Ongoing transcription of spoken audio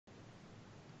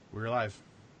We're live.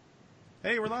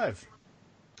 Hey, we're live.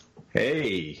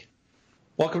 Hey.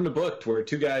 Welcome to Booked, where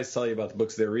two guys tell you about the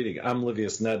books they're reading. I'm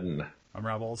Livius Nedden. I'm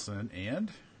Rob Olson,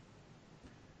 and...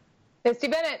 Misty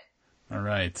Bennett. All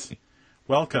right.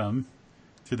 Welcome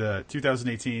to the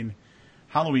 2018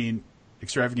 Halloween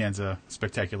Extravaganza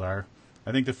Spectacular.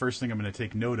 I think the first thing I'm going to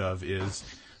take note of is,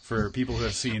 for people who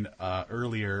have seen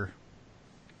earlier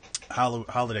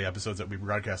holiday episodes that we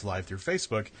broadcast live through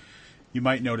Facebook, you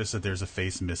might notice that there's a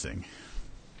face missing.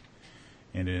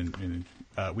 And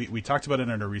we talked about it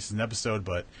in a recent episode,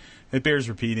 but it bears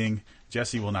repeating.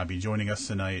 Jesse will not be joining us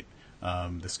tonight.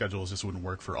 The schedules just wouldn't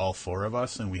work for all four of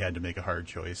us, and we had to make a hard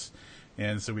choice.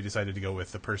 And so we decided to go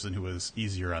with the person who was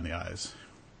easier on the eyes.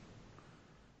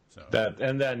 So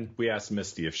and then we asked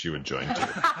Misty if she would join too.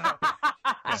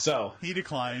 So he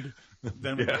declined.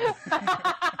 Then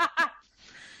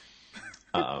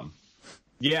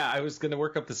yeah, I was going to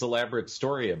work up this elaborate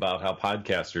story about how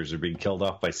podcasters are being killed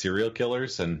off by serial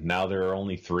killers, and now there are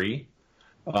only 3.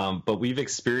 But we've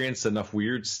experienced enough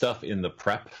weird stuff in the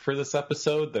prep for this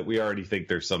episode that we already think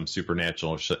there's some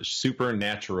supernatural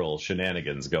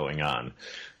shenanigans going on.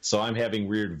 So I'm having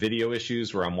weird video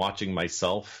issues where I'm watching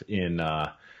myself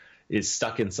is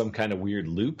stuck in some kind of weird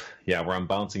loop. Yeah, where I'm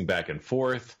bouncing back and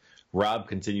forth. Rob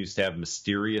continues to have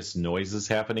mysterious noises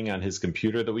happening on his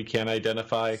computer that we can't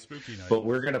identify. But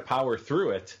we're going to power through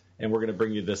it, and we're going to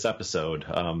bring you this episode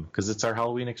because it's our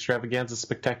Halloween Extravaganza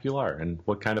Spectacular. And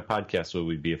what kind of podcast would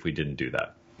we be if we didn't do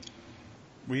that?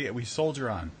 We soldier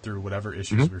on through whatever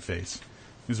issues we face.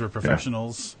 Because we're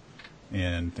professionals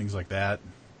and things like that.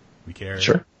 We care.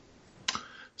 Sure.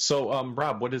 So,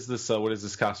 Rob, what is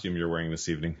this costume you're wearing this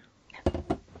evening?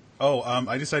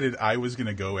 I decided I was going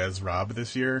to go as Rob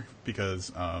this year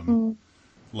because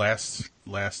last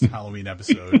Halloween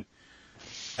episode,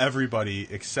 everybody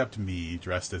except me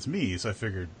dressed as me, so I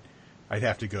figured I'd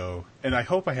have to go. And I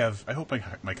hope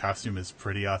my costume is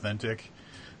pretty authentic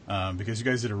because you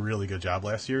guys did a really good job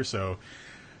last year, so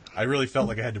I really felt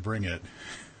like I had to bring it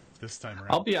this time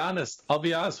around. I'll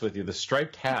be honest with you. The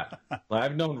striped hat,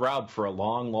 I've known Rob for a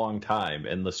long, long time,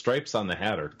 and the stripes on the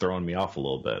hat are throwing me off a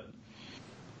little bit.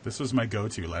 This was my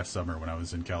go-to last summer when I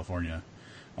was in California.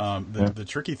 The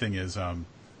tricky thing is I'm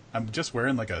just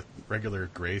wearing like a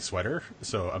regular gray sweater,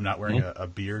 so I'm not wearing a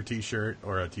beer T-shirt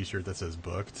or a T-shirt that says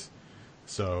Booked.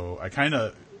 So I kind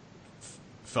of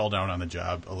fell down on the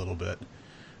job a little bit.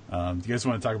 Do you guys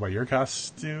want to talk about your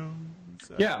costume?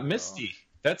 Yeah, Misty.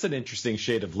 That's an interesting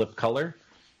shade of lip color.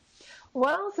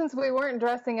 Well, since we weren't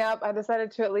dressing up, I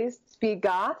decided to at least be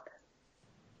goth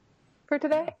for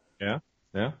today. Yeah.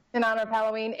 In honor of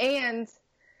Halloween. And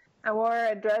I wore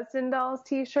a Dresden Dolls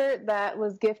t-shirt that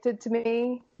was gifted to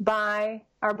me by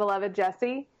our beloved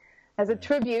Jesse as a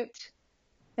tribute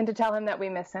and to tell him that we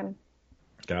miss him.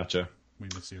 Gotcha. We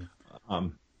miss you. I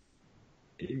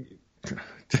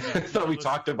thought we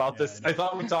talked about this. I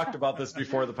thought we talked about this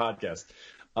before the podcast.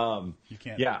 You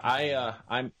can't. Yeah,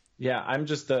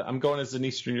 I'm going as an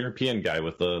Eastern European guy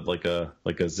with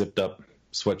a zipped up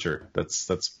sweatshirt.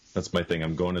 That's my thing.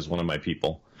 I'm going as one of my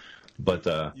people. But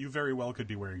you very well could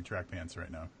be wearing track pants right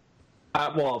now.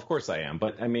 Well, of course I am.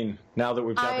 But I mean, now that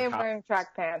we've got I am wearing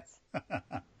track pants.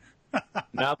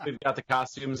 Now that we've got the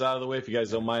costumes out of the way, if you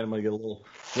guys don't mind, I'm going to get a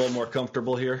little more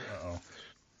comfortable here.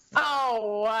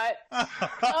 Oh, what?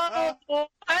 Oh, what?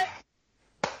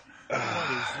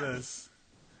 What is this?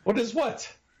 What is what?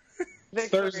 Victory.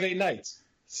 Thursday night.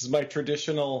 This is my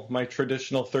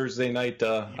traditional Thursday night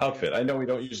outfit. I know we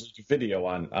don't usually do video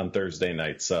on Thursday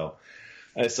night, so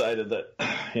I decided that,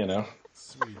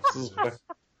 Sweet.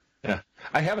 Yeah,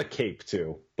 I have a cape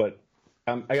too, but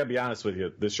I gotta be honest with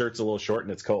you. The shirt's a little short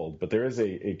and it's cold, but there is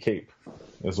a cape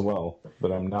as well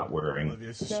that I'm not wearing.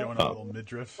 Olivia's just showing a little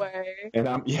midriff.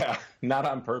 And not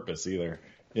on purpose either.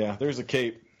 Yeah, there's a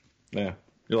cape. Yeah,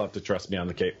 you'll have to trust me on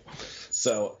the cape.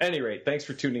 So, at any rate, thanks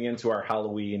for tuning in to our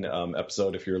Halloween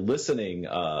episode. If you're listening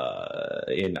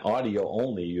in audio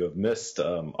only, you have missed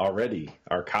already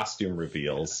our costume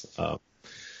reveals.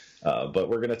 But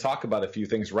we're going to talk about a few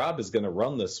things. Rob is going to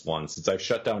run this one since I've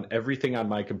shut down everything on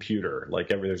my computer.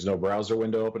 There's no browser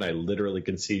window open. I literally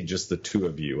can see just the two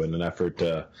of you in an effort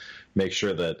to make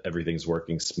sure that everything's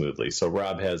working smoothly. So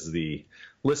Rob has the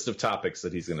list of topics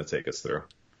that he's going to take us through.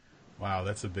 Wow,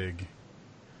 that's a big...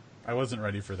 I wasn't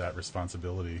ready for that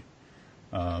responsibility.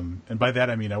 And by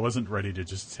that, I mean I wasn't ready to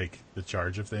just take the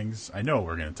charge of things. I know what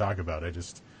we're going to talk about. I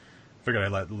just figured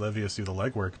I'd let Livius do the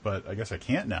legwork, but I guess I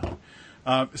can't now.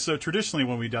 So traditionally,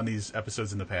 when we've done these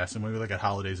episodes in the past, and when we look at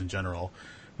holidays in general,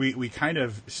 we kind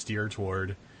of steer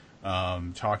toward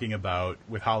talking about,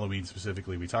 with Halloween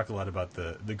specifically, we talked a lot about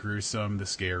the gruesome, the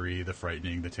scary, the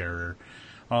frightening, the terror,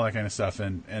 all that kind of stuff.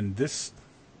 And this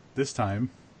time,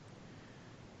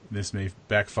 this may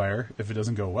backfire if it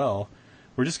doesn't go well.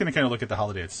 We're just going to kind of look at the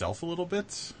holiday itself a little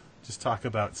bit. Just talk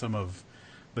about some of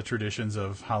the traditions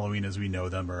of Halloween as we know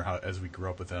them, or as we grew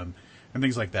up with them, and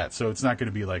things like that. So it's not going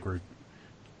to be like we're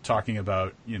talking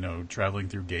about, traveling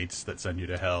through gates that send you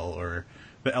to hell, or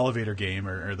the elevator game,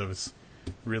 or those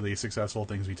really successful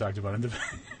things we talked about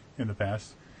in the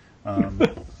past.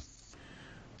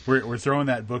 We're throwing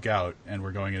that book out, and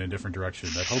we're going in a different direction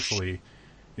that hopefully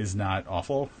is not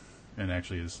awful, and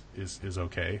actually is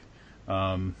okay.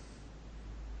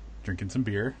 Drinking some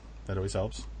beer, that always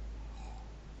helps.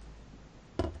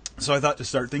 So I thought to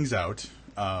start things out,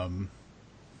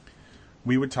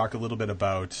 we would talk a little bit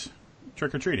about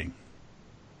trick-or-treating.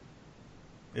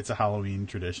 It's a Halloween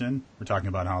tradition. We're talking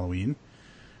about Halloween.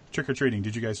 Trick-or-treating.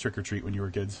 Did you guys trick-or-treat when you were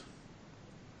kids?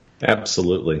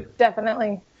 Absolutely.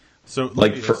 Definitely. So,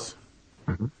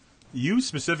 you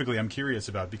specifically, I'm curious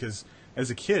about, because as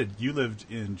a kid, you lived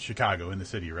in Chicago, in the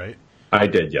city, right? I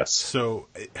did, yes. So,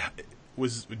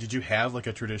 did you have like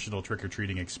a traditional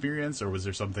trick-or-treating experience, or was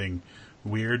there something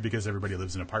weird because everybody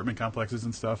lives in apartment complexes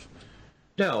and stuff?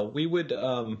 No, we would.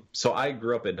 So I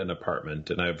grew up in an apartment,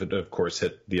 and I would, of course,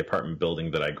 hit the apartment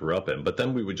building that I grew up in. But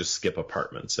then we would just skip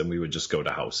apartments, and we would just go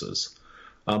to houses.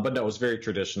 But no, it was very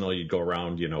traditional. You'd go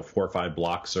around, 4 or 5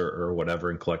 blocks or whatever,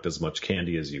 and collect as much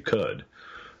candy as you could.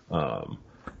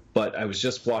 But I was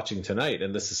just watching tonight,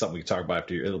 and this is something we can talk about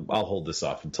after. I'll hold this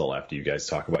off until after you guys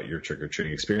talk about your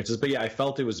trick-or-treating experiences. But yeah, I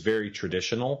felt it was very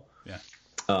traditional. Yeah.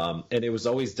 And it was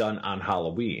always done on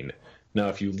Halloween. Now,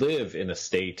 if you live in a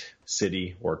state,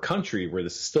 city, or country where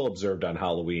this is still observed on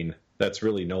Halloween, that's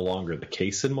really no longer the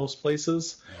case in most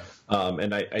places. Yeah.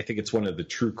 And I think it's one of the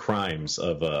true crimes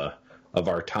of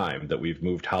our time that we've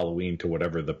moved Halloween to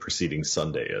whatever the preceding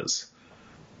Sunday is.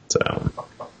 So,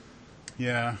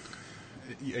 yeah,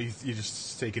 you're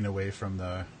just taken away from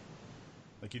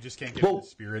you just can't get the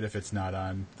spirit if it's not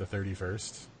on the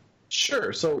 31st.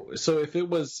 Sure. So if it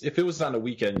was on a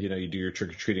weekend, you do your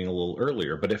trick-or-treating a little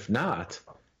earlier. But if not,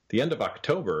 the end of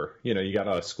October, you got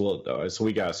out of school. So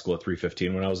we got out of school at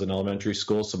 3:15 when I was in elementary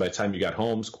school. So by the time you got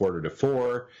home, it's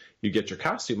 3:45. You get your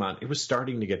costume on. It was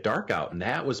starting to get dark out, and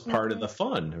that was part of the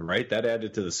fun, right? That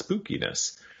added to the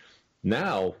spookiness.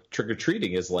 Now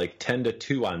trick-or-treating is like 10 to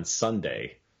 2 on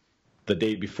Sunday, the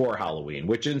day before Halloween,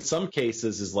 which in some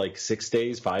cases is like 6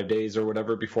 days, 5 days, or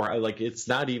whatever before. It's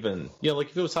not even,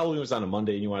 if it was Halloween was on a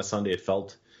Monday and you went on a Sunday, it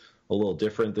felt a little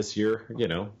different this year.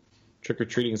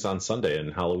 Trick-or-treating's on Sunday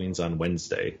and Halloween's on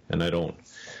Wednesday, and I'm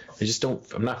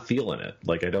not feeling it.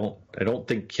 I don't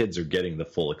think kids are getting the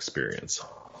full experience.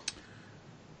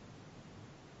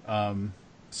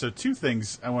 So 2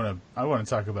 things I want to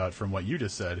talk about from what you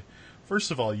just said.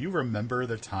 First of all, you remember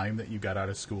the time that you got out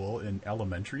of school in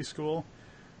elementary school?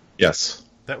 Yes.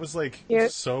 That was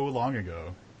so long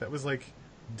ago. That was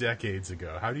decades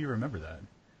ago. How do you remember that?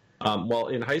 Well,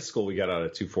 in high school, we got out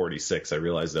at 2:46. I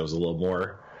realized that was a little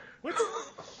more. What?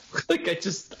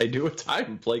 I knew a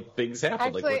time, things happen.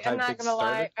 Actually, what time I'm not going to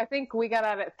lie. I think we got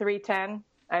out at 3:10.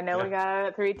 I know we got out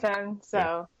at 3:10.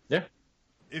 So yeah.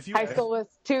 High school was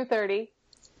 2:30.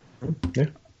 Yeah.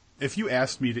 If you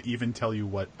asked me to even tell you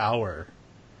what hour,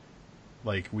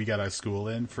 we got out of school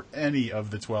in for any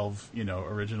of the 12,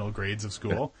 original grades of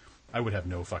school, I would have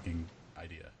no fucking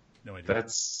idea. No idea.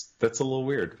 That's a little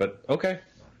weird, but okay.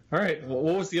 All right. Well,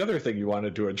 what was the other thing you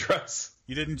wanted to address?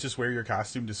 You didn't just wear your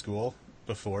costume to school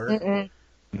before?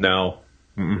 No.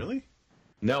 Really?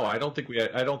 No, I don't think we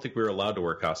were allowed to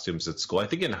wear costumes at school. I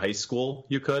think in high school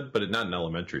you could, but not in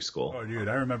elementary school. Oh, dude,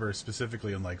 I remember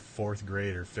specifically in 4th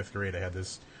grade or 5th grade, I had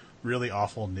this really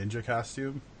awful ninja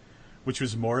costume, which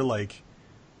was more like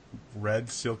red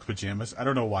silk pajamas. I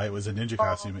don't know why it was a ninja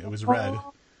costume. It was red.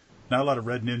 Not a lot of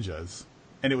red ninjas.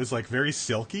 And it was very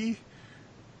silky,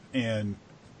 and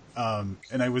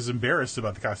I was embarrassed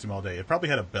about the costume all day. It probably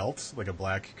had a belt, a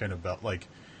black kind of belt,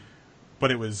 but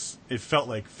it felt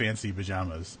like fancy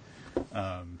pajamas.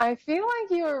 I feel like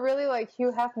you were really like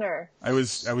Hugh Hefner. I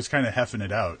was kind of heffing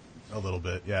it out a little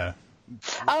bit, yeah.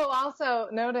 Oh, also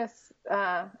notice,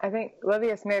 I think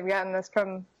Livius may have gotten this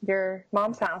from your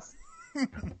mom's house.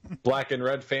 Black and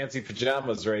red fancy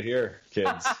pajamas right here,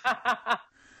 kids.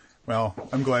 Well,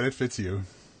 I'm glad it fits you.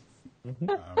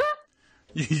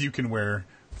 You can wear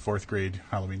 4th grade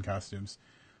Halloween costumes.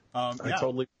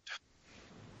 Totally.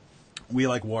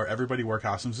 Everybody wore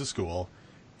costumes to school,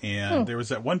 and there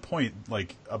was at one point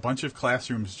a bunch of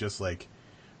classrooms just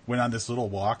went on this little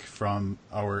walk from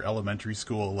our elementary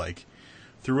school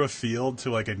through a field to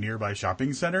like a nearby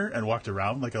shopping center and walked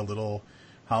around like a little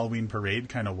Halloween parade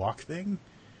kind of walk thing.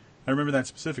 I remember that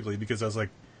specifically because I was like,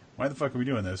 why the fuck are we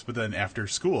doing this? But then after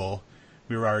school,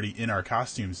 we were already in our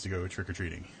costumes to go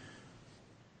trick-or-treating.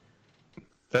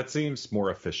 That seems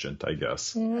more efficient, I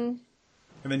guess. Mm-hmm.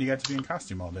 And then you got to be in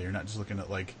costume all day. You're not just looking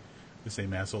at like the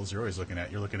same assholes you're always looking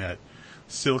at. You're looking at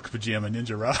Silk Pajama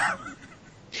Ninja Rob.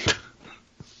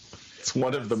 It's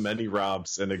one of the many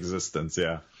Robs in existence,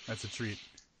 yeah. That's a treat.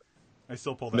 I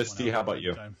still pull that Misty, one out how about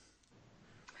you? time.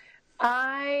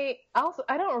 I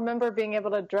don't remember being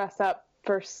able to dress up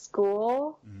for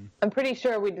school. Mm-hmm. I'm pretty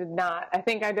sure we did not. I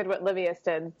think I did what Livius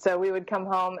did. So we would come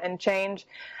home and change.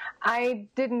 I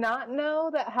did not know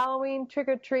that Halloween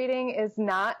trick-or-treating is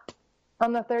not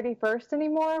on the 31st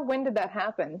anymore. When did that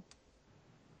happen?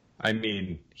 I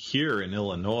mean, here in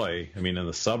Illinois, in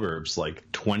the suburbs,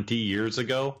 like 20 years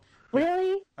ago.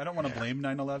 Really? I don't want to blame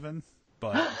 9/11,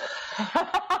 but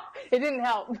it didn't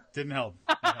help. Didn't help.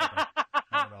 Not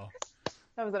at all.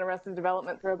 That was an Arrested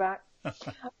Development throwback.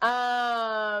 But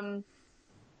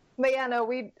yeah, no,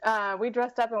 we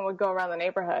dressed up and would go around the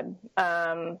neighborhood.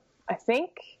 I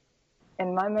think,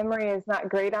 and my memory is not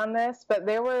great on this, but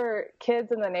there were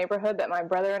kids in the neighborhood that my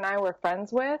brother and I were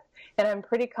friends with, and I'm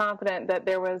pretty confident that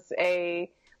there was a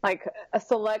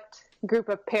select group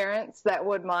of parents that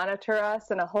would monitor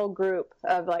us, and a whole group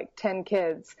of like 10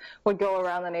 kids would go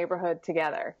around the neighborhood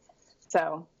together.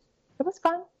 So it was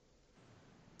fun.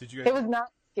 It was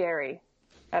not scary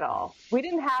at all. We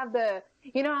didn't have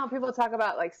you know how people talk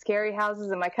about like scary houses,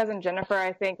 and my cousin Jennifer,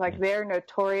 I think like they're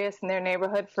notorious in their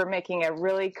neighborhood for making a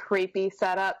really creepy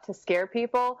setup to scare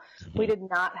people. We did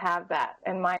not have that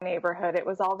in my neighborhood. It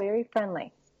was all very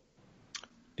friendly.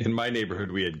 In my neighborhood,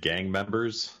 we had gang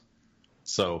members,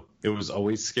 so it was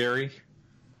always scary.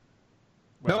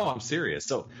 No, I'm serious.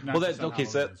 So, that's okay.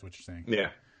 So that's what you're saying. Yeah.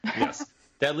 Yes.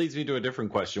 That leads me to a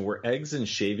different question. Were eggs and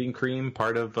shaving cream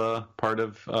part of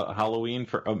Halloween?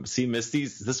 See,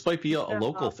 Misty's. This might be a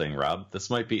local thing, Rob. This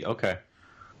might be okay.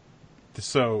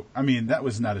 So, that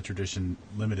was not a tradition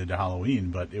limited to Halloween,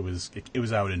 but it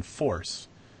was out in force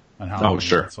on Halloween. Oh,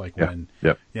 sure. It's like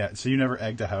Yep. Yeah. So you never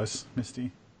egged a house,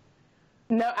 Misty?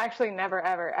 No, actually, never,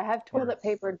 ever. I have toilet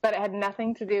paper, but it had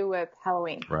nothing to do with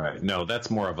Halloween. Right. No, that's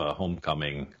more of a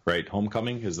homecoming, right?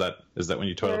 Homecoming? Is that when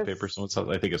you toilet paper someone's house?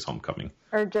 I think it's homecoming.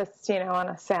 Or just, on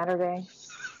a Saturday.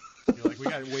 You're like, we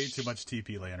got way too much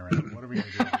TP laying around. What are we going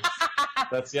to do with this?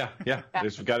 That's, yeah.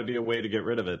 There's got to be a way to get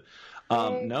rid of it.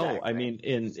 Exactly. No,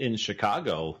 in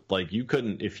Chicago, like you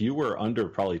couldn't, if you were under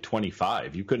probably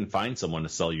 25, you couldn't find someone to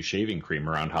sell you shaving cream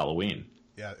around Halloween.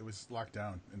 Yeah, it was locked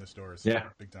down in the stores. Yeah.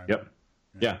 Big time. Yep.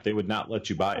 Yeah, they would not let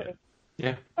you buy it.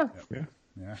 Yeah.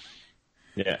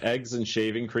 Yeah, eggs and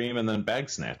shaving cream and then bag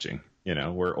snatching,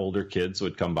 where older kids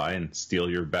would come by and steal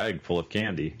your bag full of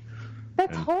candy.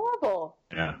 That's horrible.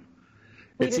 Yeah.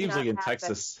 It seems like in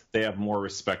Texas they have more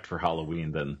respect for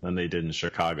Halloween than they did in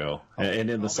Chicago. And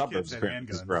in the suburbs.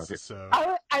 Handguns, so.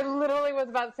 I literally was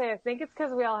about to say, I think it's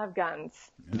because we all have guns.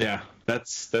 Yeah,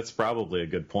 that's probably a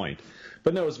good point.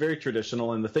 But no, it was very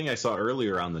traditional. And the thing I saw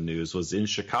earlier on the news was in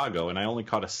Chicago, and I only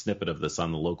caught a snippet of this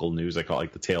on the local news. I caught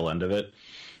like the tail end of it.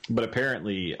 But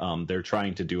apparently they're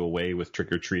trying to do away with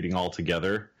trick-or-treating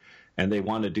altogether. And they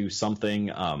want to do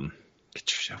something, I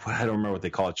don't remember what they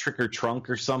call it, trick-or-trunk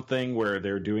or something, where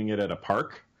they're doing it at a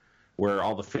park, where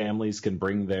all the families can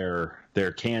bring their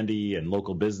candy and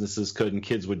local businesses could, and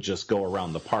kids would just go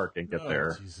around the park and get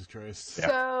their... Jesus Christ. Yeah.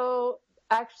 So,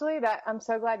 actually, I'm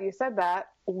so glad you said that.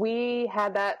 We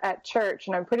had that at church,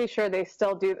 and I'm pretty sure they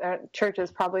still do,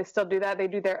 churches probably still do that. They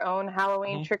do their own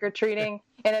Halloween trick-or-treating,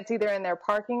 and it's either in their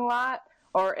parking lot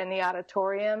or in the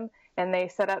auditorium, and they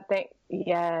set up things.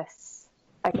 Yes.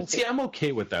 I can see. I'm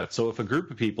okay with that. So if a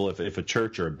group of people, if a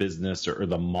church or a business or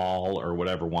the mall or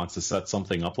whatever wants to set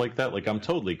something up like that, like I'm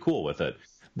totally cool with it.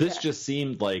 This just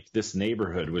seemed like this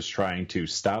neighborhood was trying to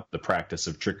stop the practice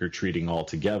of trick-or-treating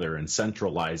altogether and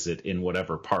centralize it in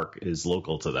whatever park is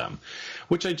local to them,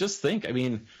 which I just think,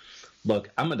 look,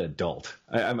 I'm an adult.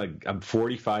 I'm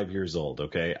 45 years old,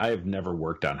 okay? I have never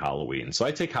worked on Halloween, so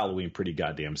I take Halloween pretty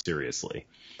goddamn seriously.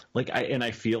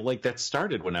 I feel like that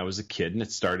started when I was a kid, and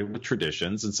it started with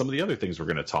traditions and some of the other things we're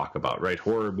going to talk about, right?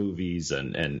 Horror movies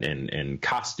and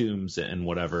costumes and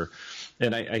whatever.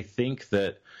 And I think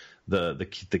that the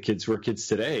kids who are kids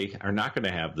today are not going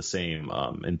to have the same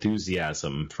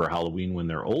enthusiasm for Halloween when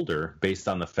they're older, based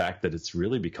on the fact that it's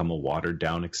really become a watered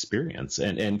down experience.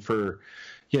 And for,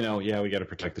 we got to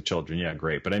protect the children. Yeah,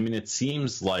 great. But it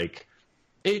seems like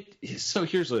so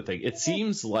here's the thing. It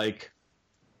seems like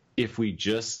if we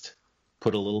just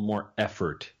put a little more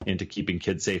effort into keeping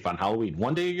kids safe on Halloween,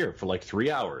 one day a year for like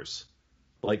 3 hours,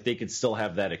 like they could still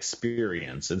have that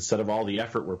experience instead of all the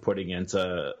effort we're putting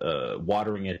into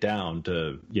watering it down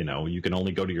to, you can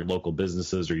only go to your local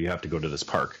businesses or you have to go to this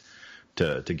park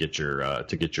to get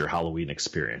your Halloween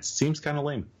experience. Seems kind of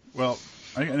lame. Well,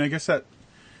 I guess that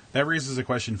raises a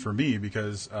question for me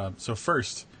because so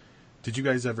first, did you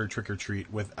guys ever trick or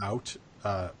treat without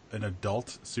an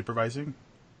adult supervising?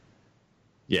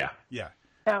 Yeah.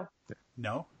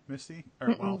 No, Misty?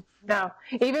 Or, well, no.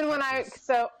 Even when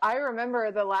I remember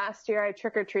the last year I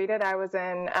trick-or-treated, I was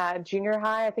in junior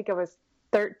high. I think I was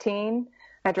 13.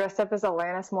 I dressed up as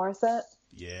Alanis Morissette.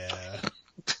 Yeah.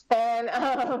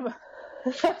 And,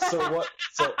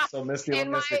 So Misty, let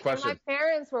me ask you a question. And my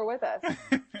parents were with us.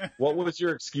 What was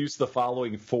your excuse the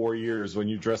following 4 years when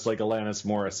you dressed like Alanis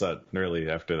Morissette nearly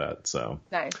after that? So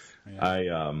Nice. I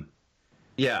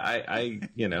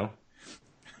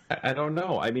don't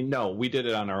know. I mean, no, we did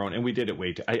it on our own, and we did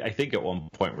it I think at one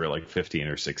point we were like 15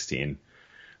 or 16.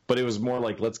 But it was more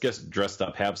like, let's get dressed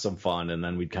up, have some fun, and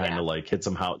then we'd kind of like hit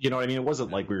some house. You know what I mean? It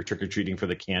wasn't like we were trick-or-treating for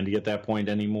the candy at that point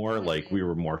anymore. Mm-hmm. Like, we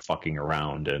were more fucking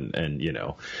around and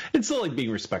it's still like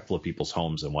being respectful of people's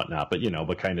homes and whatnot, but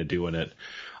kind of doing it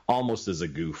almost as a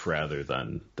goof rather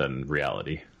than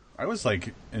reality. I was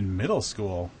like in middle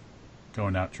school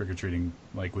going out trick-or-treating,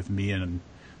 like with me and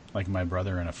like my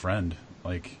brother and a friend.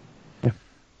 Like,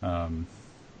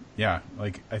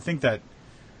 like I think that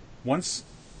once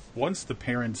the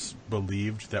parents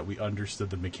believed that we understood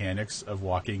the mechanics of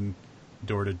walking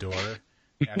door to door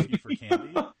asking for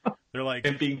candy, they're like,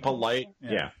 and being polite.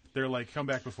 Yeah. They're like, come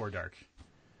back before dark.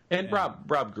 And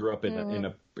Rob grew up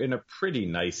in a pretty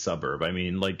nice suburb. I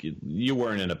mean, like you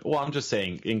weren't in I'm just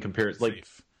saying in comparison, like,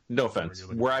 no offense,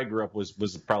 where I grew up was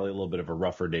probably a little bit of a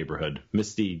rougher neighborhood.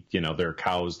 Misty, there are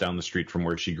cows down the street from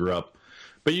where she grew up.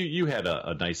 But you had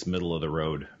a nice middle of the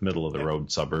road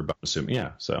suburb, I'm assuming.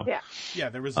 Yeah. So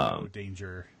there was no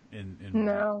danger in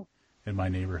my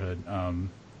neighborhood. Mine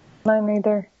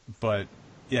neither. But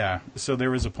so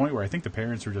there was a point where I think the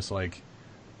parents were just like,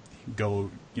 go.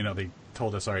 They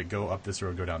told us, all right, go up this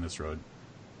road, go down this road,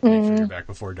 make sure you're back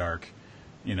before dark.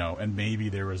 And maybe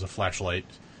there was a flashlight,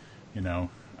 in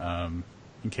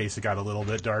case it got a little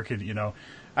bit dark, and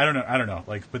I don't know.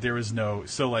 Like, but there was no.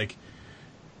 So like.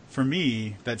 For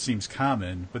me, that seems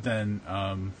common, but then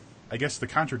I guess the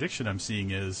contradiction I'm seeing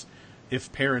is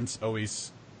if parents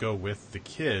always go with the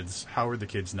kids, how are the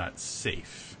kids not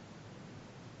safe?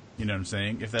 You know what I'm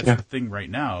saying? If that's the thing right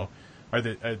now, are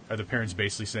the parents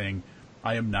basically saying,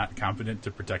 I am not competent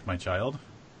to protect my child?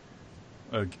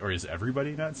 Or is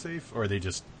everybody not safe? Or are they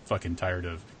just fucking tired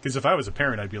of... Because if I was a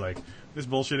parent, I'd be like, this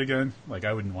bullshit again? Like,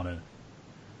 I just wouldn't want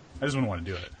to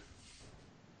do it.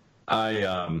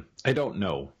 I don't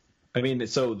know. I mean,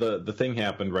 so the thing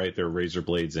happened, right? There were razor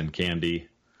blades in candy,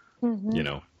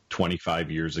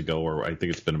 25 years ago, or I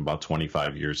think it's been about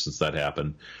 25 years since that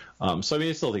happened. So, I mean,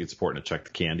 I still think it's important to check the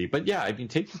candy. But, yeah, I mean,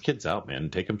 take your kids out, man.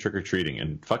 Take them trick-or-treating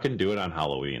and fucking do it on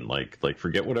Halloween. Like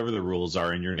forget whatever the rules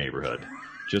are in your neighborhood.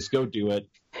 Just go do it.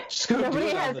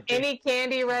 Nobody has any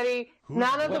candy ready.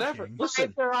 None of the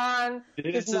lights are on.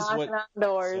 This is what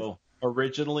outdoors. So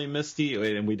originally,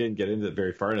 Misty, and we didn't get into it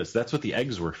very far in this, that's what the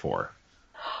eggs were for.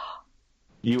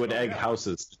 You would egg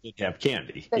houses that didn't have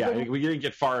candy. Yeah, we didn't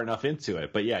get far enough into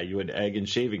it, but you would egg and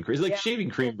shaving cream. Like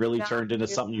shaving cream really turned into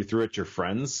something you threw at your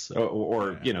friends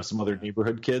or some other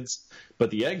neighborhood kids. But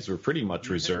the eggs were pretty much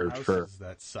reserved for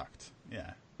that sucked.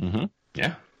 Yeah. Mm-hmm.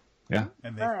 Yeah. Yeah.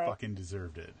 And they fucking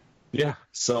deserved it. Yeah.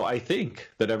 So I think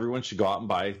that everyone should go out and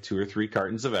buy 2 or 3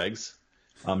 cartons of eggs.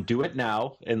 Do it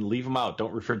now and leave them out.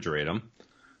 Don't refrigerate them,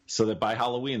 so that by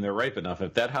Halloween they're ripe enough.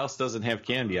 If that house doesn't have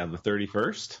candy on the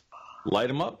 31st. Light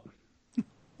them up.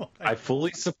 I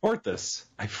fully support this.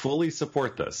 Yeah,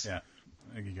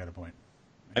 I think you got a point.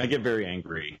 I get very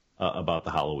angry about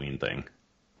the Halloween thing.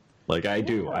 Like I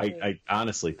do. I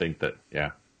honestly think that.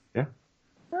 Yeah.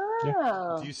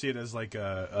 Oh. Do you see it as like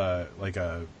the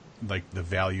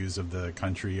values of the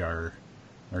country are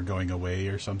going away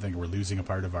or something? We're losing a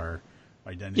part of our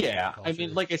identity. Yeah, I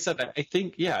mean, like I said, I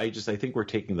think we're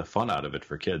taking the fun out of it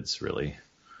for kids, really.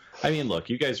 I mean, look,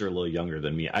 you guys are a little younger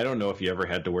than me. I don't know if you ever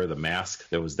had to wear the mask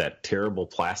that was that terrible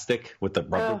plastic with the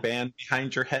rubber band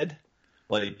behind your head.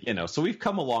 Like, so we've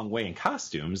come a long way in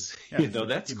costumes. Yeah,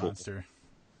 that's cool. Monster.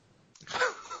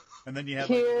 And then you have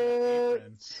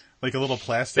like a little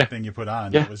plastic thing you put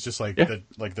on. It was just like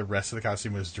the rest of the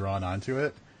costume was drawn onto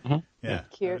it. Mm-hmm. Yeah.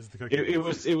 Cute.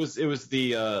 It was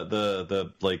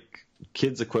the like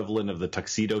kids equivalent of the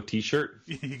tuxedo T-shirt.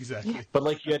 Exactly. But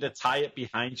like you had to tie it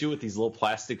behind you with these little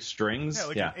plastic strings. Yeah,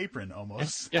 like an apron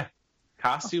almost. Yeah.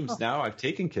 costumes now, I've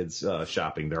taken kids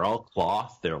shopping. They're all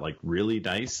cloth. They're like really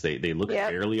nice. They look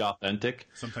fairly authentic.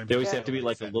 Sometimes they always have to be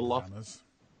like a little off. pajamas.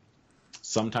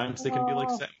 Sometimes they can be like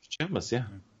pajamas, yeah.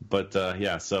 But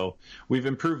so we've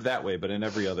improved that way. But in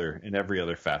every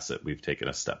other facet, we've taken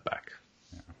a step back.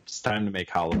 Yeah. It's time to make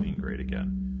Halloween great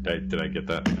again. Did I get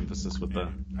that emphasis with the?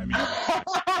 I mean,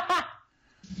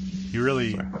 you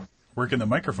really working the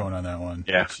microphone on that one.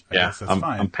 Yeah, which I guess that's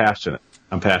fine. I'm passionate.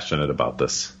 I'm passionate about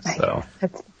this. So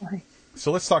that's fine.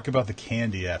 So let's talk about the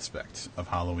candy aspect of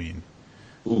Halloween.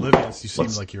 Ooh, Livius, you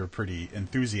seemed like you were pretty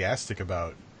enthusiastic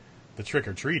about the trick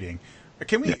or treating.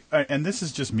 Can we? And this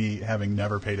is just me having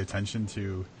never paid attention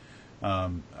to,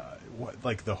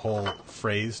 the whole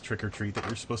phrase "trick or treat" that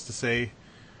you're supposed to say.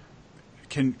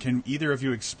 Can either of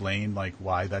you explain like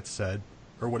why that's said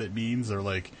or what it means, or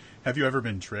like have you ever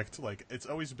been tricked? Like it's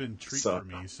always been treat for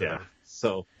me.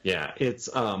 So it's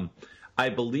I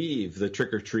believe the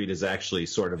trick or treat is actually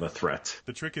sort of a threat.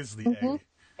 The trick is the egg.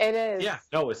 It is. Yeah,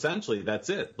 no, essentially that's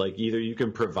it. Like either you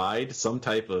can provide some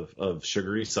type of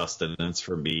sugary sustenance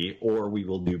for me, or we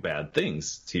will do bad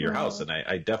things to your house. And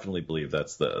I definitely believe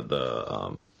that's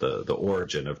the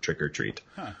origin of trick or treat.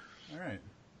 Huh. All right.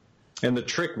 And the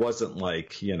trick wasn't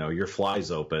like, your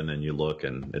fly's open and you look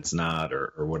and it's not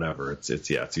or whatever. It's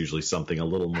usually something a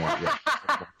little more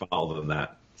foul than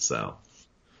that. So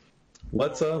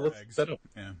let's set up.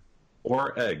 Yeah.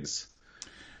 Or eggs.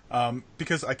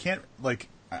 Because I can't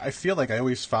I feel like I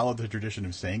always followed the tradition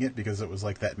of saying it because it was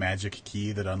like that magic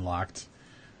key that unlocked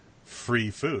free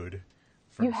food.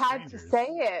 From you had strangers. to say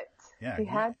it. Yeah, you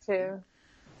had to.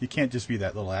 You can't just be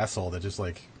that little asshole that just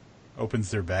like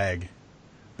opens their bag.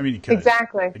 I mean, you could.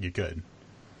 Exactly. Like, you could.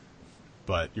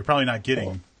 But you're probably not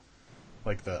getting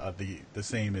like the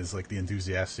same as like the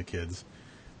enthusiastic kids.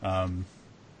 When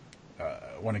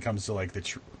it comes to like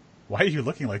why are you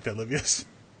looking like that, Livius?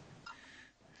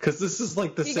 Because this is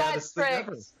like the saddest thing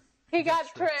ever. He got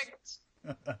tricked.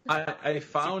 I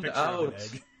found out.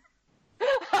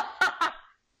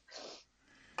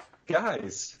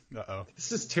 Guys,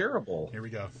 this is terrible. Here we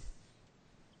go.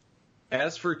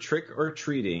 As for trick or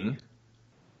treating,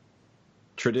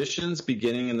 traditions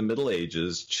beginning in the Middle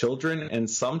Ages, children and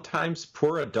sometimes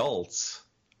poor adults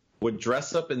would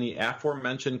dress up in the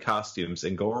aforementioned costumes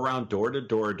and go around door to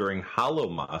door during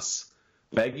Hallowmas,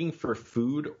 begging for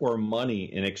food or money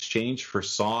in exchange for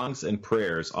songs and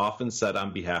prayers often said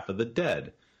on behalf of the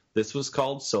dead. This was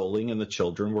called souling, and the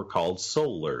children were called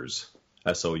soulers.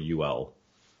 S-O-U-L.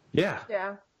 Yeah.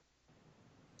 Yeah.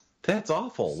 That's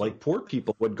awful. Like, poor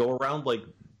people would go around, like,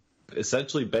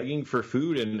 essentially begging for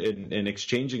food and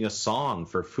exchanging a song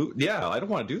for food. Yeah, I don't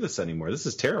want to do this anymore. This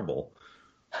is terrible.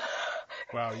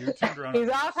 Wow, you turned around. He's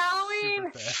off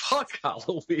Halloween. Fuck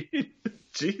Halloween.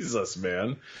 Jesus,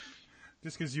 man.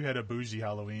 Just because you had a bougie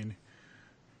Halloween,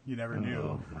 you never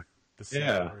knew the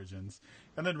sad origins.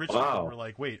 And then rich people were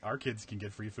like, wait, our kids can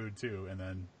get free food too. And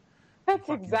then... That's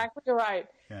exactly right.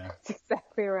 Yeah. That's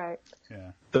exactly right.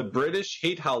 Yeah. The British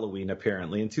hate Halloween,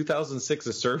 apparently. In 2006,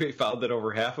 a survey found that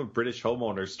over half of British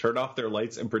homeowners turn off their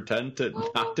lights and pretend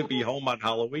not to be home on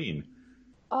Halloween.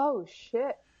 Oh,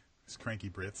 shit. It's cranky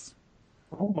Brits.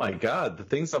 Oh, my God. The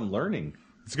things I'm learning.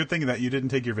 It's a good thing that you didn't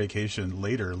take your vacation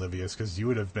later, Livius, because you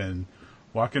would have been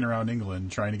walking around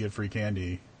England trying to get free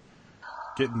candy,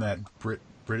 getting that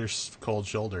British cold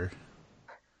shoulder.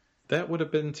 That would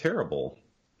have been terrible.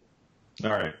 All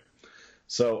right.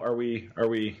 So are we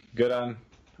good on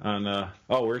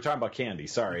we were talking about candy.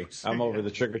 Sorry. I'm over the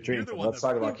trick or treat. Let's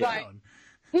talk about candy.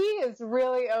 He is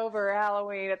really over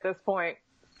Halloween at this point.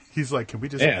 He's like, can we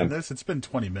just end this? It's been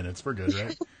 20 minutes. We're good,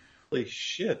 right? Holy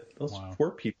shit. Those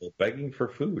poor people begging for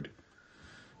food.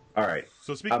 All right.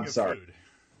 So speaking of food.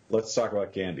 Let's talk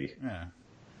about candy. Yeah.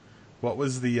 What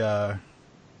was the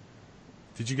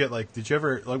did you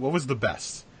ever what was the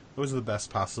best? What was the best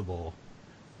possible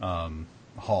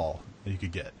haul that you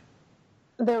could get?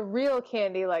 The real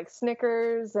candy, like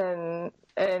Snickers and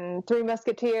Three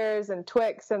Musketeers and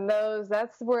Twix and those,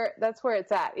 that's where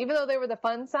it's at. Even though they were the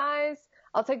fun size,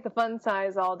 I'll take the fun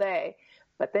size all day.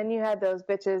 But then you had those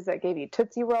bitches that gave you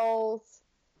Tootsie Rolls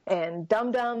and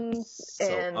Dum Dums.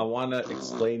 So I want to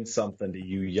explain something to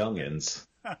you youngins.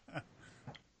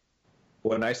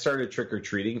 When I started trick or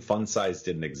treating, fun size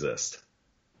didn't exist.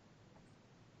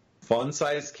 Fun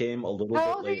size came a little bit later.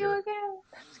 How old are you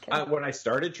again? When I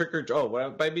started trick or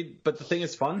but the thing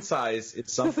is, fun size,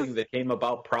 it's something that came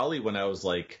about probably when I was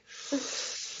like,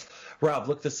 Rob,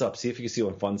 look this up. See if you can see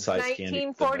when fun size candy.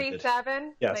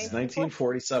 1947. Yes,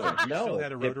 1947. No,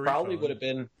 it probably would have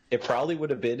been. It probably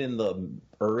would have been in the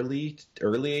early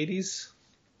 80s.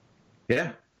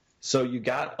 Yeah. So you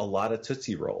got a lot of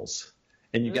Tootsie Rolls,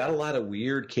 And you got a lot of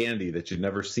weird candy that you've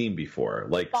never seen before,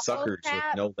 like Bottle suckers cap.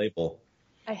 with no label.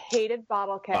 I hated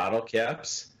bottle caps. Bottle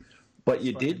caps. But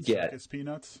you did get circus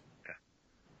peanuts.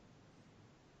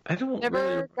 I don't Never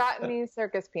really gotten any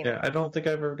circus peanuts. Yeah, I don't think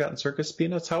I've ever gotten circus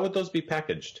peanuts. How would those be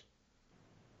packaged?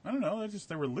 I don't know.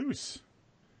 They were loose.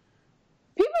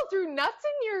 People threw nuts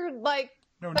in your No, like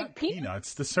not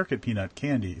peanuts. The circuit peanut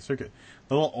candy. Circuit,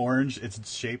 the little orange.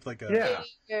 It's shaped like a. Yeah,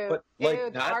 Ew. but Ew, like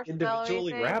the not marshmallow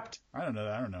individually thing. wrapped. I don't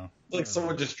know. Like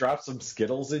someone just dropped some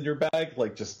Skittles in your bag,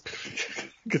 like just 6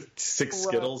 Gross.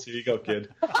 Skittles. Here you go, kid.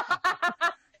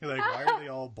 You're like, why are they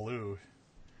all blue?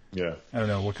 Yeah. I don't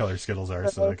know what color Skittles are,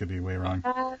 so I could be way wrong.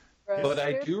 But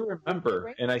I do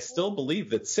remember, and I still believe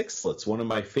that Sixlets, one of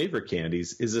my favorite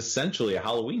candies, is essentially a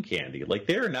Halloween candy. Like,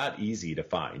 they're not easy to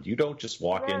find. You don't just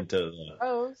walk into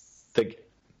the...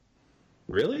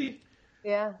 Really?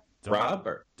 Yeah. Rob?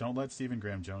 Don't let Stephen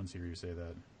Graham Jones hear you say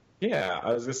that. Yeah,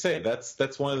 I was going to say, that's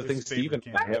one of the His things Stephen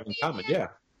and I have in common.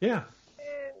 Yeah.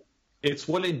 It's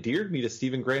what endeared me to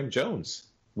Stephen Graham Jones.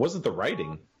 It wasn't the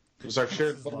writing. It was our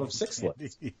shared love of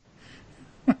Sixlets.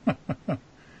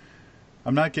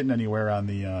 I'm not getting anywhere on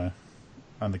the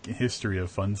history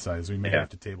of Fun Size. We may have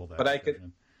to table that. But I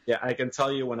can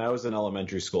tell you when I was in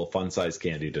elementary school, Fun Size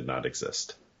candy did not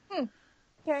exist. Okay.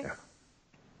 Yeah.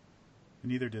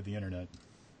 Neither did the internet.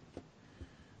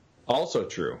 Also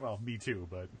true. Well, me too,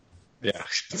 but Yeah.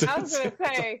 I was going to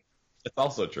say. It's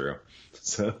also true.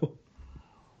 So.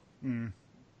 Did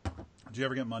you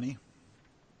ever get money?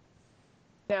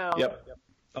 No. Yep.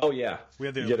 Oh yeah. We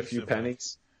had the you get a few elusive,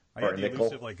 pennies I or had a the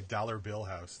nickel. elusive dollar bill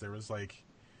house. There was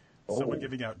someone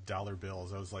giving out dollar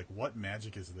bills. I was like, what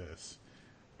magic is this?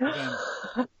 But then,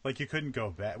 you couldn't go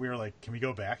back. We were like, can we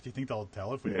go back? Do you think they'll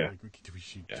tell if we do we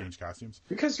change costumes?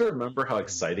 You guys remember how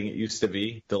exciting it used to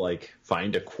be to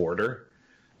find a quarter?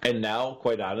 And now,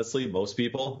 quite honestly, most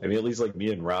people, at least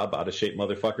me and Rob, out of shape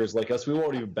motherfuckers like us, we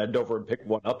won't even bend over and pick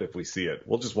one up if we see it.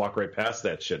 We'll just walk right past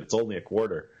that shit. It's only a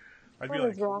quarter. What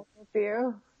is wrong with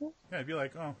you? Yeah, I'd be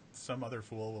like, oh, some other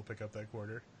fool will pick up that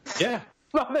quarter. Yeah.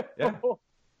 Yeah.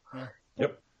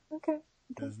 Yep. Okay.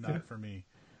 It is not for me.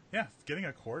 Yeah, getting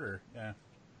a quarter. Yeah.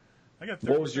 I got.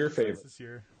 What was your favorite this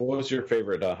year? What was your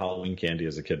favorite Halloween candy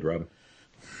as a kid, Rob?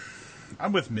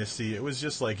 I'm with Misty. It was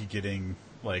just getting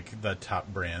the top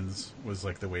brands was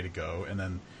the way to go, and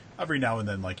then every now and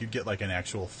then you'd get an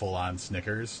actual full on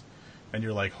Snickers, and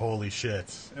you're like, holy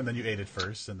shit! And then you ate it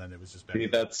first, and then it was just better. See,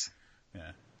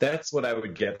 that's what I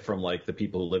would get from the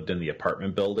people who lived in the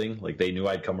apartment building. They knew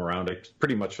I'd come around. I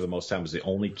pretty much for the most time was the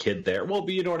only kid there. Well,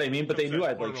 but you know what I mean. But they knew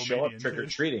I'd show up trick or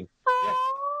treating. Yeah,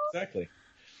 exactly.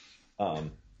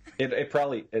 It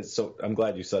probably is. So I'm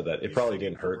glad you said that. It probably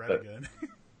didn't hurt that.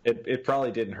 It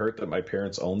probably didn't hurt that my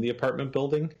parents owned the apartment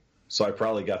building. So I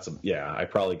probably got I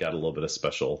probably got a little bit of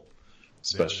special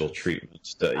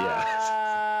treatment.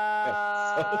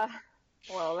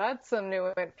 Well, that's some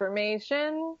new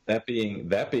information. That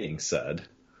being said,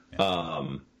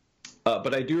 but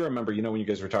I do remember, when you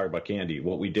guys were talking about candy,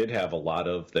 what we did have a lot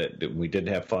of that we did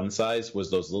have Fun Size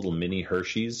was those little mini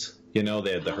Hershey's. They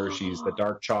had the Hershey's, the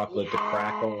dark chocolate, the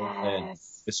crackle, and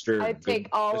Mr. I'd take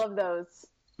all of those.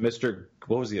 Mr.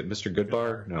 What was he? Mr.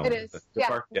 Goodbar? No, it is.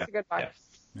 Goodbar? Mr. Goodbar.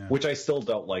 Yeah. Which I still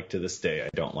don't like to this day. I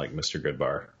don't like Mr.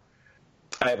 Goodbar.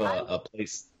 I have a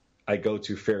place I go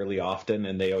to fairly often,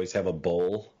 and they always have a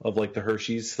bowl of the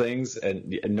Hershey's things,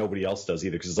 and nobody else does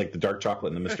either because it's the dark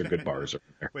chocolate and the Mr. Goodbars are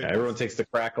there. Wait, everyone takes the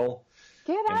crackle.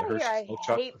 Get out of here! I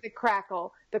hate the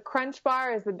crackle. The Crunch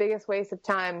Bar is the biggest waste of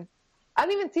time. I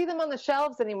don't even see them on the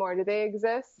shelves anymore. Do they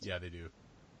exist? Yeah, they do.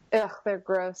 Ugh, they're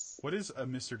gross. What is a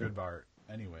Mr. Goodbar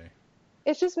anyway?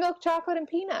 It's just milk chocolate and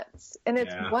peanuts, and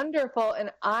it's wonderful,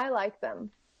 and I like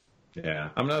them. Yeah,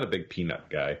 I'm not a big peanut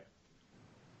guy.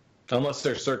 Unless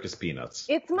they're circus peanuts.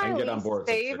 It's my I can get least on board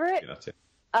favorite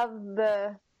of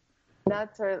the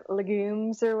nuts or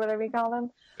legumes or whatever you call them.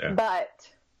 Yeah.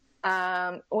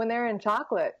 But when they're in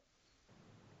chocolate.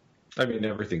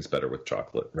 Everything's better with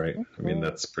chocolate, right? Mm-hmm.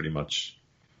 That's pretty much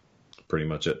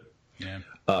it. Yeah.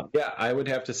 I would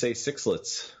have to say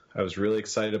Sixlets. I was really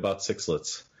excited about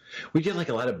Sixlets. We get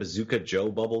a lot of Bazooka Joe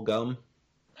bubble gum.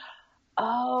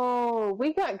 Oh,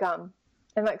 we got gum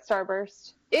and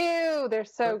Starburst. Ew, they're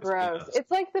so gross. It's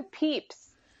like the Peeps.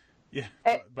 Yeah,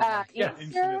 but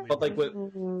with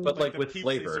Peeps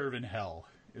flavor. They serve in hell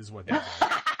is what they're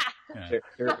like.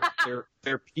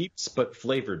 They're Peeps, but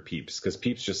flavored Peeps because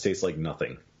Peeps just taste like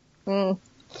nothing. Mm.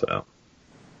 So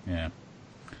yeah.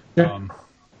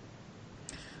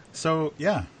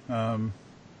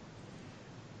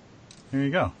 Here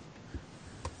you go.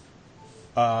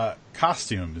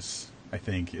 Costumes. I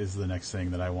think, is the next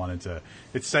thing that I wanted to.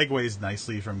 It segues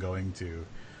nicely from going to.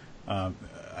 I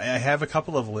have a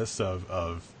couple of lists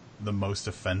of the most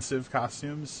offensive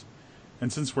costumes,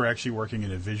 and since we're actually working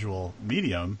in a visual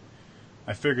medium,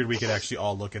 I figured we could actually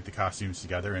all look at the costumes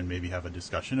together and maybe have a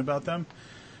discussion about them.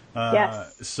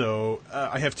 Yes. So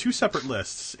I have two separate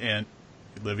lists, and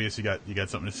Livius, you got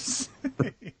something to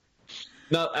say?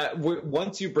 No,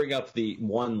 once you bring up the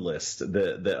one list,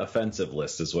 the offensive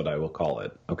list is what I will call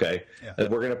it. Okay, Yeah.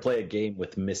 We're going to play a game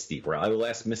with Misty, where I will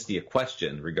ask Misty a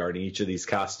question regarding each of these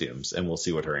costumes, and we'll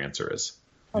see what her answer is.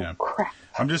 Yeah. Crap.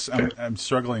 I'm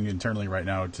struggling internally right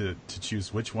now to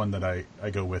choose which one that I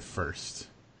go with first.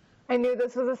 I knew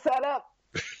this was a setup.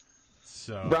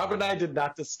 So Rob and I did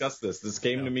not discuss this. This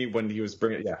came to me when he was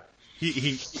bringing. Yeah,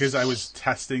 he because I was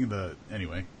testing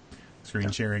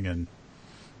screen sharing, and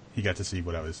he got to see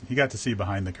he got to see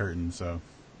behind the curtain. So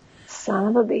Son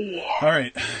of a bee. all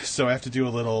right, so I have to do a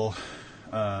little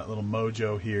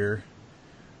mojo here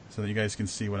so that you guys can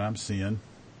see what I'm seeing.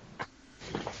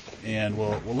 And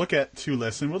we'll look at two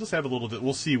lists, and we'll just have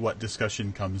we'll see what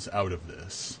discussion comes out of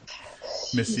this.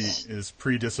 Missy is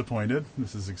pre-disappointed.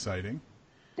 This is exciting.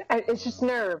 It's just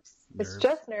nerves. It's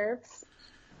just nerves.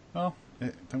 Well,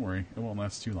 don't worry. It won't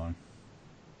last too long.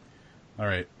 All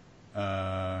right.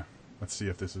 Let's see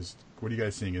if this is... What are you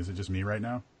guys seeing? Is it just me right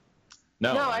now?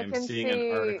 no, I I'm can seeing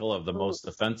see- an article of the most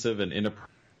offensive and inappropriate.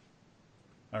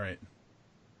 All right.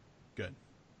 Good.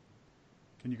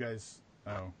 Can you guys...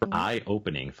 Oh.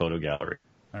 Eye-opening photo gallery.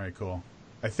 All right, cool.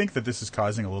 I think that this is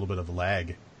causing a little bit of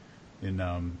lag in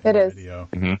It the is. video.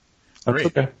 Mm-hmm. Great.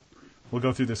 Okay. We'll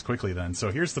go through this quickly then. So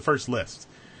here's the first list.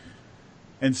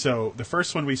 And so the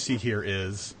first one we see here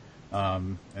is,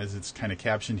 as it's kind of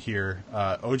captioned here,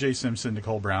 O.J. Simpson,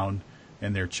 Nicole Brown,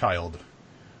 and their child.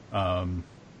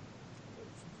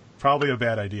 Probably a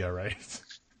bad idea, right?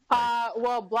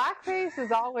 Well, blackface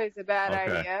is always a bad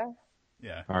Okay. idea.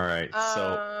 Yeah. All right.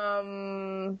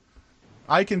 So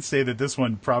I can say that this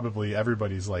one probably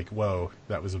everybody's like, whoa,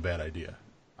 that was a bad idea.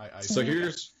 So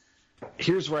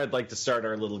here's where I'd like to start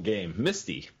our little game.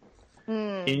 Misty,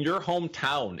 in your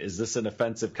hometown, is this an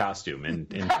offensive costume in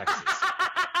Texas?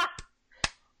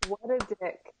 What a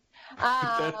dick.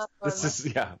 This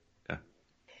is yeah.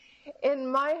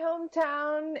 In my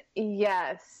hometown,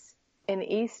 yes. In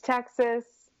East Texas,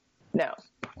 no.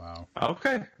 Wow.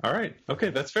 Okay. All right. Okay,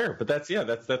 that's fair. But that's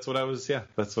what I was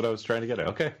trying to get at.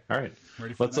 Okay. All right.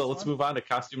 Ready for the next Let's one? move on to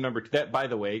costume number 2. That, by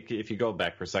the way, if you go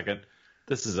back for a second,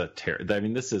 this is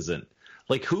this isn't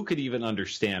like, who could even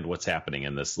understand what's happening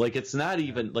in this? Like, it's not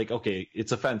even like, okay,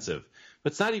 it's offensive,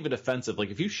 but it's not even offensive. Like,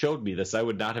 if you showed me this, I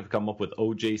would not have come up with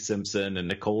O.J. Simpson and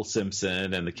Nicole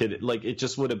Simpson and the kid. Like, it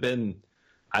just would have been,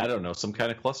 I don't know, some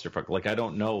kind of clusterfuck. Like, I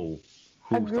don't know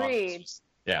who thought this Agreed. was-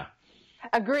 yeah.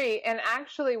 Agree. And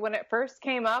actually, when it first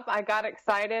came up, I got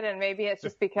excited, and maybe it's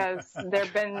just because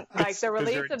there've been like the you're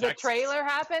release in of the Texas. trailer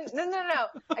happened. No.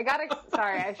 I got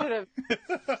sorry. I should have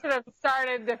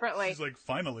started differently. She's like,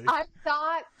 finally. I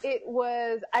thought it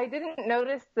was. I didn't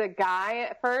notice the guy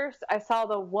at first. I saw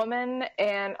the woman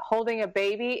and holding a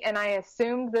baby, and I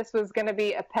assumed this was going to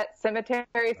be a Pet Cemetery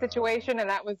situation, and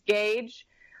that was Gage,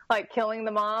 like killing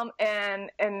the mom.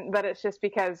 But it's just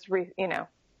because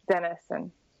Dennis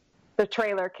and the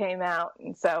trailer came out,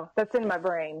 and so that's in my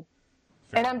brain.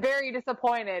 And I'm very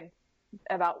disappointed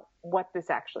about what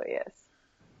this actually is.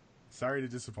 Sorry to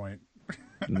disappoint.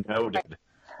 Noted.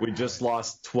 We just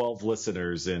lost 12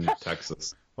 listeners in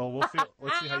Texas. Well,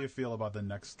 let's see how you feel about the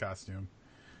next costume.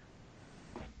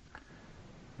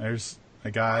 There's a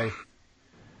guy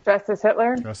Dressed as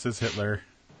Hitler? dressed as Hitler.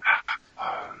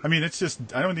 I mean, it's just,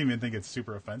 I don't even think it's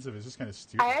super offensive. It's just kind of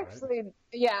stupid, I right? actually,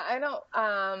 I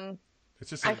don't, It's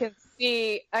just I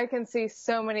can see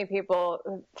so many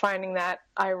people finding that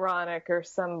ironic or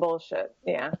some bullshit.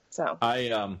 Yeah. So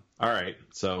All right.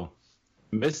 So,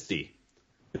 Misty,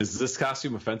 is this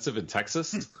costume offensive in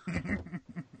Texas?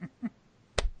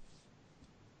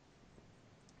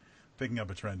 picking up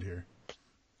a trend here.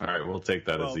 All right, we'll take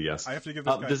that as a yes. I have to give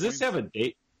this guy does this points. have a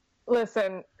date?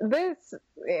 listen,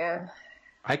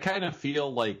 I kind of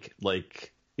feel like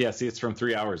yeah. See, it's from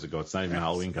 3 hours ago. It's not even a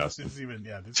Halloween This costume. is even,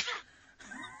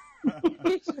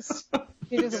 this,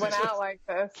 he just went out like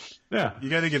this. Yeah. you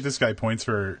got to give this guy points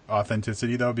for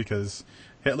authenticity though, because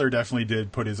Hitler definitely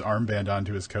did put his armband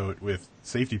onto his coat with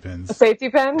safety A pins. safety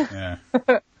pin. Yeah.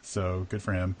 So good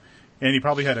for him. And he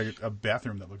probably had a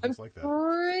bathroom that looked just like that.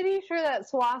 Pretty sure that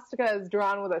swastika is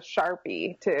drawn with a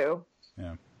Sharpie too.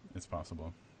 Yeah, it's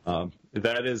possible.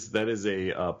 That is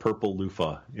a purple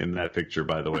loofah in that picture,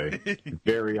 by the way.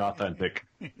 Very authentic.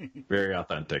 Very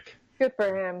authentic. Good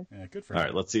for him. Yeah, good for All him.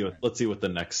 right, let's see what the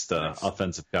next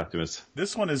offensive costume is.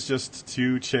 This one is just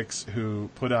two chicks who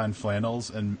put on flannels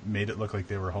and made it look like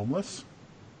they were homeless.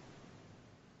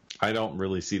 I don't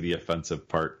really see the offensive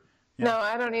part. Yeah. No,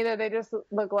 I don't either. They just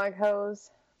look like hoes.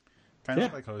 Kind of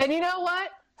Yeah. like hoes. And you know what?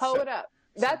 Hoe So- it up.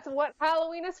 That's what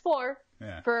Halloween is for.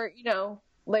 Yeah. For,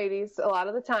 ladies a lot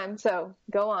of the time. So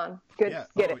go on. Good. Yeah.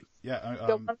 Get Oh, it. yeah.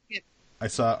 Go on. Get it. I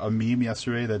saw a meme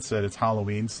yesterday that said it's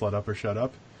Halloween, slut up or shut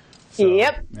up. So,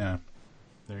 Yep. Yeah.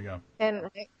 There you go. And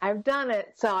I've done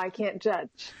it, so I can't judge.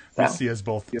 So. We see us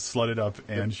both slutted up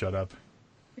and shut up.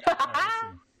 All right, let's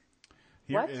see.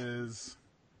 Here What? is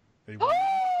a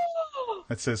woman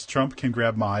that says Trump can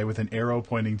grab Mai with an arrow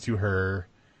pointing to her.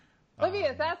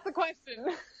 Livius, that's the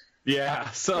question. Yeah,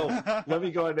 so let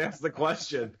me go ahead and ask the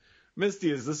question.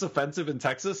 Misty, is this offensive in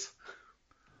Texas?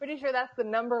 Pretty sure that's the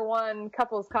 #1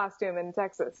 couple's costume in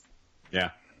Texas.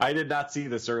 Yeah. I did not see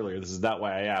this earlier. This is not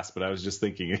why I asked, but I was just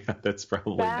thinking that's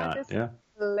probably That not. is Yeah.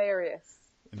 hilarious.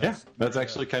 Yeah, that's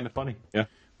actually kind of funny. Yeah.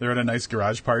 They're at a nice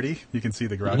garage party. You can see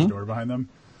the garage door behind them.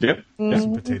 Yep. There's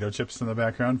some potato chips in the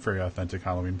background. Very authentic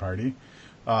Halloween party.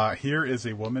 Here is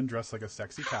a woman dressed like a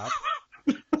sexy cop.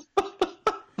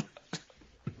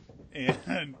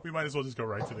 And we might as well just go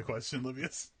right to the question,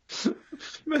 Livius.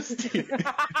 Misty.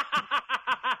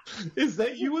 Is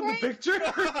that you in the picture?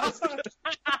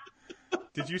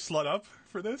 Did you slut up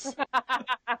for this?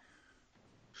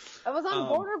 I was on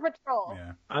Border Patrol.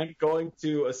 Yeah. I'm going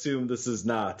to assume this is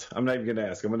not. I'm not even going to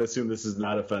ask. I'm going to assume this is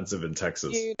not offensive in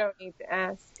Texas. You don't need to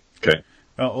ask. Okay.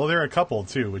 Well, they're a couple,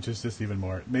 too, which is just even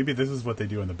more. Maybe this is what they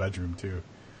do in the bedroom, too.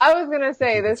 I was going to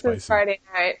say, Keep it this spicy. is Friday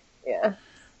night. Yeah.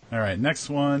 All right, next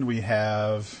one we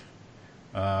have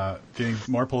getting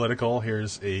more political.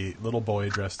 Here's a little boy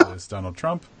dressed as Donald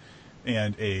Trump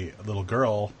and a little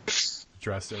girl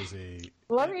dressed as a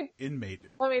inmate.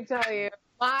 Let me tell you,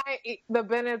 the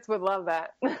Bennetts would love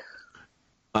that.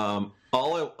 All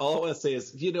I want to say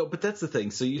is, but that's the thing.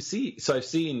 So I've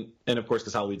seen, and of course,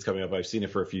 because Halloween's coming up, I've seen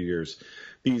it for a few years.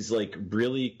 These like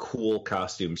really cool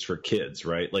costumes for kids,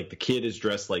 right? Like the kid is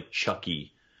dressed like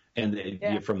Chucky,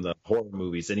 and from the horror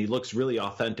movies, and he looks really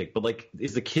authentic. But like,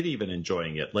 is the kid even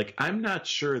enjoying it? Like, I'm not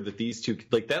sure that these two,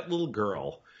 like that little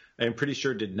girl, I'm pretty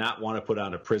sure did not want to put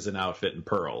on a prison outfit and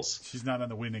pearls. She's not on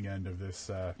the winning end of this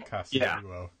costume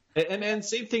duo. And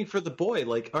same thing for the boy.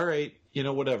 Like, all right,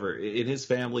 whatever. In his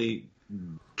family,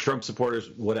 Trump supporters,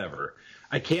 whatever.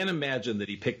 I can't imagine that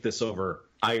he picked this over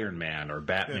Iron Man or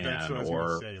Batman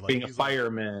or say. Like, being a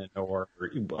fireman or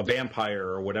a vampire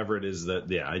or whatever it is that,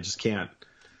 I just can't.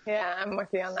 Yeah, I'm with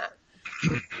you on that.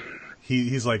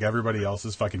 He's like everybody else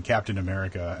is fucking Captain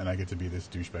America, and I get to be this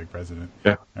douchebag president.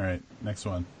 Yeah. All right, next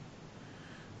one.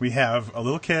 We have a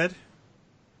little kid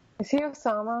Is he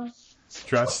Osama?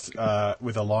 dressed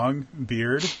with a long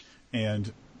beard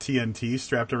and TNT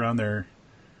strapped around their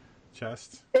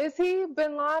chest. Is he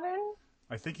Bin Laden?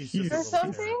 I think he's just Or a little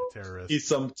something? terrorist. He's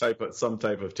some type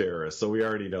of terrorist. So we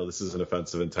already know this isn't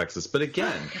offensive in Texas. But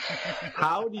again,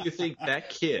 how do you think that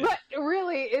kid? But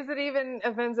really, is it even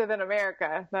offensive in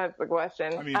America? That's the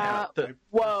question. I mean,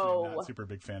 whoa. I'm not super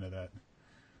big fan of that.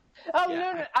 Oh Yeah.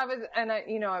 no, I was, and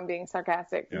I'm being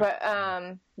sarcastic, Yeah.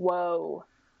 but whoa.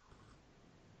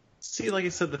 See, like I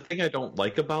said, the thing I don't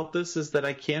like about this is that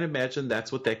I can't imagine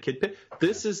that's what that kid picked.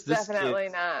 This Definitely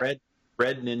kid's not.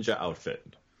 red ninja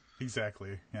outfit.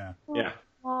 Exactly. Yeah. Yeah.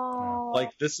 Oh.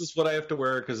 Like, this is what I have to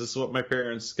wear because this is what my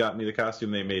parents got me, the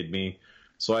costume they made me.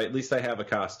 So at least I have a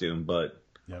costume, but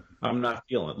Yep. I'm not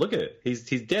feeling it. Look at it. He's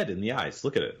dead in the eyes.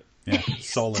 Look at it. Yeah.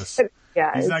 Soulless.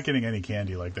 Yeah, He's it's- not getting any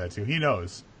candy like that too. He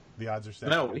knows the odds are set.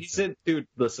 No, he said, dude,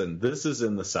 listen, this is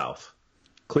in the South.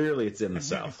 Clearly it's in the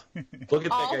South. Look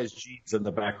at that Oh. guy's jeans in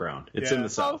the background. It's in Yeah. the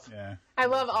South. Yeah. I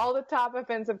love all the top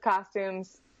offensive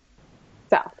costumes.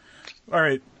 South. All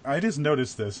right. I just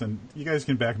noticed this, and you guys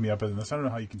can back me up on this. I don't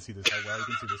know how you can see this. How well you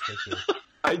can see this picture.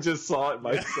 I just saw it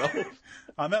myself.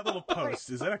 On that little post,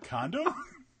 is that a condom?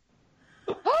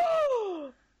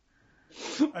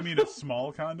 I mean, a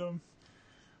small condom.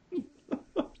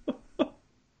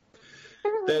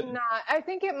 Really That- not. I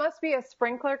think it must be a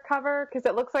sprinkler cover because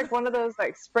it looks like one of those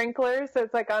like sprinklers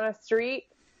that's like on a street.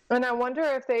 And I wonder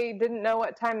if they didn't know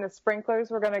what time the sprinklers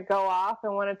were going to go off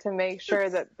and wanted to make sure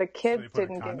that the So kids they put a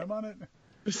didn't get condom on it.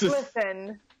 This is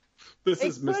Listen, this it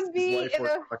is could Misty's be life in we're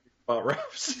a- talking about,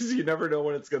 right? You never know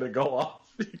when it's going to go off.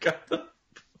 You gotta...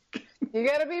 you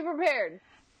got to be prepared.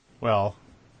 Well,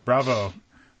 bravo.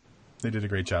 They did a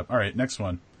great job. All right, next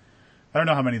one. I don't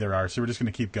know how many there are, so we're just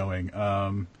going to keep going.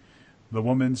 The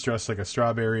woman's dressed like a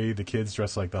strawberry, the kid's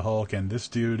dressed like the Hulk, and this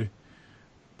dude,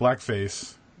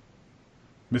 blackface,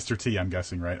 Mr. T, I'm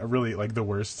guessing, right? A really, like, the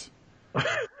worst.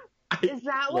 Is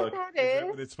that what that Is that is?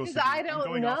 what it's supposed to Because be? I don't I'm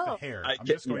going know. off the hair. I'm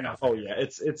just going off the hair.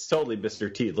 It's totally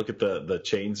Mr. T. Look at the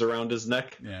chains around his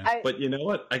neck. Yeah. But you know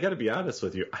what? I got to be honest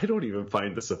with you. I don't even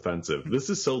find this offensive. This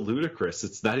is so ludicrous.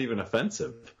 It's not even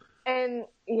offensive. And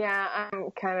yeah,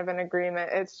 I'm kind of in agreement.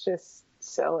 It's just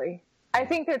silly. I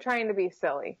think they're trying to be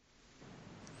silly.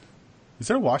 Is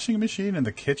there a washing machine in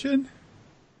the kitchen?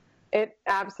 It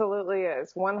absolutely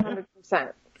is.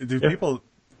 100%. Do people...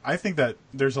 I think that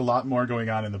there's a lot more going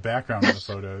on in the background of the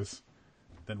photos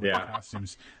than with the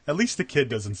costumes. At least the kid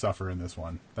doesn't suffer in this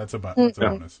one. That's a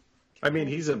bonus. I mean,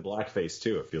 he's in blackface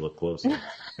too, if you look closely.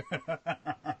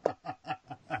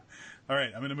 All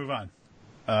right, I'm going to move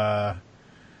on.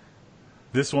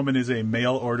 This woman is a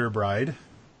mail order bride.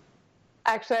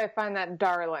 Actually, I find that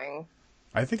darling.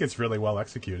 I think it's really well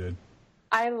executed.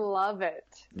 I love it.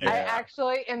 Yeah. I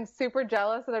actually am super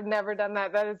jealous that I've never done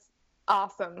that. That is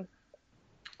awesome.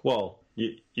 Well,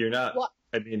 you're not. What?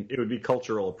 I mean, it would be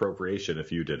cultural appropriation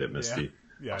if you did it, Misty.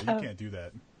 Yeah, you can't do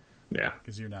that Yeah.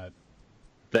 because you're not.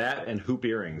 That and hoop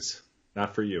earrings.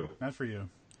 Not for you. Not for you.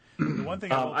 The one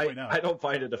thing I will point out. I don't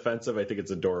find it offensive. I think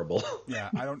it's adorable. Yeah,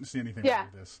 I don't see anything Yeah. wrong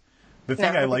with this. The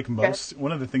thing No, I like good. most,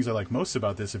 one of the things I like most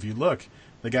about this, if you look,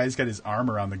 the guy's got his arm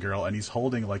around the girl and he's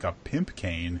holding like a pimp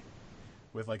cane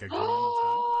with like a green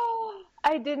top.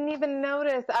 I didn't even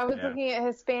notice. I was looking at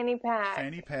his fanny pack.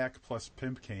 Fanny pack plus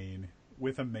pimp cane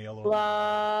with a mail order.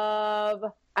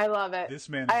 Love. I love it. This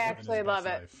man is I living actually his love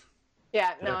best it. life.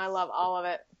 Yeah, no, I love all of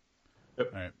it. Yep.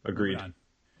 All right, Agreed. moving on.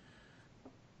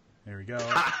 There we go.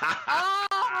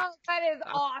 Oh, that is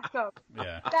awesome.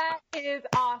 Yeah. That is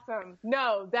awesome.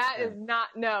 No, that is not,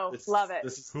 no. Love it.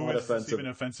 This is Who not is this offensive. even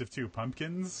offensive to?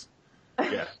 Pumpkins? Yeah,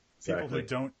 People exactly. who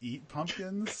don't eat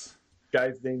pumpkins?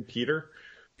 Guy's named Peter.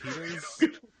 Peters?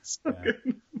 So Yeah.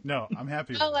 good. No, I'm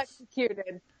happy with Well this.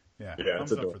 executed. Yeah, Yeah,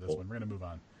 thumbs it's up for this adorable. one. We're going to move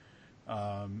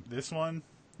on. This one,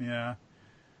 yeah.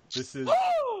 This is...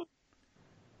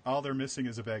 all they're missing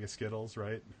is a bag of Skittles,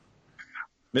 right?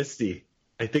 Misty,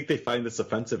 I think they find this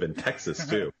offensive in Texas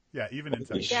too. Yeah, even in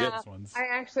Holy Texas, shit. Yeah, this one's...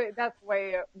 that's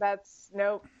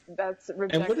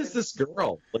rejected. And what is this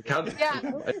girl? Like how? Yeah,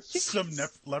 who is she? Some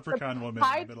leprechaun woman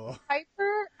in the middle.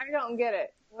 Piper? I don't get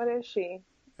it. What is she?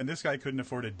 And this guy couldn't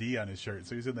afford a D on his shirt,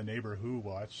 so he's in the Neighbor Who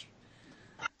watch.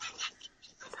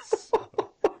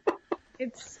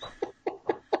 It's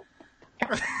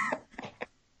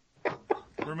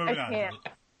We're moving I on. can't.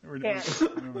 We're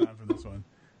Can't. moving on from this one.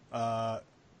 A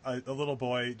little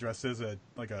boy dressed as a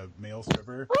male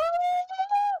stripper,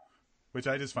 which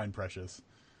I just find precious.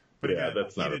 But Yeah, again,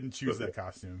 that's he not didn't choose that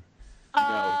costume.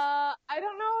 I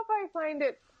don't know if I find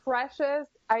it precious.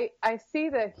 I see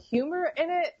the humor in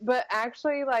it, but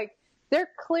actually, like, they're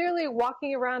clearly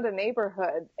walking around a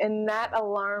neighborhood, and that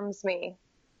alarms me.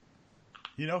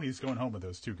 You know he's going home with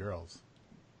those two girls.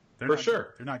 For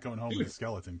sure. They're not going home with the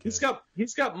skeleton kid.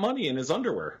 He's got money in his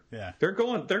underwear. Yeah. They're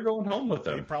going home with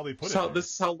him. He probably put This it is how- there. This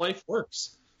is how life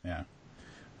works. Yeah.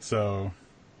 So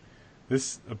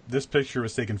this picture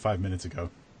was taken 5 minutes ago.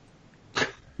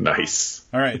 Nice.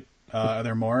 All right. Are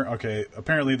there more? Okay.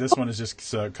 Apparently, this one is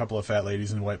just a couple of fat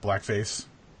ladies in white blackface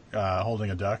holding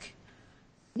a duck.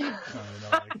 I don't know,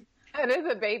 like It is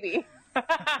a baby.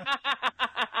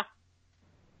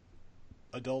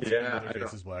 adults, Yeah, their I face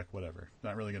don't- is black. Whatever.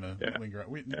 Not really gonna Yeah. linger.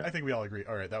 Yeah. I think we all agree.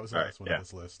 All right. That was the All last right, one yeah. on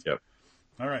this list. Yep.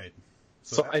 All right.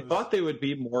 So that I was- thought they would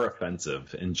be more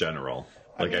offensive in general.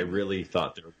 Like I really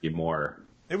thought there would be more.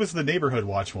 it was the neighborhood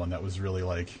watch one that was really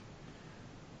like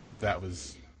that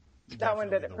was That one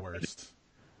did definitely it the for me. worst.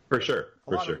 For sure. A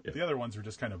For lot sure. of, the other ones were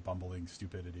just kind of bumbling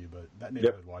stupidity, but that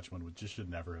neighborhood watch one just should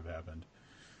never have happened.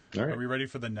 All Are right. we ready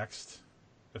for the next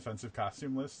offensive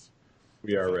costume list?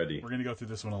 We are ready. We're going to go through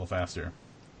this one a little faster.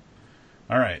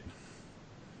 All right.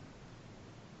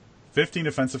 15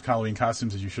 offensive Halloween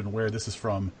costumes that you shouldn't wear. This is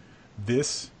from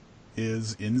This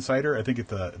Is Insider. I think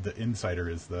the Insider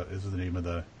is the name of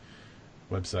the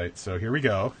website. So here we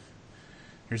go.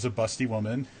 Here's a busty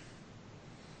woman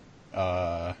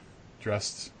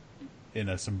dressed in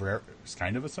a sombrero. It's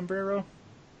kind of a sombrero,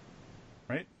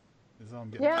 right? Is all I'm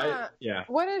getting. Yeah. Yeah.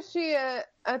 What is she, a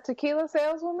tequila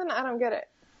saleswoman? I don't get it.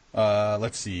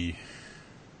 Let's see.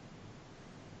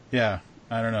 Yeah,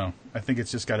 I don't know. I think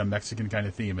it's just got a Mexican kind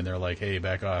of theme, and they're like, "Hey,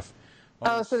 back off."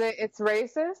 Oh, so it's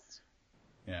racist?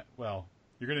 Yeah. Well,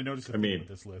 you're going to notice a I theme mean- with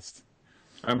this list.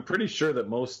 I'm pretty sure that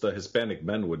most Hispanic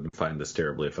men wouldn't find this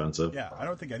terribly offensive. Yeah, I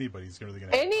don't think anybody's really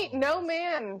going to. No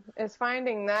man is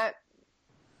finding that.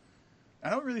 I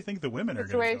don't really think the women are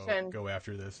going Situation. to go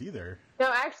after this either.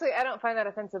 No, actually, I don't find that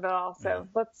offensive at all. So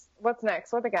what's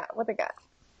next? What they got? What they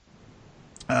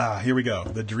got? Here we go.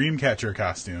 The Dreamcatcher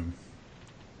costume.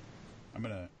 I'm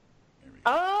gonna. Here we go.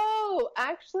 Oh, no,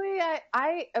 actually,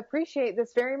 I appreciate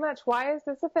this very much. Why is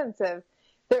this offensive?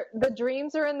 The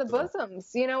dreams are in the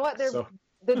bosoms. You know what? They're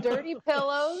the dirty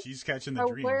pillows. She's catching the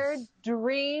are dreams. where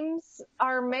dreams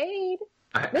are made.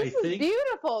 This is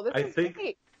beautiful. This is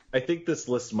great. I think this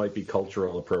list might be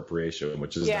cultural appropriation,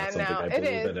 which is not something I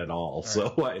believe in at all.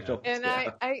 So I don't. And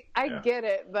I get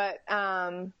it, but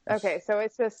okay. So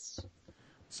it's just.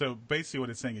 So basically, what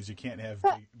it's saying is you can't have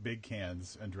big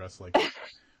cans and dress like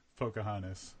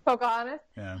Pocahontas. Pocahontas?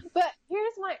 Yeah. But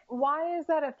here's why is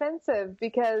that offensive?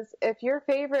 Because if your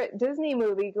favorite Disney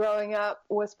movie growing up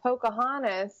was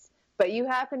Pocahontas, but you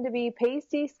happen to be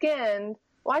pasty skinned,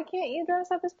 why can't you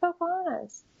dress up as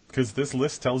Pocahontas? Because this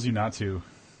list tells you not to.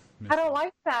 I don't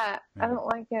like that. Yeah. I don't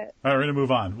like it. All right, we're going to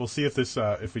move on. We'll see if this,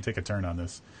 if we take a turn on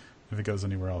this, if it goes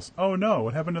anywhere else. Oh no,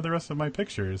 what happened to the rest of my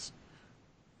pictures?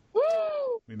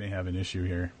 We may have an issue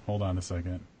here. Hold on a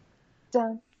second.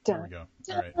 Dun, dun,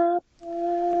 there we go.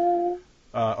 All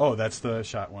right. Oh, that's the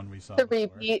shot one we saw. The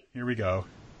repeat. Here we go.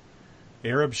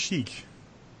 Arab chic.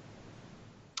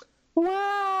 Wow.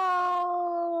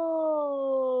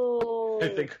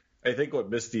 I think what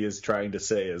Misty is trying to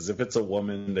say is if it's a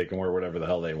woman, they can wear whatever the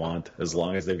hell they want as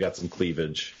long as they've got some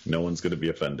cleavage. No one's going to be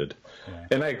offended. Yeah.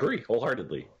 And I agree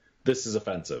wholeheartedly. This is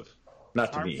offensive.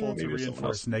 Not to me. Maybe to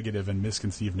reinforce negative and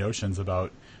misconceived notions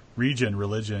about region,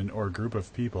 religion, or group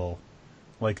of people,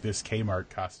 like this Kmart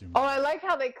costume. Oh, I like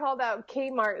how they called out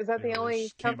Kmart. Is that the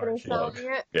only company selling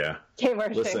it? Yeah.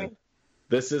 Kmart. Listen,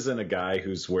 this isn't a guy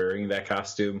who's wearing that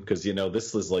costume because,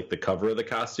 this is like the cover of the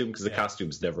costume because the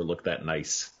costumes never look that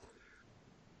nice.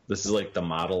 This is like the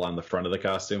model on the front of the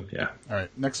costume. Yeah. All right.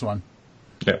 Next one.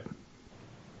 Yep.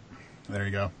 There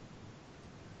you go.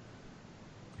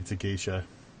 It's a geisha.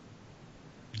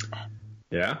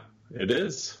 Yeah, it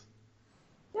is.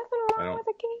 Nothing wrong with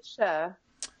a geisha.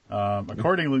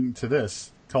 According to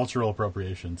this, cultural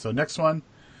appropriation. So next one,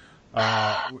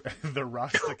 the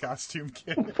Rasta costume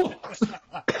kid.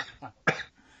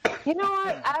 You know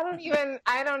what? I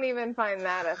don't even find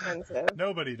that offensive.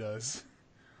 Nobody does.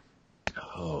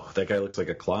 Oh, that guy looks like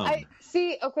a clown.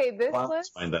 Okay, this Clowns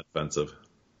list. Find that offensive.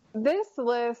 This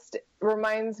list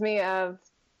reminds me of,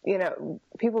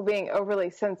 people being overly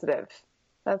sensitive.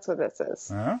 That's what this is.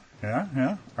 Yeah.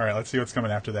 All right, let's see what's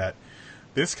coming after that.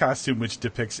 This costume, which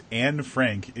depicts Anne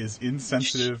Frank, is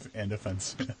insensitive and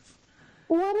offensive.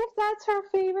 What if that's her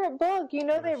favorite book?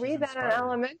 They read that in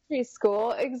elementary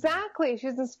school. Exactly.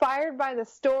 She's inspired by the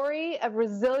story of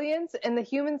resilience and the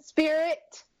human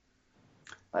spirit.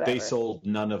 Whatever. They sold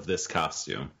none of this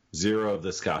costume. 0 of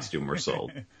this costume were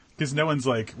sold. Because no one's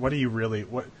like, what do you really,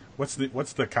 what's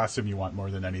the costume you want more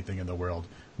than anything in the world?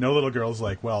 No little girl's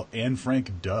like, well, Anne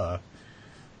Frank, duh.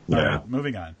 Yeah. All right,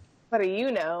 moving on. What do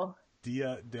you know?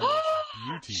 Dia de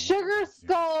Beauty. Sugar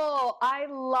Skull. I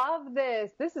love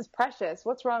this. This is precious.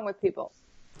 What's wrong with people?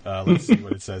 Let's see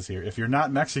what it says here. If you're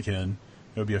not Mexican,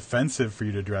 it would be offensive for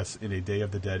you to dress in a Day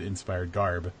of the Dead inspired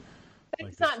garb.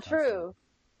 It's not true.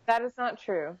 That is not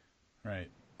true. Right.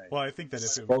 Well, I think that if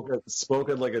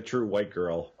spoken like a true white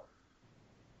girl.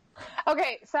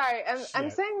 Okay, sorry. I'm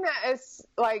saying that it's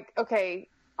like, okay,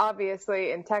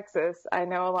 obviously in Texas, I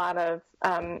know a lot of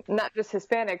not just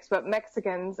Hispanics, but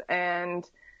Mexicans, and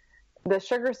the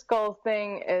Sugar Skull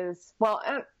thing is,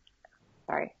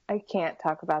 sorry, I can't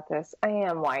talk about this. I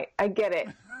am white. I get it.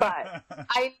 But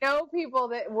I know people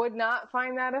that would not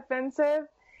find that offensive.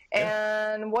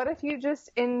 And what if you just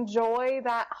enjoy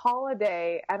that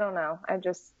holiday? I don't know.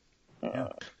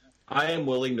 I am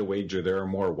willing to wager there are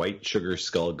more white Sugar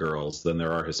Skull girls than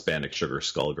there are Hispanic Sugar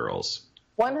Skull girls.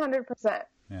 100%.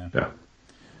 Yeah.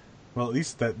 Well, at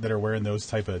least that are wearing those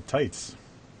type of tights.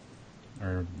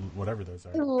 Or whatever those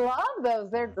are. I love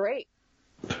those. They're great.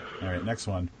 All right, next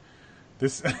one.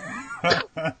 This...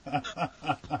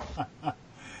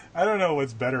 I don't know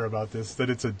what's better about this, that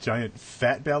it's a giant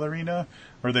fat ballerina,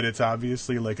 or that it's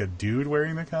obviously like a dude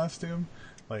wearing the costume.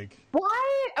 Like, what?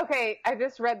 Okay, I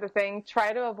just read the thing.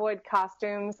 Try to avoid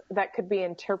costumes that could be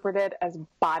interpreted as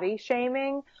body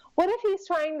shaming. What if he's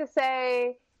trying to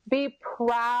say, be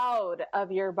proud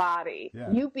of your body.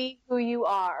 Yeah. You be who you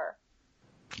are.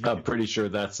 I'm pretty sure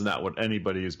that's not what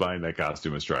anybody who's buying that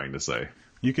costume is trying to say.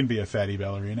 You can be a fatty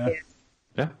ballerina.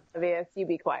 Yeah. Obvious. You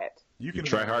be quiet. You can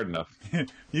try hard enough.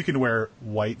 You can wear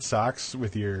white socks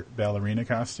with your ballerina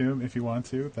costume if you want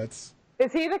to.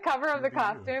 Is he the cover of the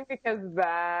costume? Because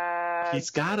he's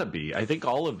got to be. I think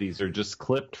all of these are just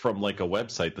clipped from like a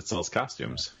website that sells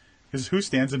costumes. Because who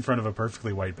stands in front of a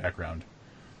perfectly white background?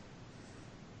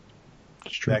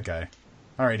 It's true. That guy.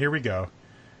 All right, here we go.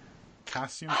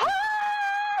 Costume.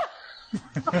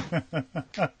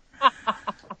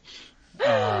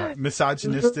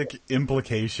 Misogynistic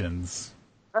implications.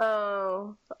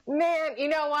 Oh, man. You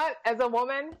know what? As a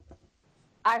woman,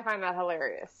 I find that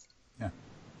hilarious.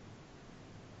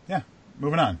 Yeah.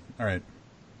 Moving on. All right.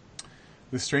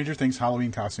 The Stranger Things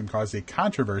Halloween costume caused a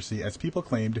controversy as people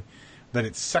claimed that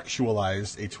it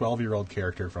sexualized a 12-year-old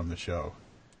character from the show.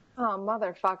 Oh,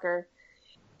 motherfucker.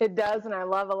 It does, and I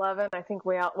love 11. I think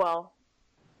we all... Well,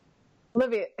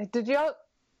 Olivia, did you...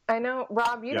 I know,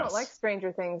 Rob, you don't like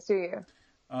Stranger Things, do you?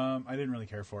 I didn't really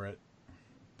care for it.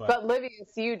 But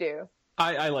Livius, you do.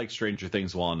 I like Stranger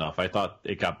Things well enough. I thought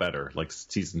it got better. Like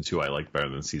season 2, I liked better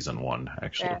than season 1,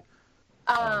 actually.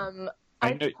 Yeah.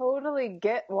 I totally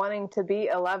get wanting to be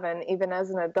 11, even as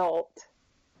an adult.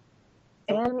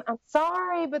 And I'm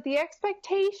sorry, but the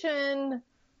expectation...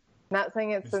 Not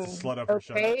saying it's an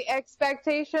okay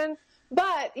expectation,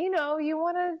 but, you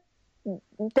want to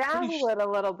dazzle it a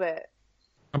little bit.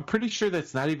 I'm pretty sure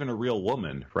that's not even a real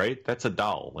woman, right? That's a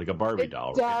doll, like a Barbie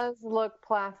doll. It does look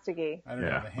plasticky. I don't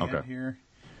know the hand here.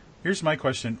 Here's my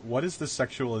question. What is the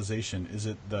sexualization? Is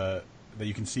it that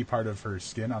you can see part of her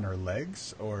skin on her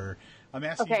legs? Or I'm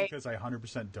asking because I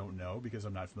 100% don't know because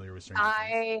I'm not familiar with Stranger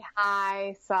Things.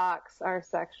 High socks are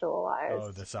sexualized.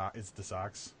 Oh, it's the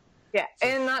socks? Yeah,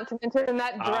 and not to mention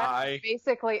that dress is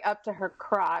basically up to her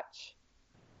crotch.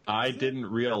 I didn't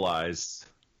realize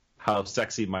how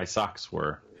sexy my socks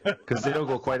were because they don't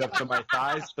go quite up to my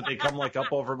thighs, but they come like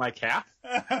up over my calf.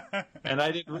 And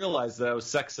I didn't realize that I was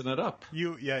sexing it up.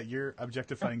 You're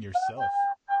objectifying yourself.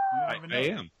 I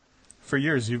am. For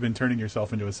years, you've been turning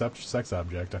yourself into a sex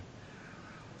object.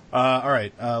 All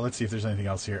right, let's see if there's anything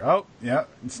else here. Oh, yeah,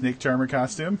 Snake Charmer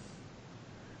costume.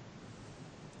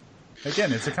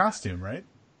 Again, it's a costume, right?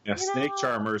 Yeah, snake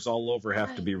charmers all over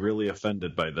have to be really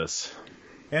offended by this.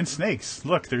 And snakes.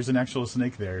 Look, there's an actual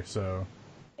snake there, so...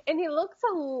 And he looks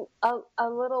a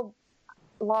little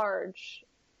large.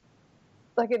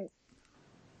 Like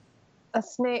a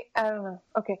snake. I don't know.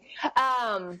 Okay.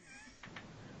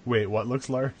 Wait, what looks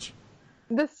large?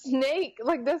 The snake.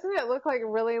 Like, doesn't it look like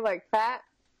really, like, fat?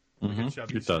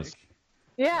 Mm-hmm. It does.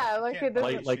 Yeah, like it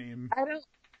doesn't... I don't...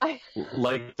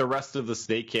 Like the rest of the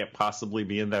snake can't possibly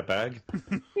be in that bag?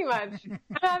 Pretty much. I'm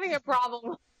having a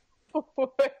problem.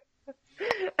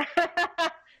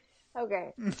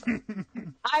 Okay.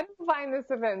 I don't find this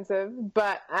offensive,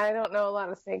 but I don't know a lot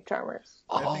of snake charmers.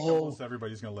 I think almost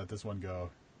everybody's going to let this one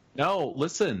go. No,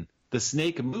 listen. The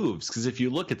snake moves, because if you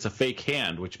look, it's a fake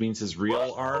hand, which means his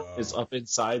real arm is up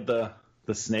inside the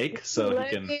snake, so he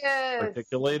can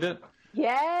articulate it.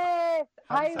 Yes,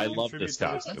 I love this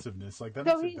costume. Like, that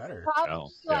makes it better.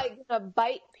 Probably gonna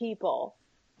bite people.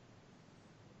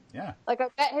 Yeah. Like I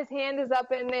bet his hand is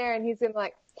up in there, and he's gonna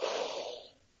like.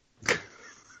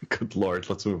 Good Lord,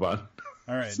 let's move on.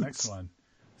 All right, next one,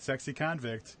 sexy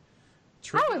convict.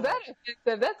 How is that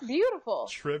offensive? That's beautiful.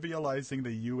 Trivializing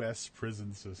the U.S.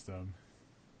 prison system.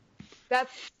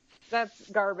 That's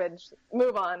garbage.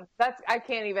 Move on. I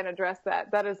can't even address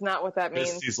that. That is not what that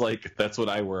means. Misty's like, that's what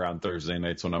I wear on Thursday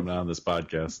nights when I'm not on this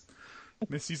podcast.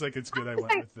 Misty's like, it's good I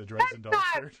went with the Dresden Dolls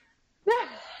shirt.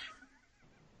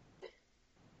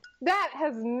 That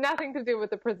has nothing to do with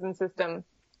the prison system.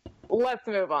 Let's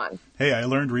move on. Hey, I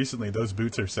learned recently those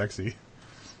boots are sexy.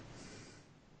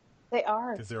 They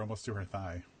are. Because they're almost to her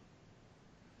thigh.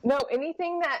 No,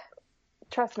 anything that...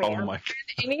 Trust me.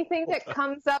 Anything that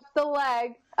comes up the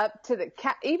leg, up to the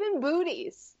even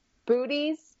booties.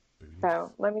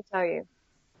 So let me tell you.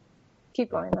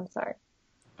 Keep going. I'm sorry.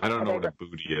 I don't know what a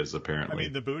booty is. Apparently, I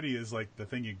mean the booty is like the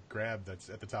thing you grab that's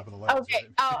at the top of the leg. Okay. Right?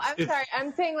 Oh, I'm sorry.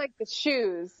 I'm saying like the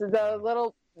shoes,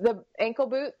 the ankle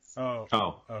boots.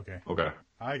 Oh. Okay.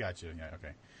 I got you. Yeah.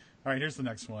 Okay. All right. Here's the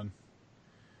next one.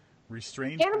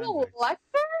 Restrained. Hannibal Lecter.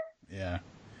 Yeah.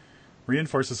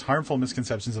 Reinforces harmful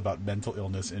misconceptions about mental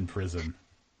illness in prison.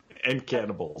 And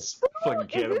cannibals. Fucking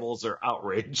cannibals are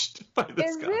outraged by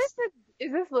this guy.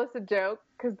 Is this list a joke?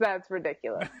 Because that's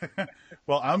ridiculous.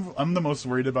 Well, I'm the most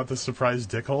worried about the surprise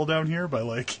dick hole down here, but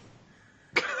like...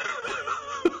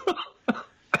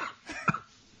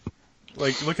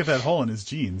 like, look at that hole in his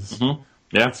jeans. Mm-hmm.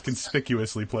 Yeah. It's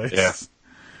conspicuously placed.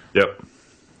 Yeah. Yep.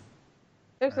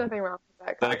 There's nothing wrong with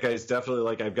that. That guy's definitely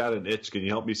like, I've got an itch. Can you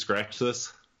help me scratch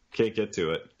this? Can't get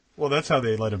to it. Well, that's how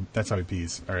they let him. That's how he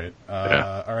pees. All right.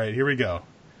 All right. Here we go.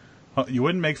 You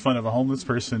wouldn't make fun of a homeless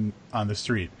person on the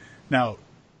street. Now,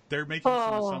 they're making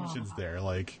some assumptions there.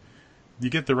 Like, you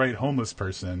get the right homeless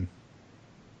person,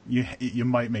 you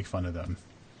might make fun of them.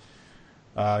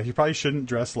 You probably shouldn't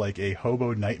dress like a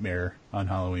hobo nightmare on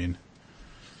Halloween.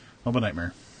 Hobo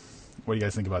nightmare. What do you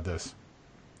guys think about this?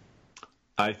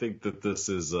 I think that this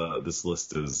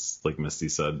list is, like Misty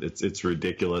said, it's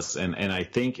ridiculous, and I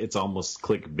think it's almost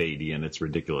clickbaity in its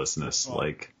ridiculousness. Oh.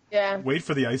 Like, Yeah. Wait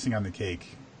for the icing on the cake.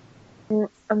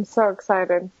 I'm so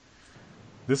excited.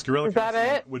 This gorilla Is that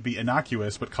costume it? would be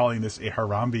innocuous, but calling this a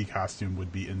Harambe costume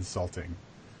would be insulting.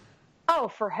 Oh,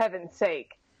 for heaven's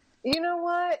sake. You know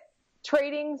what?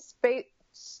 Trading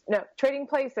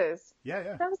Places. Yeah.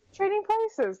 That was Trading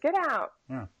Places. Get out.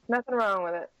 Yeah. Nothing wrong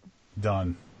with it.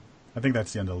 Done. I think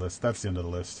that's the end of the list. That's the end of the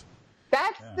list.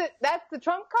 That's Yeah. that's the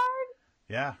trump card?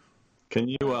 Yeah. can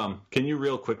you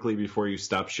real quickly before you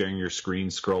stop sharing your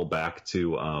screen scroll back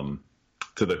to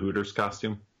the Hooters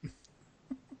costume?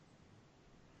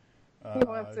 He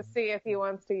wants to see if he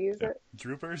wants to use it.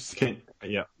 Droopers?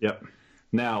 Yep.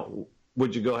 Now,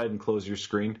 would you go ahead and close your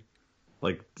screen?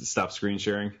 Like, stop screen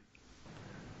sharing?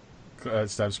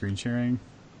 Stop screen sharing.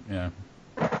 Yeah.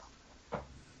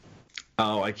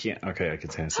 Oh, I can't. Okay, I can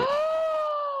sense it.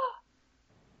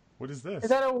 What is this? Is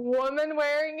that a woman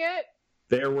wearing it?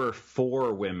 There were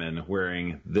 4 women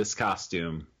wearing this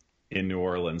costume in New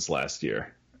Orleans last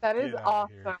year. That is Get outta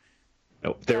awesome. here.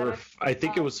 No, there That were. is I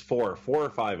think it was 4 or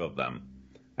 5 of them.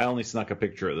 I only snuck a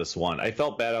picture of this one. I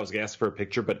felt bad. I was going to ask for a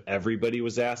picture, but everybody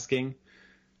was asking.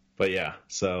 But yeah,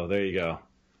 so there you go.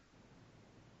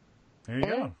 There you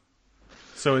go.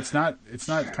 So it's not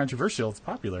controversial. It's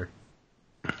popular.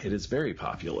 It is very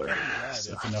popular.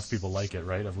 If enough people like it,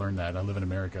 right? I've learned that. I live in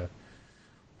America.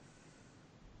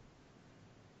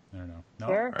 I don't know. No?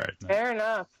 Fair, All right. fair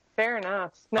enough. Fair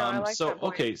enough. No, I like so that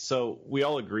point. okay, so we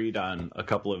all agreed on a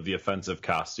couple of the offensive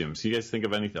costumes. You guys think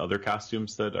of any other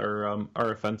costumes that are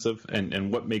offensive,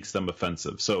 and what makes them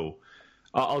offensive? So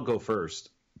I'll go first.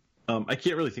 I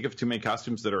can't really think of too many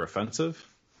costumes that are offensive.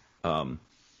 And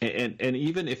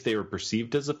even if they were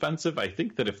perceived as offensive, I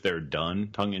think that if they're done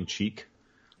tongue in cheek,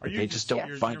 they just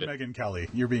don't find you're it. Megyn Kelly.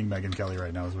 You're being Megyn Kelly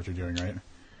right now is what you're doing, right?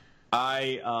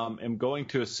 I am going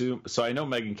to assume. So I know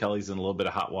Megyn Kelly's in a little bit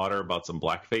of hot water about some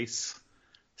blackface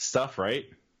stuff, right?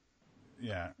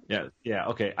 Yeah. Yeah.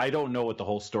 Okay. I don't know what the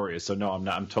whole story is, so no, I'm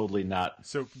not. I'm totally not.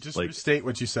 So just Like- restate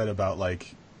what you said about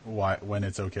like why when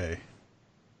it's okay.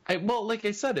 Well, like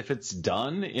I said, if it's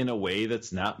done in a way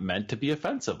that's not meant to be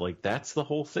offensive, like that's the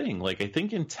whole thing. Like I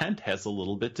think intent has a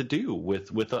little bit to do with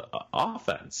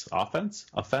offense,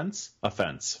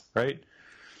 right?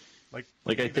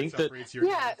 Like, I think that- separates your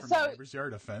Yeah, yard from so- your neighbor's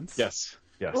yard offense. Yes.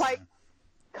 Like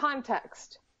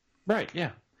context. Right.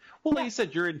 Yeah. Well, like you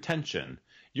said, your intention.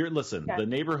 Okay. The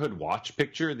neighborhood watch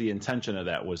picture. The intention of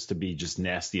that was to be just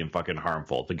nasty and fucking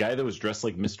harmful. The guy that was dressed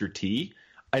like Mr. T,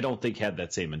 I don't think had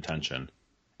that same intention.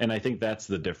 And I think that's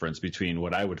the difference between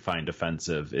what I would find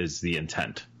offensive is the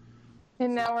intent.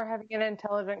 And now we're having an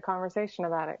intelligent conversation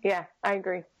about it. Yeah, I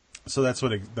agree. So that's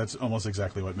almost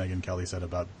exactly what Megyn Kelly said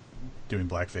about doing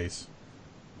blackface,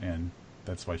 and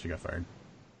that's why she got fired.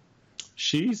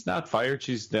 She's not fired.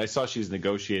 I saw she's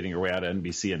negotiating her way out of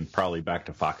NBC and probably back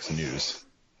to Fox News.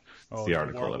 That's the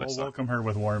article that I We'll saw. welcome her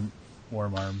with warm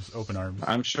arms, open arms.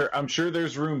 I'm sure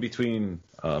there's room between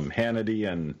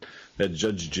Hannity and that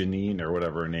Judge Janine or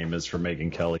whatever her name is for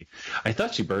Megyn Kelly. I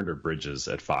thought she burned her bridges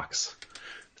at Fox.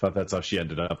 I thought that's how she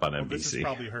ended up on NBC. This is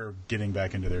probably her getting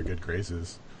back into their good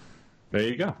graces. There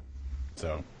you go.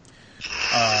 So,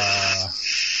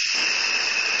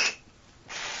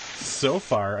 so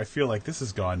far, I feel like this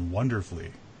has gone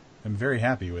wonderfully. I'm very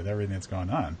happy with everything that's gone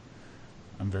on.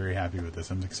 I'm very happy with this.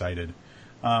 I'm excited.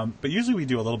 But usually we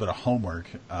do a little bit of homework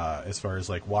as far as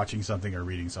like watching something or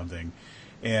reading something.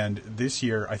 And this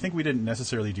year, I think we didn't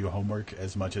necessarily do homework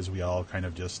as much as we all kind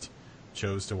of just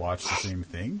chose to watch the same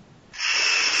thing.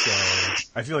 So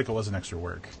I feel like it wasn't extra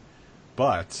work.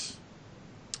 But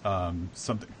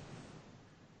something.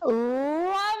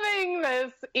 Loving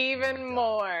this even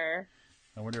more.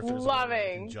 I wonder if there's a way I can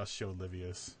Loving. just show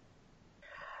Livius.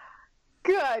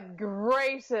 Good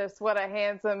gracious, what a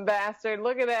handsome bastard.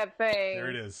 Look at that thing. There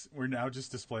it is. We're now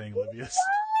just displaying Livius.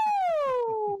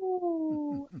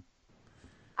 Woo!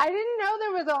 I didn't know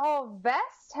there was a whole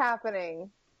vest happening.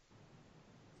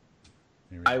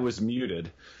 Here we I go. was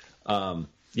muted.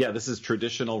 Yeah, this is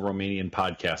traditional Romanian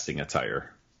podcasting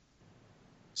attire.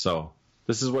 So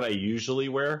this is what I usually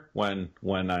wear when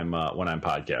I'm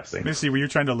podcasting. Missy, were you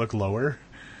trying to look lower?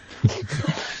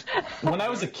 When I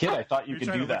was a kid, I thought you You're could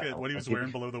trying do to look that. at what he was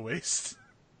wearing below the waist?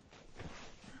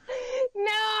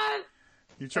 No!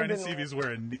 You're trying to didn't see if he's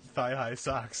wearing thigh-high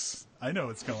socks. I know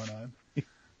what's going on.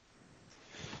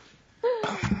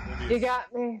 You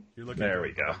got me. You're looking. There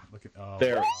we go. Oh,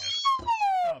 There. wow.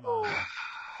 Come on.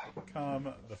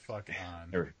 Come the fuck on.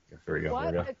 Here we go.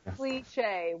 What Here we go. a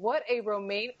cliche. What a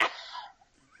Romanian.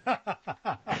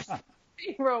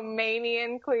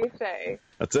 Romanian cliche.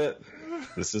 That's it.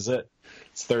 This is it.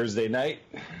 It's Thursday night.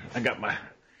 I got my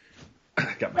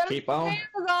cape on.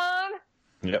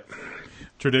 Yep.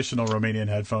 Traditional Romanian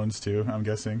headphones too, I'm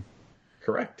guessing.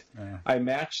 Correct. Yeah.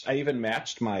 I even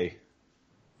matched my.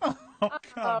 Oh,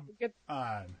 come get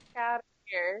on. out of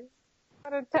here.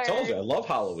 What a I told you, I turd. love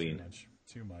Halloween.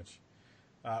 Too much.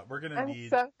 We're gonna I'm need.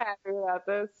 so happy about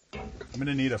this. I'm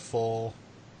gonna need a full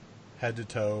head to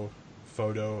toe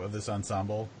photo of this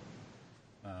ensemble.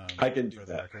 I can do for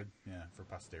the that. record. Yeah, for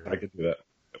posterity. I could do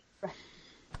that.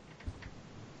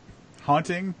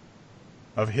 Haunting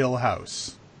of Hill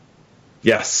House.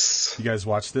 Yes, You guys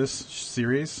watch this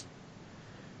series?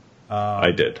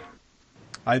 I did.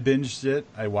 I binged it.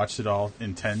 I watched it all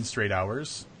in 10 straight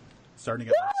hours, starting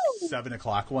at like 7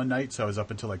 o'clock one night, so I was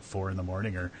up until like 4 in the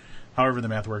morning, or however the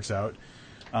math works out.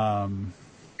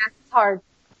 It's hard.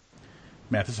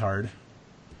 Math is hard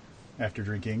after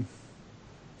drinking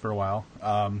for a while.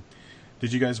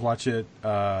 Did you guys watch it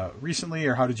recently,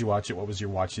 or how did you watch it? What was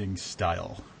your watching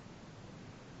style?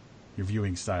 Your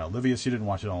viewing style? Livius, you didn't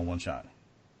watch it all in one shot.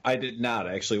 I did not.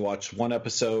 I actually watched one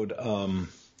episode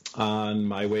on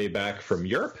my way back from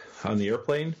Europe on the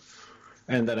airplane,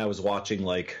 and then I was watching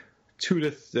like two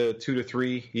to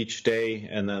three each day,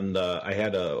 and then I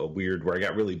had a weird where I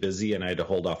got really busy and I had to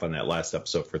hold off on that last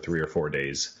episode for 3 or 4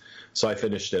 days. So I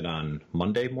finished it on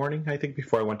Monday morning, I think,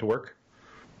 before I went to work.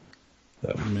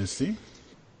 So. Missy?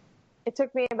 It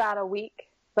took me about a week,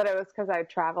 but it was because I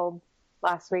traveled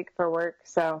last week for work.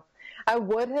 So I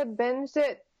would have binged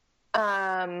it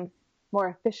more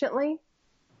efficiently,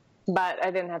 but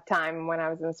I didn't have time when I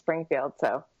was in Springfield.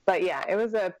 So, but yeah, it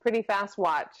was a pretty fast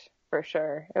watch for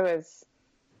sure. It was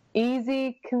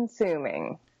easy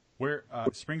consuming. Where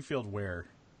Springfield? Where?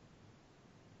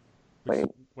 Wait.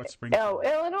 What's Springfield? Oh,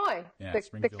 Illinois, Yeah, the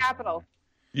Springfield, capital. Illinois.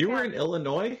 You were in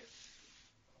Illinois?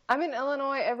 I'm in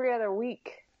Illinois every other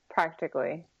week,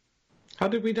 practically. How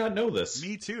did we not know this?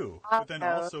 Me too, Oh, but then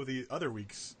no. also the other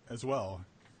weeks as well.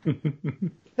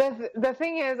 The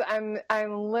thing is,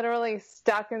 I'm literally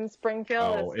stuck in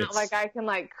Springfield. Oh, it's not it's- like I can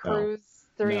like cruise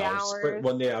 3 No, hours.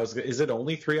 One day is it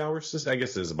only 3 hours? I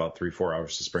guess it is about 3-4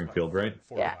 hours to Springfield, right?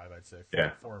 4 Yeah. or 5, I'd say.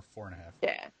 Yeah. Four and a half.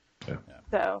 Yeah. Yeah.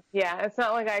 So yeah, it's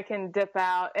not like I can dip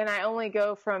out, and I only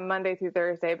go from Monday through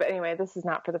Thursday. But anyway, this is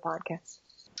not for the podcast.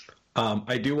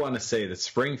 I do want to say that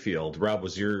Springfield, Rob,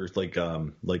 was your like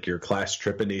your class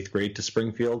trip in 8th grade to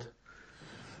Springfield?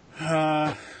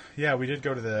 Yeah, we did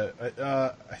go to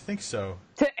the. I think so.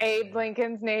 To Abe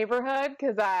Lincoln's neighborhood,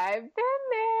 because I've been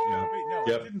there. Yeah. Wait, no,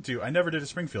 Yep. I didn't do. I never did a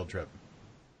Springfield trip.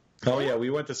 Oh yeah, we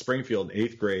went to Springfield in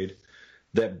 8th grade.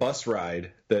 That bus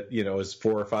ride that is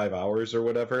 4 or 5 hours or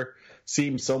whatever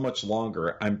seemed so much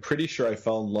longer. I'm pretty sure I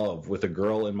fell in love with a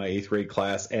girl in my 8th grade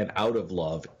class and out of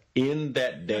love in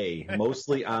that day,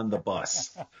 mostly on the bus.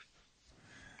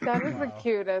 That is the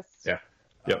cutest. Yeah.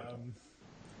 Yep.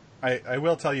 I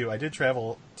will tell you, I did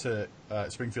travel to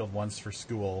Springfield once for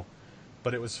school,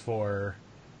 but it was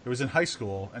in high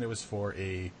school, and it was for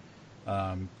a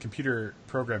computer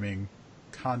programming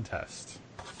contest.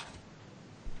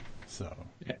 So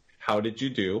How did you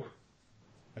do?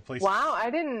 I placed. Wow, I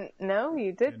didn't know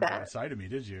you did Didn't go that. outside of me,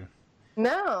 did you?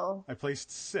 No. I placed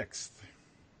 6th.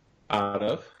 Out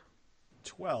of?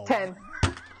 12. 10.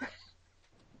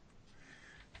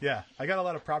 Yeah, I got a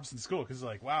lot of props in school because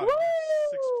like, wow, you got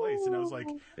 6th place, and I was like,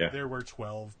 Yeah. there were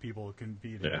 12 people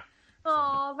competing. Yeah.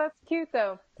 Oh, that's cute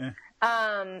though. Yeah.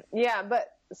 Yeah,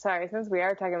 but sorry, since we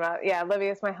are talking about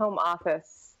Livius, my home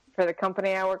office for the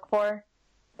company I work for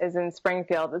is in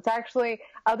Springfield. It's actually,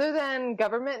 other than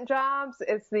government jobs,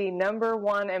 it's the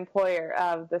 #1 employer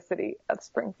of the city of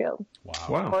Springfield.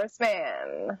 Wow. Horace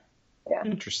Mann. Yeah.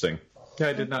 Interesting. Yeah,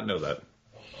 I did not know that.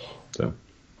 So.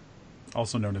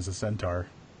 Also known as a centaur.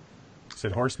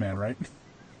 Said horseman, right?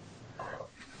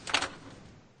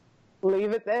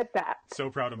 Leave it at that. So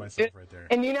proud of myself right there.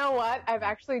 And you know what? I've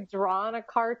actually drawn a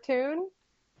cartoon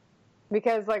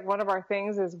because like one of our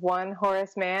things is one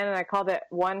Horace Mann, and I called it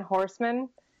One Horseman,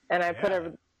 and I put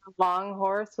a long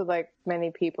horse with like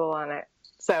many people on it.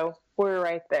 So we're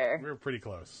right there. We were pretty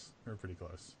close.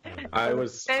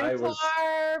 Centaur,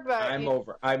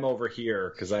 but I'm over here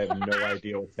because I have no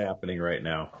idea what's happening right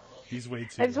now. He's way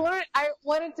too. I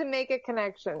wanted to make a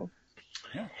connection.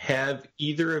 Have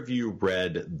either of you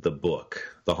read the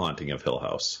book, The Haunting of Hill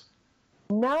House?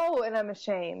 No, and I'm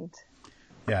ashamed.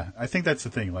 Yeah, I think that's the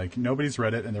thing. Like, nobody's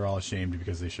read it, and they're all ashamed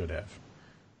because they should have.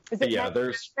 Is it Yeah, Megan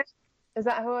there's- Abbott? Is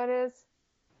that who it is?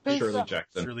 Who's Shirley the-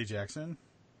 Jackson. Shirley Jackson?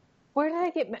 Where did I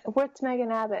get? What's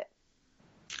Megan Abbott?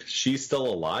 She's still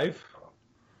alive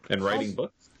and writing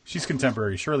books? She's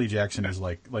contemporary. Shirley Jackson is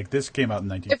like this came out in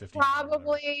 1950. It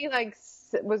probably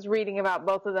was reading about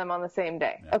both of them on the same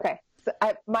day. Yeah. Okay, so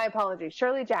my apologies,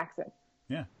 Shirley Jackson.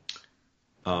 Yeah.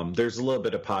 There's a little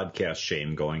bit of podcast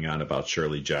shame going on about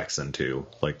Shirley Jackson too.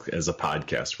 Like as a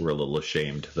podcast, we're a little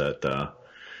ashamed that.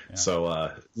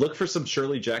 So look for some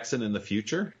Shirley Jackson in the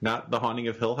future. Not The Haunting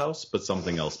of Hill House, but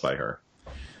something else by her.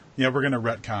 Yeah, we're gonna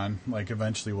retcon.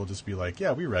 Eventually, we'll just be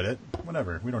yeah, we read it.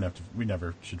 Whatever. We don't have to. We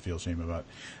never should feel shame about it.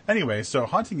 Anyway, so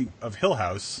Haunting of Hill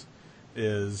House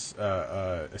is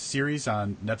a series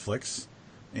on Netflix,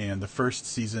 and the first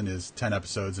season is 10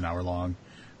 episodes, an hour long.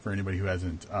 For anybody who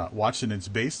hasn't watched it, it's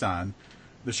based on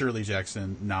the Shirley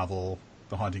Jackson novel,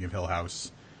 The Haunting of Hill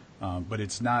House, but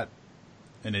it's not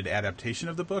an adaptation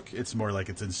of the book. It's more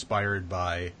it's inspired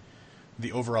by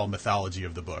the overall mythology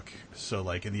of the book. So,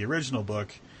 in the original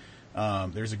book,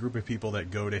 there's a group of people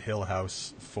that go to Hill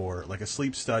House for a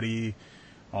sleep study.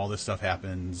 All this stuff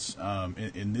happens.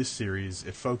 In this series,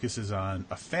 it focuses on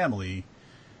a family,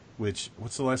 what's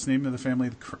the last name of the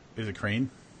family? Is it Crane?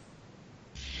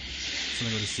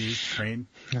 Something with a C, Crane?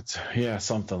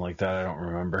 Something like that. I don't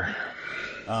remember.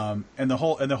 And the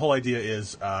whole idea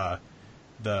is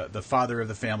the father of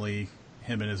the family,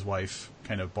 him and his wife,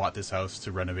 kind of bought this house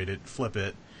to renovate it, flip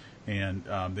it, and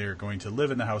they're going to live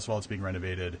in the house while it's being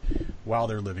renovated. While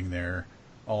they're living there,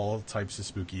 all types of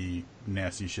spooky,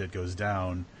 nasty shit goes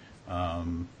down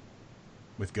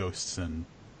with ghosts and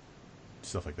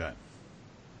stuff like that.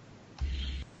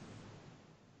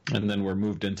 And then we're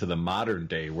moved into the modern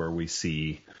day where we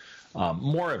see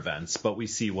more events, but we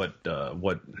see what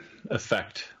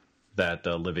effect that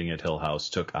living at Hill House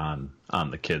took on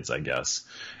the kids, I guess.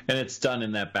 And it's done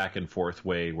in that back and forth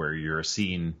way where you're a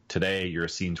scene today, you're a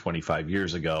scene 25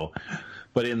 years ago.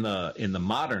 But in the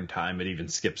modern time, it even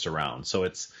skips around. So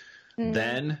it's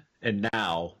then and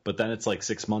now, but then it's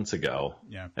 6 months ago.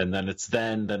 Yeah. And then it's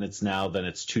then it's now, then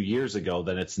it's 2 years ago,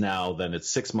 then it's now, then it's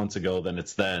 6 months ago, then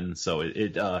it's then. So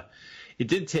it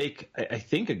did take, I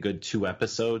think, a good 2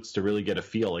 episodes to really get a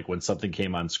feel when something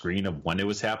came on screen of when it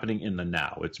was happening in the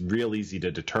now. It's real easy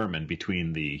to determine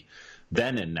between the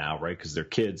then and now, right? Because they're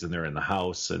kids and they're in the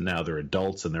house and now they're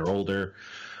adults and they're older.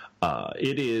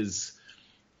 It is,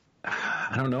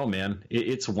 I don't know, man.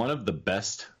 It's one of the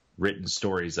best written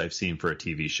stories I've seen for a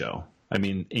TV show. I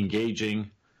mean,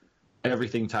 engaging,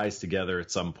 everything ties together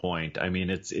at some point. I mean,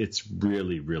 it's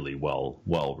really, really well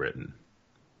written.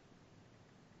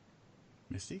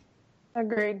 Misty?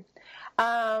 Agreed.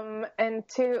 And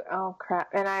oh crap!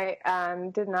 And I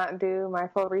did not do my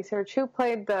full research. Who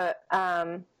played the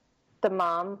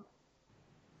mom?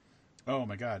 Oh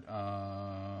my god!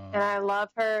 And I love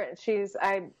her. She's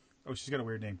got a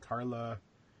weird name, Carla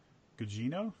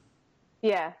Gugino.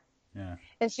 Yeah. Yeah.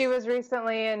 And she was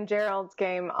recently in Gerald's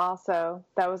Game also.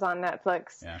 That was on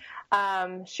Netflix. Yeah.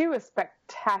 She was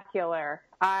spectacular.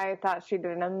 I thought she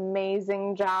did an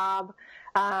amazing job.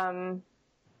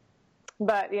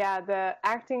 But yeah, the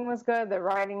acting was good. The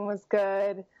writing was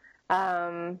good.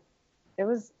 It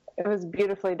was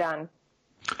beautifully done.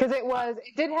 Because it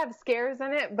did have scares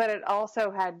in it, but it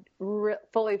also had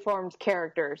fully formed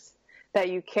characters that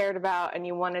you cared about and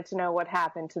you wanted to know what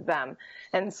happened to them.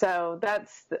 And so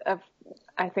that's,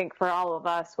 I think, for all of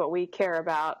us, what we care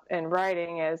about in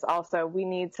writing is also we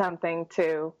need something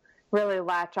to really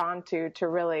latch onto to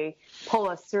really pull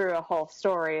us through a whole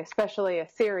story, especially a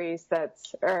series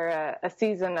or a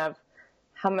season of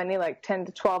how many, 10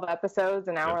 to 12 episodes,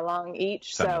 an hour long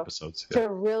each. 10 so episodes, yeah. To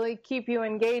really keep you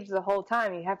engaged the whole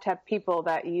time, you have to have people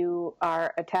that you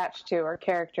are attached to or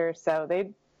characters. So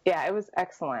it was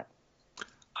excellent.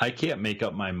 I can't make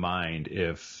up my mind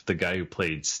if the guy who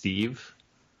played Steve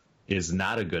is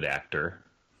not a good actor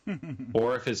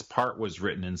or if his part was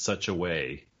written in such a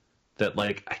way that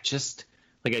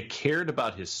I cared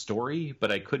about his story,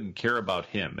 but I couldn't care about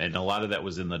him. And a lot of that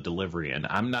was in the delivery. And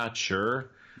I'm not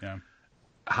sure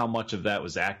how much of that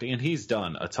was acting. And he's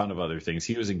done a ton of other things.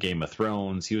 He was in Game of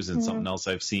Thrones. He was in something else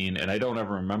I've seen. And I don't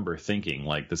ever remember thinking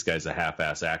this guy's a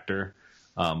half-ass actor.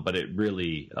 But it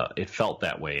really, it felt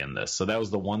that way in this. So that was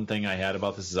the one thing I had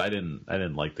about this is I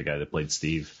didn't like the guy that played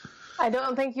Steve. I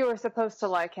don't think you were supposed to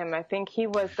like him. I think he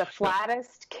was the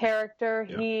flattest character.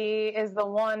 Yeah. He is the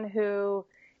one who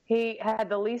he had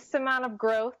the least amount of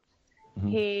growth. Mm-hmm.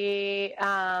 He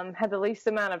had the least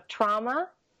amount of trauma.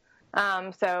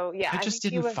 I just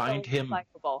didn't find him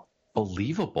likable.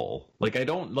 Believable. I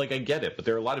get it, but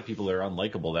there are a lot of people that are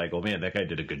unlikable that I go, man, that guy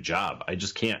did a good job. I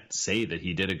just can't say that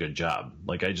he did a good job.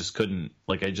 I just couldn't,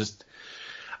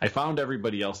 I found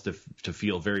everybody else to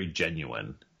feel very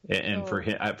genuine. and for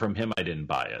him, from him, I didn't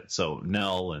buy it. So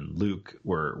Nell and Luke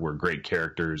were great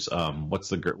characters. What's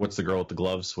the girl with the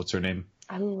gloves? What's her name?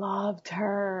 I loved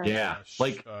her. Yeah,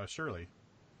 like Shirley.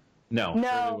 No,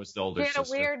 Shirley was the older sister.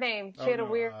 She had a weird name. She had a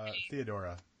weird name.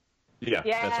 Theodora. Yeah,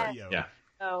 that's right. Theo. Yeah.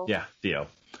 Oh. Yeah, Theo.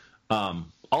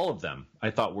 All of them I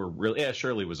thought were really,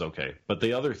 Shirley was okay, but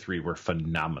the other three were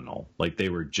phenomenal. Like, they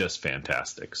were just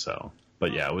fantastic. So,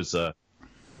 but yeah, it was go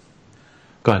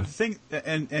ahead.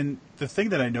 The thing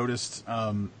that I noticed,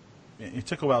 it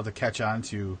took a while to catch on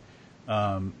to,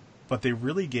 but they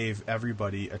really gave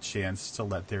everybody a chance to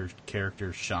let their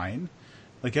characters shine.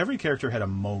 Like, every character had a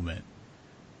moment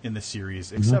in the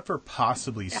series, except for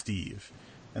possibly Steve.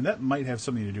 And that might have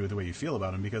something to do with the way you feel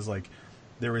about him, because, like,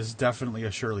 there was definitely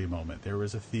a Shirley moment. There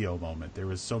was a Theo moment. There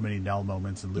was so many Nell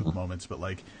moments and Luke moments. But,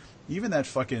 like, even that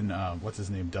fucking, what's his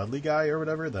name, Dudley guy or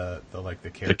whatever, the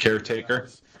caretaker.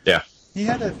 Yeah. He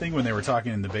had that thing when they were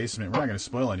talking in the basement. We're not going to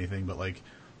spoil anything, but, like,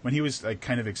 when he was, like,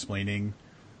 kind of explaining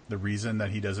the reason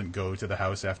that he doesn't go to the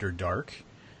house after dark,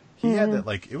 he had that,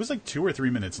 like, it was, like, 2 or 3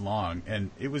 minutes long, and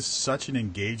it was such an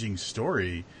engaging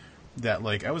story that,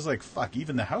 like, I was like, fuck,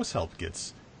 even the house help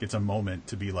gets a moment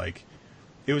to be, like,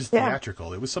 it was theatrical.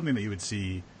 Yeah. It was something that you would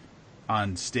see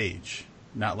on stage,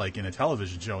 not, like, in a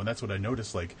television show, and that's what I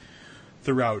noticed, like,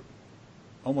 throughout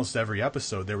almost every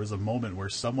episode, there was a moment where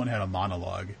someone had a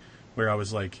monologue where I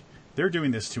was like, they're doing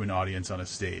this to an audience on a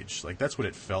stage. Like, that's what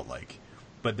it felt like.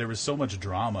 But there was so much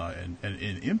drama and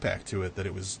impact to it that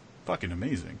it was fucking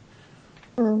amazing.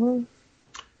 Mm-hmm.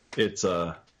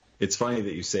 It's funny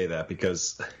that you say that,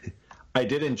 because I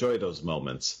did enjoy those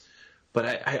moments. But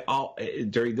I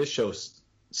during this show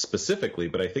specifically,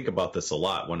 but I think about this a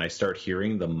lot when I start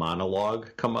hearing the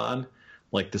monologue come on.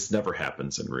 Like, this never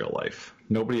happens in real life.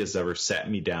 Nobody has ever sat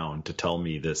me down to tell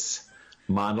me this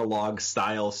monologue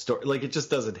style story. Like, it just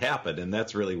doesn't happen. And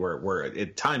that's really where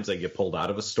at times I get pulled out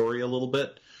of a story a little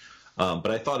bit.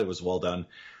 But I thought it was well done.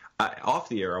 Off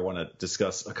the air, I want to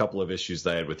discuss a couple of issues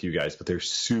that I had with you guys, but they're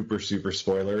super, super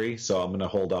spoilery. So I'm going to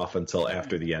hold off until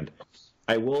after the end.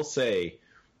 I will say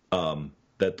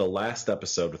that the last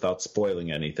episode, without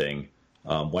spoiling anything,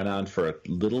 went on for a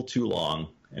little too long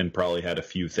and probably had a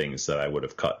few things that I would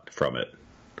have cut from it.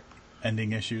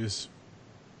 Ending issues?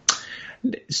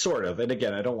 Sort of. And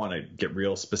again, I don't want to get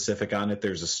real specific on it.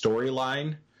 There's a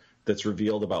storyline that's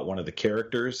revealed about one of the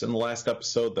characters in the last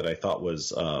episode that I thought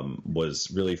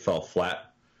was really fell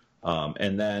flat.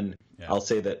 And then I'll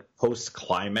say that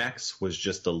post-climax was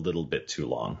just a little bit too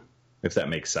long, if that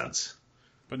makes sense.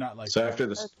 But not like after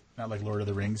this, not like Lord of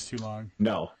the Rings too long.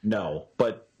 No,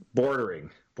 but bordering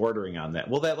on that.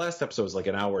 Well, that last episode was like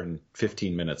an hour and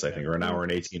 15 minutes, I think, or an hour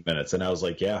and 18 minutes. And I was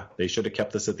like, yeah, they should have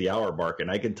kept this at the hour mark.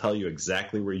 And I can tell you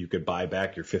exactly where you could buy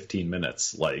back your 15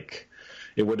 minutes. Like,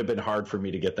 it would have been hard for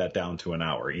me to get that down to an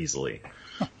hour easily.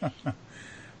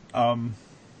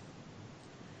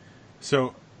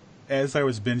 So as I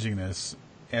was binging this,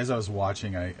 as I was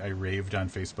watching, I raved on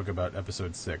Facebook about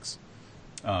episode 6.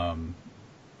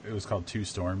 It was called Two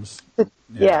Storms.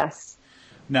 Yes.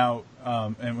 Now,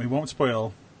 and we won't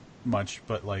spoil much,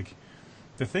 but, like,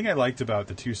 the thing I liked about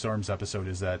the Two Storms episode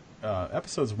is that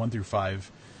episodes 1 through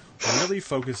 5 really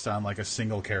focused on, like, a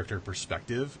single character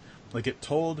perspective. Like, it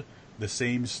told the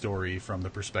same story from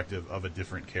the perspective of a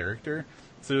different character.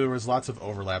 So there was lots of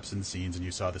overlaps in scenes, and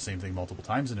you saw the same thing multiple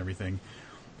times and everything.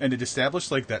 And it established,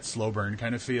 like, that slow burn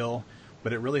kind of feel,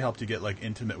 but it really helped you get, like,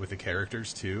 intimate with the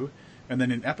characters, too. And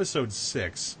then in episode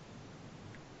 6,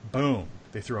 boom,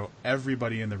 they throw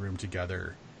everybody in the room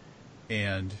together,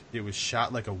 and it was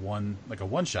shot like a one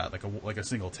shot, like a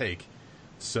single take.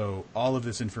 So all of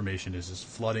this information is just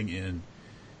flooding in,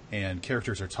 and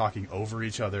characters are talking over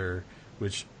each other,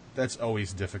 which that's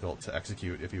always difficult to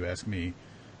execute, if you ask me.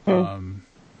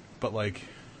 But, like,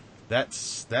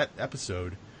 that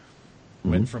episode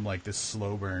went from, like, this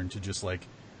slow burn to just, like,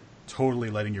 totally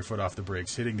letting your foot off the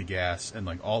brakes, hitting the gas, and,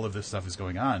 like, all of this stuff is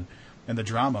going on. And the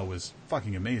drama was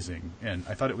fucking amazing. And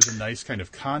I thought it was a nice kind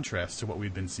of contrast to what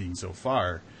we've been seeing so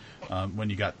far when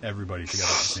you got everybody together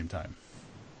at the same time.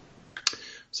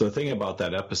 So the thing about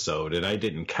that episode, and I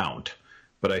didn't count,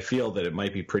 but I feel that it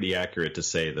might be pretty accurate to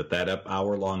say that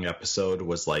hour-long episode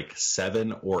was like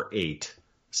 7 or 8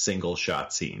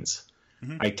 single-shot scenes.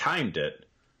 Mm-hmm. I timed it.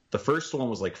 The first one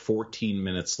was like 14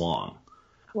 minutes long.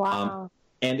 Wow.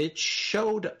 And it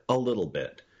showed a little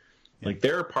bit. Like,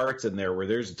 there are parts in there where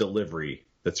there's delivery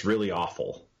that's really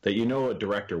awful, that a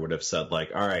director would have said, like,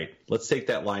 all right, let's take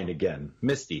that line again.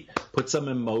 Misty, put some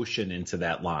emotion into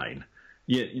that line.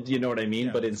 You know what I mean?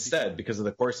 Yeah, but instead, because of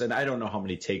the course, and I don't know how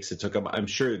many takes it took, I'm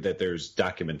sure that there's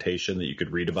documentation that you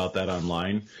could read about that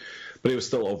online. But it was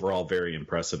still overall very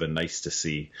impressive and nice to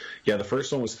see. Yeah, the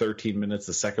first one was 13 minutes.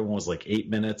 The second one was like 8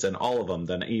 minutes. And all of them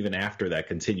then even after that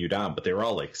continued on. But they were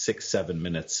all like 6-7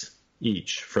 minutes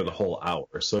each for the whole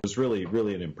hour. So it was really,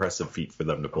 really an impressive feat for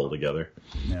them to pull together.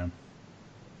 Yeah.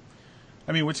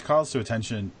 I mean, which calls to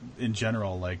attention in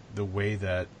general, like the way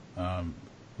that, the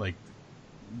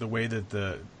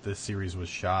series was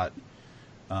shot,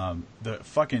 the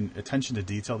fucking attention to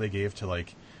detail they gave to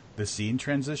like the scene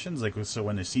transitions, like so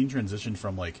when the scene transitioned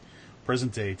from like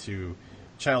present day to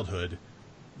childhood,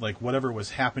 like whatever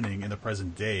was happening in the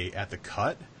present day at the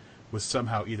cut was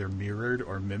somehow either mirrored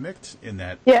or mimicked in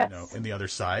that, yes. In the other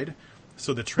side.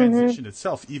 So the transition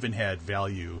itself even had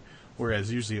value,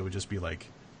 whereas usually it would just be like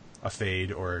a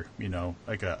fade or,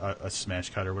 like a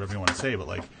smash cut or whatever you want to say. But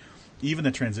like even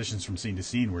the transitions from scene to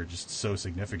scene were just so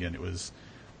significant. It was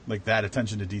like that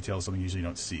attention to detail is something you usually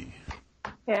don't see.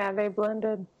 Yeah, they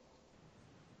blended.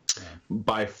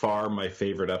 By far my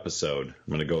favorite episode, I'm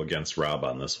going to go against Rob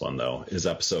on this one though, is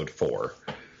episode 4.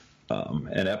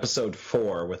 And episode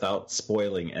 4, without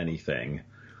spoiling anything,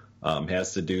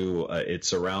 has to do, it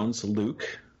surrounds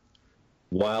Luke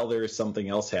while there is something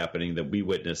else happening that we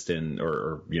witnessed in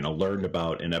or learned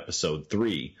about in episode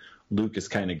 3. Luke is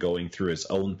kind of going through his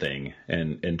own thing,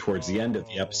 and towards the end of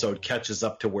the episode catches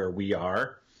up to where we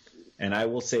are. And I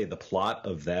will say the plot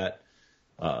of that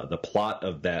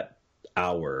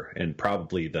hour, and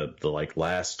probably the like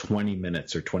last 20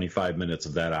 minutes or 25 minutes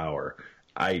of that hour,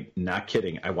 not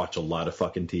kidding, I watch a lot of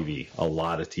fucking TV, a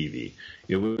lot of TV.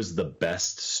 It was the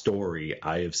best story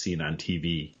I have seen on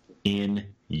TV in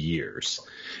years.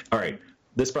 All right,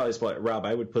 this probably spoiled. Rob,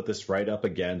 I would put this right up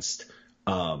against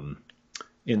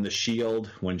in The Shield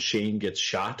when Shane gets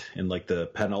shot in like the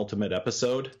penultimate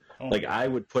episode. Like I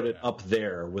would put it up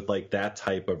there with like that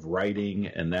type of writing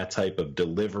and that type of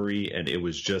delivery, and it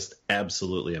was just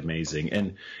absolutely amazing.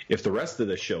 And if the rest of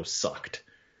the show sucked,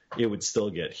 it would still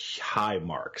get high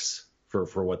marks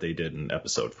for what they did in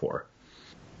episode 4.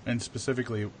 And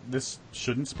specifically, this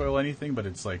shouldn't spoil anything, but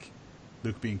it's like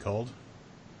Luke being cold.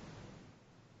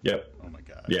 Yep. Oh my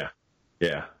god.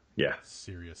 Yeah.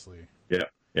 Seriously. Yeah.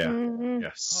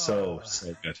 Yeah. So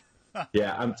good.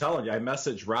 Yeah, I'm telling you, I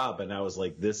messaged Rob and I was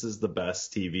like, this is the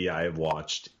best TV I have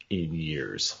watched in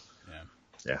years.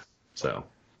 Yeah. So.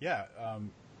 Yeah,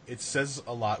 it says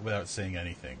a lot without saying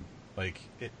anything. Like,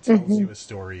 it tells you a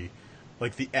story.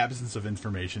 Like, the absence of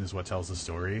information is what tells the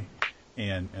story.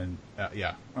 And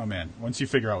yeah, oh man, once you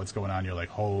figure out what's going on, you're like,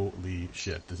 holy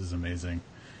shit, this is amazing.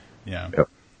 Yeah. Yep.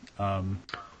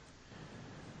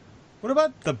 What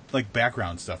about the, like,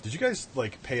 background stuff? Did you guys,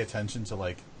 like, pay attention to,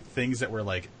 like, things that were,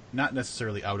 like, not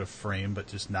necessarily out of frame, but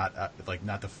just not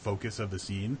the focus of the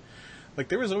scene? Like,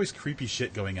 there was always creepy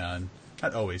shit going on.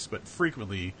 Not always, but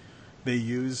frequently they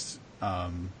used,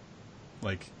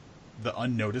 like, the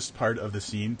unnoticed part of the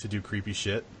scene to do creepy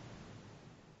shit.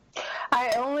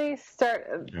 I only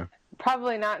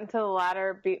probably not until the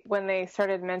latter, when they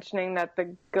started mentioning that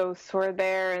the ghosts were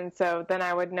there, and so then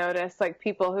I would notice, like,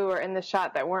 people who were in the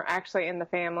shot that weren't actually in the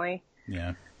family.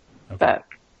 Yeah. Okay.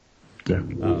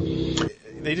 But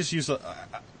they just use,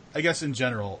 I guess in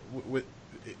general, with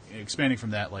expanding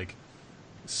from that, like,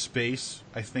 space,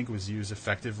 I think, was used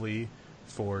effectively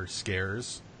for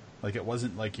scares. Like, it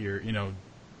wasn't like your,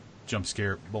 jump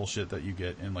scare bullshit that you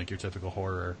get in, like, your typical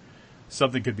horror.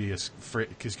 Something could be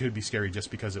scary just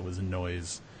because it was a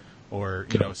noise, or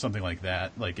something like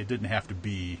that. Like, it didn't have to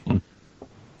be, a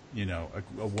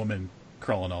woman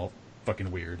crawling all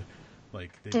fucking weird.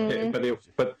 Like,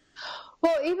 well,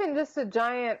 even just a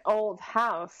giant old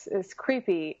house is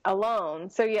creepy alone.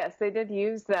 So yes, they did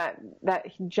use that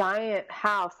giant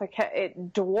house. Like,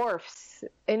 it dwarfs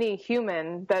any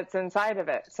human that's inside of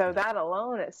it. So that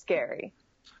alone is scary.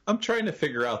 I'm trying to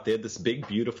figure out. They had this big,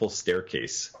 beautiful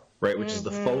staircase, right, which is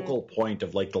the focal point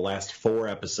of like the last 4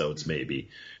 episodes, maybe.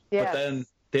 Yes. But then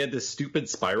they had this stupid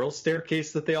spiral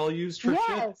staircase that they all used for shit.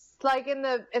 Yes, like in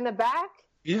the back.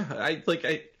 Yeah,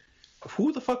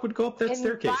 who the fuck would go up that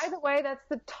staircase? By the way, that's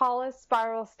the tallest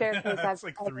spiral staircase I've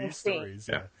like ever 3 seen. stories.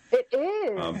 Yeah. It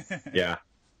is. Yeah.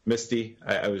 Misty,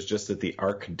 I was just at the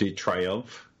Arc de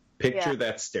Triomphe. Picture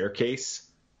that staircase,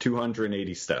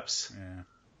 280 steps. Yeah.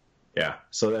 Yeah.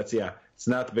 So it's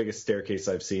not the biggest staircase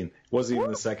I've seen. It wasn't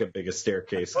even the second biggest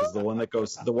staircase, because the one that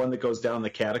goes down the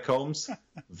catacombs,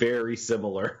 very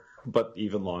similar, but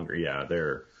even longer. Yeah,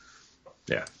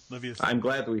 Yeah. I'm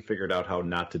glad that we figured out how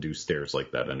not to do stairs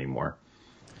like that anymore.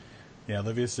 Yeah,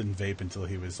 Livius didn't vape until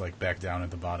he was like back down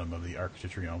at the bottom of the Arc de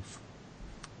Triomphe.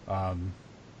 I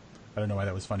don't know why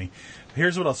that was funny.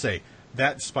 Here's what I'll say.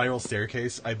 That spiral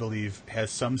staircase, I believe,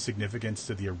 has some significance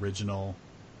to the original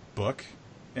book,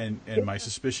 And my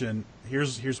suspicion,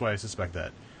 here's why I suspect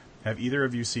that. Have either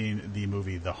of you seen the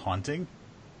movie The Haunting?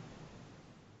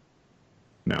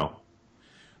 No.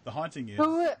 The Haunting is...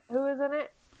 Who is in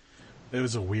it? It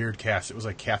was a weird cast. It was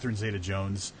like Catherine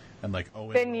Zeta-Jones and like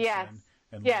Owen Then Wilson. yes.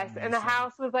 And Yes, Liam and the Neeson.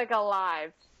 house was like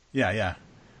alive. Yeah.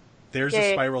 There's Yeah.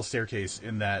 a spiral staircase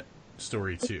in that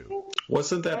story too.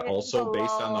 Wasn't that also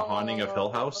based on The Haunting of Hill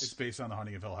It's House? based on The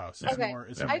Haunting of Hill House. It's Okay. more.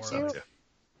 It's Yeah, more. I do.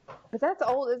 But that's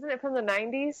old, isn't it? From the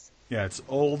 90s? Yeah, it's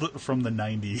old from the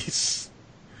 90s.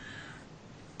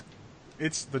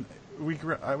 It's the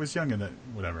I was young in it.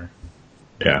 Whatever.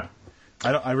 Yeah.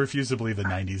 I refuse to believe the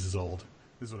 90s is old.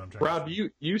 Is what I'm trying. Rob, to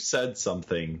say. you said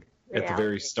something at the Yeah.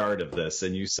 very start of this,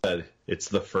 and you said it's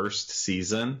the first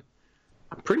season.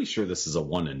 I'm pretty sure this is a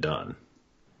one and done.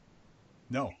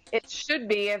 No. It should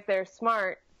be if they're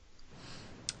smart.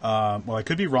 Well, I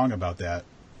could be wrong about that,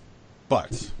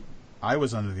 but I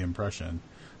was under the impression.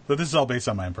 But this is all based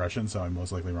on my impression, so I'm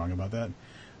most likely wrong about that.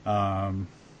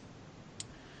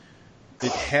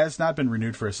 It has not been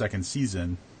renewed for a second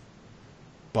season,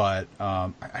 but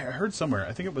I heard somewhere,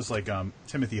 I think it was like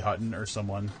Timothy Hutton or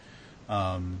someone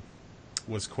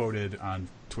was quoted on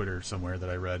Twitter somewhere that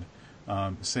I read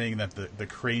saying that the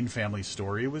Crane family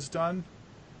story was done,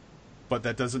 but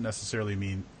that doesn't necessarily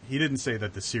mean... He didn't say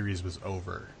that the series was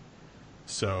over.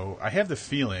 So I have the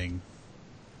feeling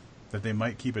that they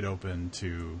might keep it open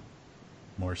to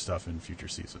more stuff in future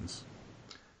seasons.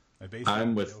 I base it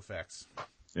on no facts.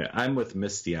 Yeah, I'm with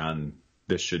Misty on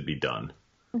this should be done.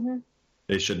 Mm-hmm.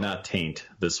 They should not taint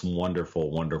this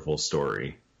wonderful, wonderful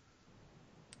story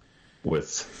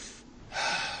with...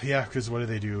 Yeah, because what do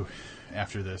they do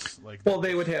after this? Well,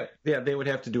 they would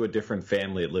have to do a different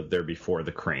family that lived there before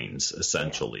the Cranes,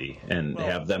 essentially, and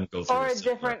have them go through Or a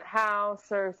different house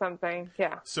or something,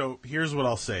 yeah. So here's what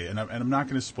I'll say, and I'm not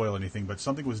going to spoil anything, but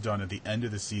something was done at the end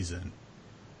of the season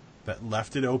that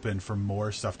left it open for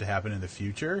more stuff to happen in the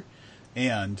future.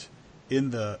 And in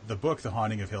the book, The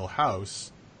Haunting of Hill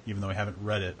House, even though I haven't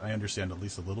read it, I understand at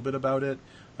least a little bit about it.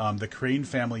 The Crane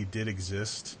family did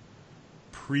exist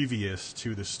previous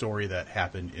to the story that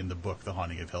happened in the book, The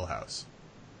Haunting of Hill House.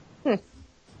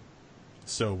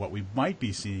 So what we might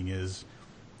be seeing is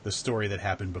the story that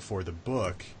happened before the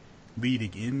book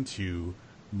leading into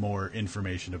more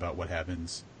information about what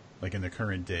happens like in the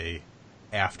current day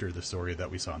after the story that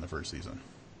we saw in the first season.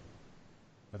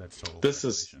 But that's total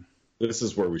speculation. This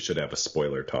is where we should have a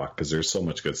spoiler talk, because there's so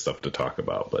much good stuff to talk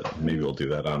about, but maybe we'll do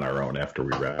that on our own after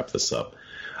we wrap this up.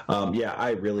 Yeah,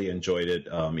 I really enjoyed it,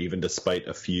 even despite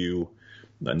a few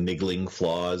niggling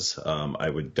flaws. I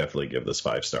would definitely give this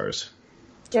 5 stars.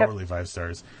 Totally 5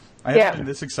 stars. I haven't been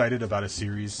this excited about a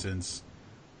series since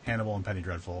Hannibal and Penny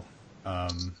Dreadful.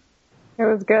 It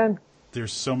was good.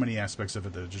 There's so many aspects of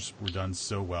it that just were done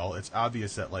so well. It's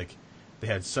obvious that like they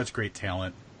had such great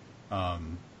talent.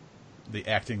 The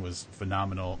acting was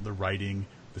phenomenal. The writing,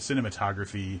 the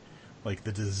cinematography, like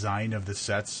the design of the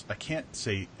sets. I can't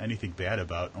say anything bad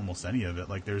about almost any of it.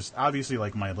 Like there's obviously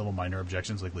like my little minor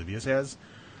objections like Livia's has,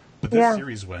 but this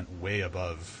series went way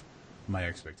above my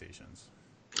expectations.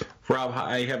 Rob,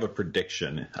 I have a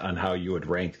prediction on how you would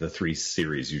rank the 3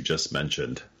 series you just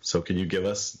mentioned. So can you give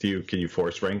us? Can you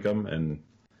force rank them? And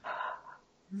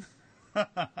and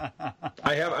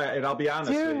I'll be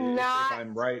honest, if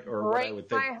I'm right or what I would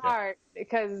think. Break my heart,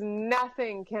 because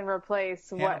nothing can replace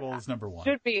Hannibal is number 1.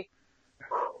 Should be.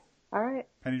 All right.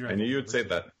 Penny Dreadful. I knew you would say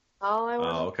that. All I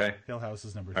want. Oh, okay. Hill House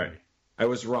is number 3. Right. I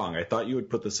was wrong. I thought you would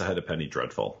put this ahead of Penny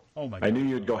Dreadful. Oh my God. I knew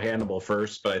you would go Hannibal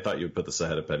first, but I thought you would put this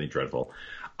ahead of Penny Dreadful.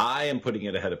 I am putting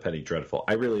it ahead of Penny Dreadful.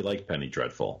 I really like Penny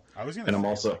Dreadful. I was going to say, I'm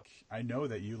also, like, I know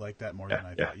that you like that more than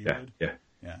I thought you would.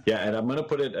 Yeah, and I'm going to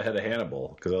put it ahead of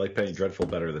Hannibal because I like Penny Dreadful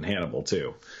better than Hannibal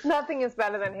too. Nothing is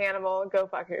better than Hannibal. Go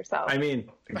fuck yourself. I mean,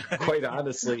 quite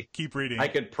honestly, keep reading. I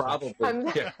could probably. I'm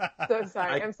so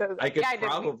sorry. I'm so sorry. I could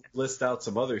probably list out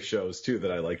some other shows too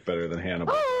that I like better than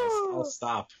Hannibal. I'll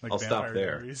stop. Like I'll stop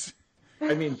there. Diaries.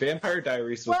 I mean, Vampire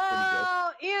Diaries was pretty good.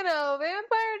 Well, you know,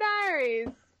 Vampire Diaries.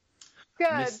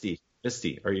 Good.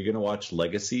 Misty, are you going to watch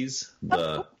Legacies?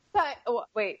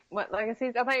 Wait, what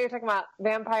Legacies? I thought you were talking about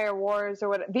Vampire Wars or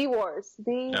what? The Wars.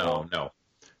 No.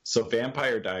 So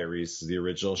Vampire Diaries is the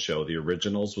original show. The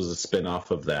Originals was a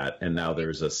spin-off of that, and now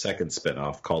there's a second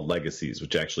spin-off called Legacies,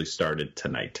 which actually started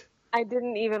tonight. I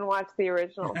didn't even watch the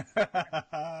original.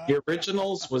 The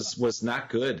Originals was not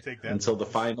good until the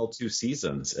final 2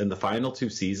 seasons, and the final 2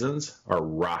 seasons are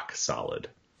rock solid.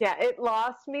 Yeah, it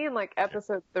lost me in like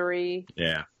episode 3.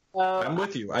 Yeah. I'm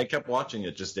with you. I kept watching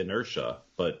it, just inertia,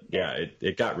 but yeah,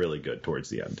 it got really good towards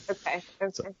the end. Okay.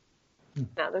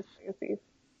 Now this Legacies.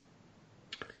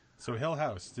 So Hill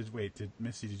House.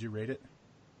 Misty, did you rate it?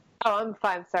 Oh, I'm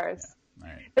 5 stars. Yeah.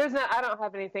 All right. I don't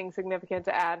have anything significant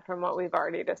to add from what we've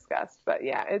already discussed, but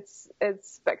yeah, it's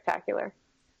spectacular.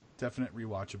 Definite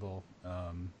rewatchable.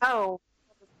 Oh,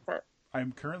 100%.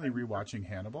 I'm currently rewatching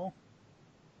Hannibal.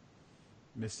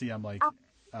 Misty, I'm like,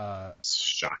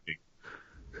 Shocking.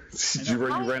 You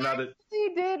ran out of. I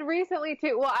did recently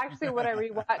too. Well, actually, what I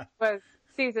rewatched was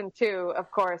season 2, of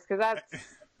course, because that's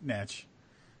Natch.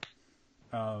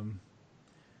 Rob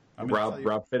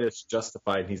finished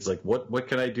Justified, and he's like, "What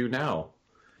can I do now?"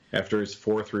 After his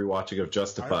 4th rewatching of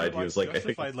Justified, he was like,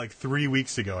 Justified like 3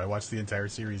 weeks ago. I watched the entire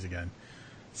series again.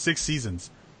 6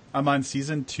 seasons. I'm on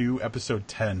season 2, episode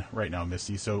 10 right now,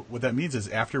 Misty. So what that means is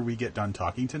after we get done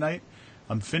talking tonight,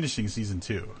 I'm finishing season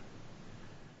 2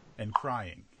 and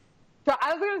crying. So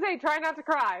I was going to say, try not to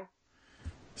cry.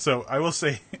 So I will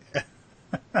say,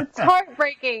 it's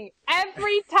heartbreaking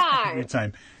every time. Every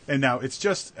time. And now it's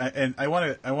just, and I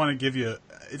want to give you.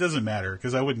 It doesn't matter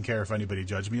because I wouldn't care if anybody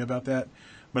judged me about that.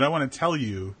 But I want to tell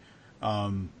you,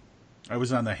 I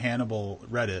was on the Hannibal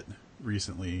Reddit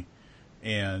recently,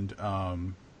 and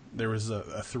there was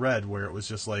a thread where it was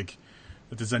just like,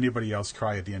 "Does anybody else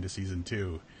cry at the end of season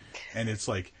 2?" And it's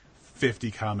like 50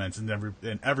 comments, and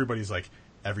everybody's like,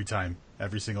 every time,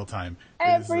 every single time,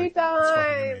 every time. It's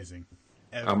fucking amazing.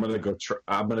 I'm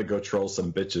gonna go troll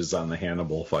some bitches on the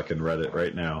Hannibal fucking Reddit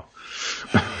right now.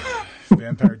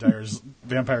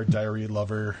 Vampire Diary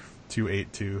Lover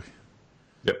 282.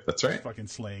 Yep, that's right. Just fucking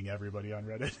slaying everybody on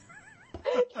Reddit.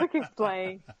 Fucking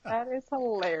slaying. That is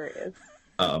hilarious.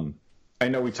 I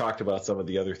know we talked about some of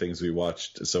the other things we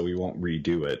watched, so we won't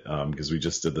redo it because we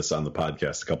just did this on the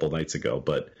podcast a couple of nights ago.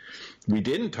 But we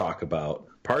didn't talk about,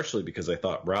 partially because I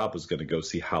thought Rob was going to go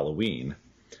see Halloween.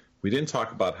 We didn't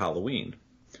talk about Halloween.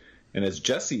 And as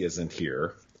Jesse isn't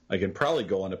here, I can probably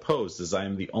go unopposed as I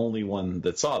am the only one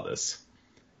that saw this.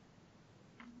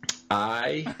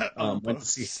 I went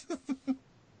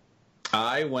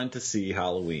to see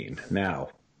Halloween. Now,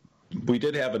 we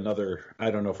did have another,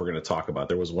 I don't know if we're going to talk about,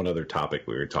 there was one other topic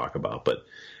we were talking about, but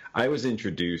I was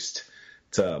introduced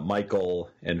to Michael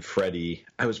and Freddie.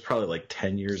 I was probably like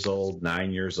 10 years old,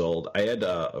 9 years old. I had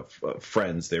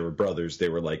friends, they were brothers. They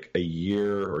were like a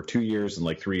year or 2 years and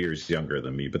like 3 years younger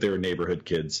than me, but they were neighborhood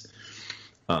kids.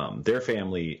 Their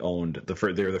family owned,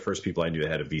 they were the first people I knew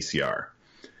that had a VCR.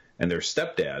 And their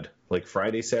stepdad, like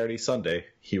Friday, Saturday, Sunday,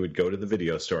 he would go to the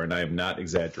video store, and I am not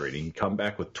exaggerating. He'd come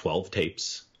back with 12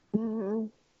 tapes. Mm-hmm.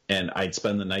 And I'd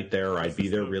spend the night there, or I'd be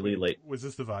there really late. Was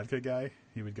this the vodka guy?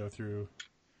 He would go through...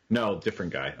 No,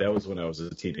 different guy. That was when I was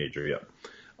a teenager, yeah.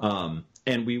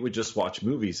 And we would just watch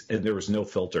movies, and there was no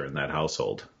filter in that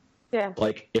household. Yeah.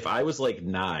 Like, if I was like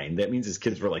 9, that means his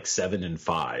kids were like 7 and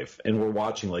 5, and we're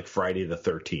watching like Friday the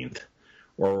 13th,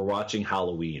 or we're watching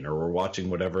Halloween, or we're watching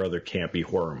whatever other campy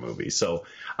horror movie. So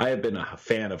I have been a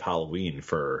fan of Halloween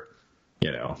for,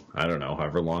 I don't know,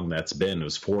 however long that's been. It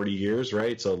was 40 years,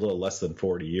 right? So a little less than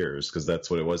 40 years, because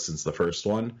that's what it was since the first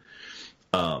one.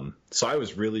 So I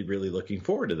was really, really looking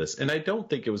forward to this. And I don't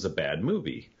think it was a bad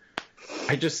movie.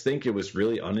 I just think it was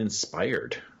really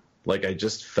uninspired. Like, I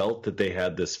just felt that they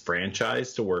had this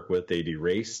franchise to work with. They'd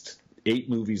erased 8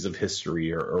 movies of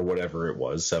history or whatever it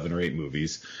was, 7 or 8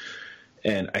 movies.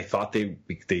 And I thought they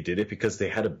did it because they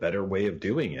had a better way of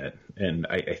doing it. And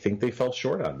I think they fell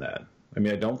short on that. I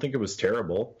mean, I don't think it was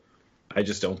terrible. I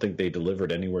just don't think they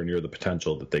delivered anywhere near the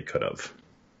potential that they could have.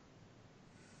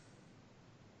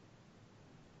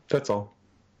 That's all.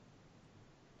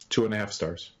 2.5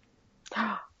 stars.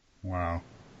 Wow.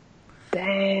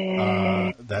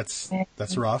 Dang. That's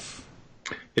rough.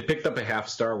 It picked up a 0.5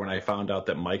 star when I found out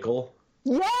that Michael...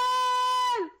 Yes!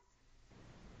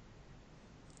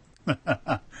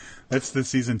 That's the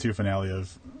season 2 finale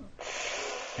of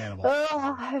Hannibal.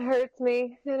 Oh, it hurts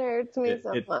me. It hurts me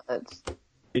so much.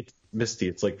 It's Misty.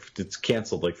 It's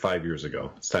canceled like 5 years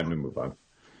ago. It's time to move on.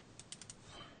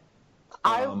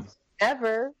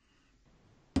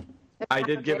 I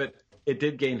did give it. It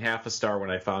did gain 0.5 star when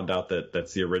I found out that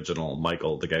that's the original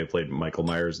Michael, the guy who played Michael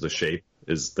Myers. The Shape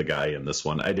is the guy in this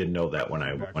one. I didn't know that when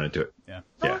I went into it. Yeah.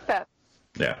 I like that.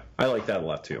 Yeah, I like that a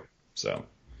lot too. So,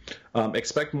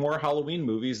 expect more Halloween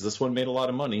movies. This one made a lot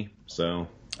of money. So,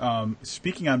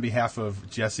 speaking on behalf of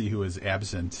Jesse, who is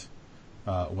absent,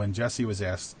 when Jesse was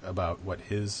asked about what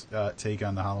his take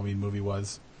on the Halloween movie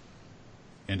was,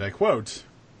 and I quote,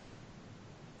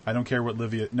 "I don't care what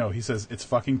Livia..." No, he says, "It's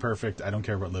fucking perfect. I don't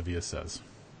care what Livius says."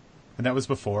 And that was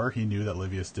before he knew that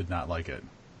Livius did not like it.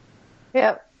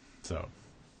 Yep. So.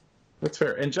 That's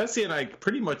fair. And Jesse and I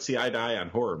pretty much see eye to eye on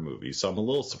horror movies, so I'm a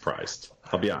little surprised.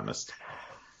 I'll be honest.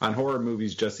 On horror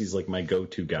movies, Jesse's like my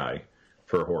go-to guy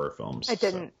for horror films. I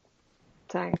didn't.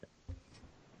 Sorry.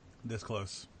 This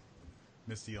close.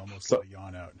 Misty almost let a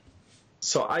yawn out.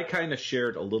 So I kind of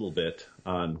shared a little bit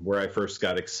on where I first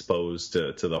got exposed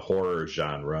to the horror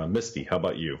genre. Misty, how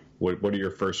about you? What are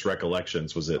your first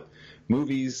recollections? Was it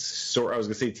movies? So I was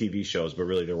going to say TV shows, but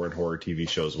really there weren't horror TV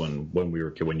shows when we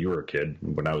were when you were a kid,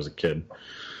 when I was a kid.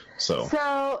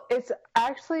 So it's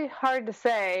actually hard to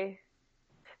say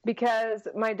because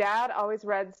my dad always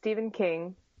read Stephen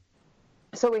King.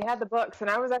 So we had the books, and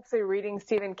I was actually reading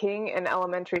Stephen King in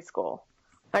elementary school.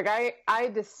 Like, I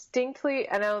distinctly,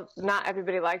 I know not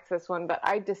everybody likes this one, but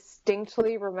I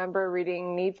distinctly remember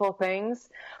reading Needful Things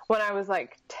when I was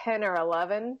like 10 or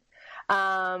 11,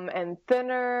 and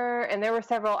Thinner, and there were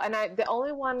several. And the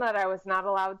only one that I was not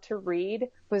allowed to read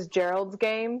was Gerald's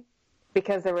Game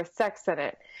because there was sex in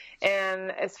it.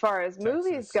 And as far as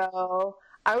movies go,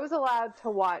 I was allowed to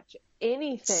watch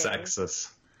anything.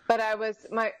 Sexist. But I was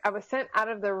sent out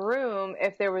of the room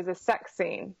if there was a sex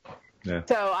scene. Yeah.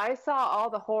 So I saw all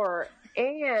the horror,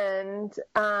 and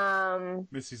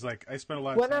Missy's like, I spent a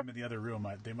lot of time in the other room.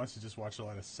 They must have just watched a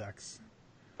lot of sex.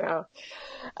 So,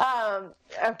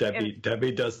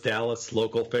 Debbie does Dallas,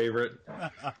 local favorite.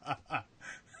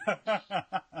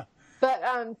 But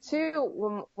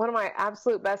one of my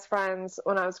absolute best friends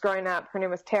when I was growing up, her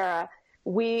name was Tara.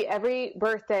 Every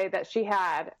birthday that she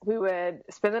had, we would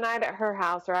spend the night at her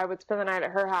house, or I would spend the night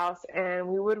at her house, and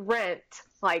we would rent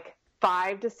like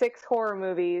 5 to 6 horror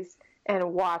movies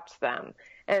and watch them.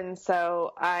 And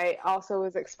so I also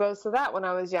was exposed to that when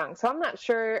I was young. So I'm not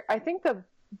sure. I think the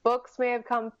books may have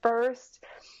come first,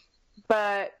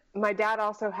 but my dad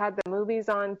also had the movies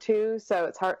on too.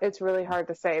 So it's really hard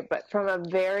to say. But from a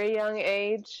very young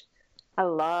age, I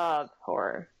love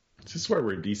horror. This is where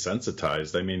we're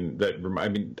desensitized.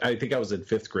 I think I was in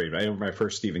 5th grade. I remember my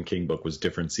first Stephen King book was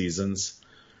Different Seasons.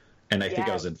 And I think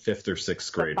I was in 5th or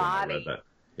 6th grade when I read that.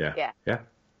 Yeah.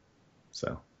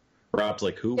 So, Rob's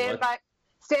like, who?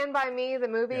 Stand by Me. The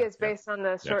movie is based on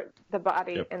the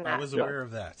body in that. I was aware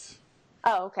of that.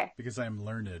 Oh, okay. Because I'm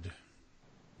learned.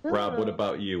 Rob, what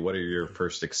about you? What are your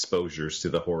first exposures to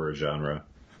the horror genre?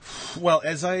 Well,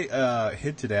 as I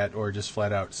hinted at, or just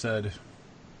flat out said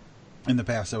in the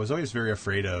past, I was always very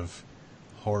afraid of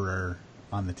horror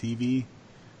on the TV.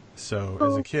 So,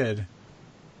 as a kid,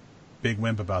 big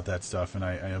wimp about that stuff, and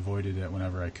I avoided it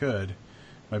whenever I could.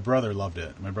 My brother loved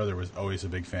it. My brother was always a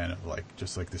big fan of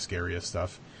just the scariest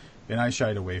stuff, and I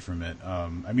shied away from it.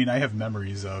 I have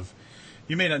memories of.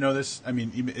 You may not know this.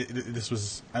 This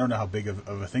was, I don't know how big of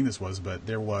a thing this was, but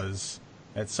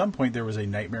at some point there was a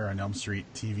Nightmare on Elm Street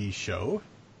TV show.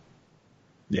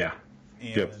 Yeah.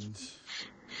 And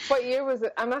what year was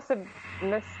it? I must have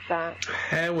missed that.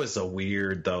 It was a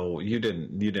weird though. You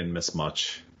didn't miss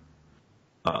much.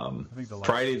 I think the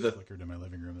light flickered in my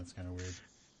living room. That's kind of weird.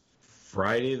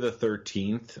 Friday the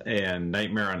 13th and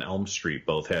Nightmare on Elm Street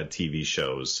both had TV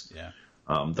shows. Yeah.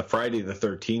 The Friday the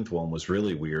 13th one was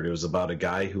really weird. It was about a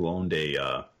guy who owned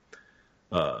an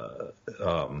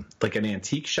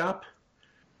antique shop,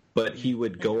 but he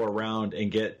would go around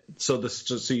and get so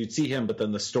you'd see him, but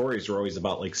then the stories were always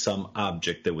about some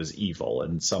object that was evil,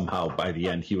 and somehow by the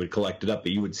end he would collect it up.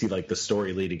 But you would see the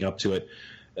story leading up to it.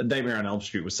 Nightmare on Elm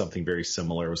Street was something very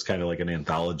similar. It was kind of like an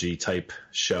anthology type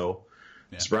show.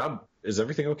 Yeah. So Rob, is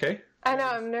everything okay? I know,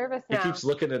 I'm nervous now. He keeps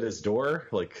looking at his door,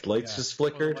 lights just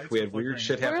flickered. Well, we had weird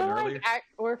shit happen earlier.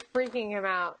 We're freaking him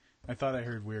out. I thought I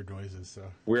heard weird noises, so.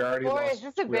 We already lost.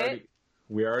 Just a bit.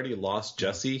 We already lost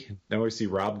Jesse. Now we see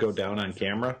Rob go down on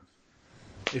camera.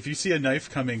 If you see a knife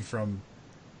coming from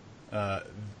the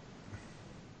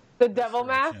devil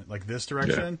mask, like this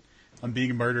direction, I'm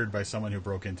being murdered by someone who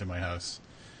broke into my house.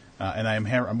 And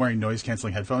I'm wearing noise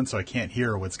canceling headphones, so I can't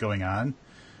hear what's going on.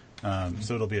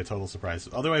 So it'll be a total surprise.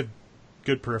 Although I have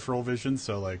good peripheral vision,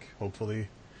 so hopefully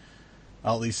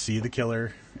I'll at least see the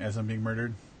killer as I'm being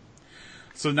murdered.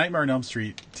 So Nightmare on Elm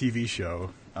Street TV show.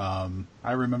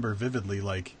 I remember vividly,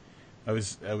 it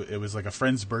was like a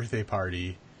friend's birthday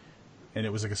party, and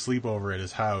it was like a sleepover at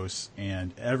his house,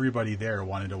 and everybody there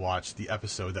wanted to watch the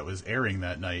episode that was airing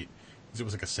that night, because it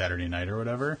was like a Saturday night or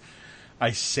whatever. I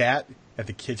sat at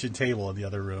the kitchen table in the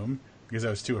other room because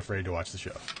I was too afraid to watch the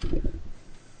show.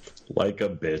 Like a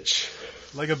bitch.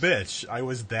 Like a bitch. I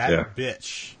was that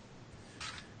bitch.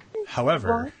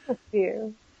 However,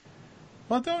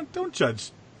 well, don't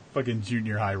judge fucking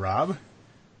junior high Rob.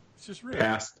 It's just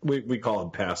real. We call him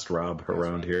past Rob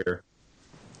around here.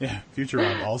 Yeah, future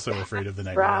Rob, also afraid of the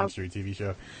Nightmare on Elm Street TV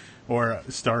show, or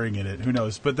starring in it. Who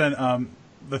knows? But then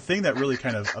the thing that really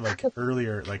kind of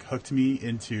earlier hooked me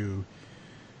into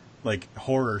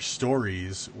horror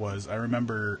stories was, I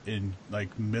remember in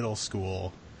middle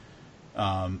school,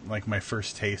 my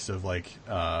first taste of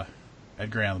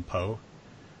Edgar Allan Poe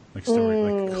like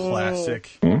like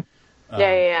classic,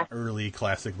 Yeah. early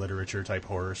classic literature type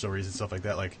horror stories and stuff like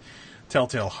that, like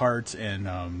Telltale Heart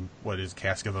and what is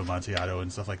Cask of Amontillado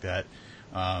and stuff like that.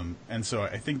 And so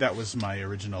I think that was my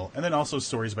original, and then also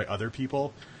stories by other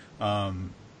people,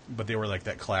 but they were like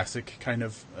that classic kind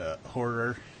of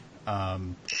horror.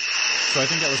 So I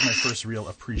think that was my first real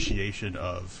appreciation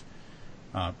of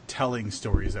telling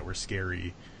stories that were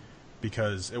scary,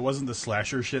 because it wasn't the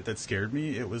slasher shit that scared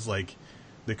me. It was like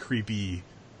the creepy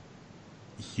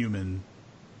human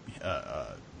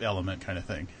element kind of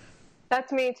thing.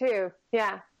 That's me too.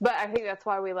 Yeah. But I think that's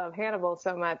why we love Hannibal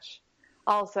so much.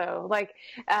 Also, like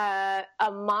a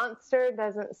monster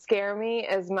doesn't scare me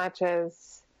as much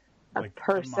as a like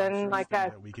person, like a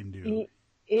that we can do.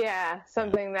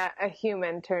 Something that a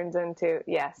human turns into.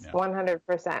 Yes,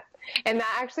 100%. And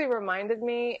that actually reminded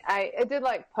me, I did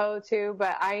like Poe too,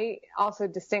 but I also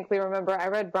distinctly remember I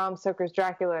read Bram Stoker's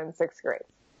Dracula in 6th grade.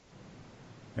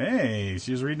 Hey,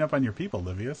 she was reading up on your people,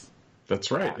 Livius.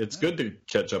 That's right. Yeah. It's good to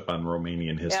catch up on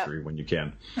Romanian history when you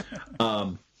can.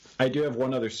 I do have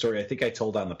one other story. I think I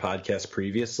told on the podcast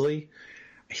previously.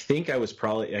 I think I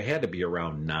had to be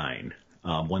around 9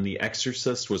 when The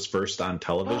Exorcist was first on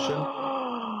television.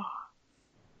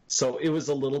 So it was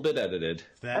a little bit edited,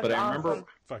 but I remember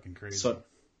fucking crazy. So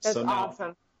now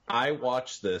awesome. I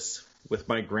watched this with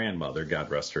my grandmother, God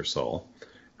rest her soul,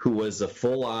 who was a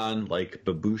full-on like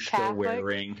babushka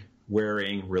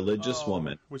wearing religious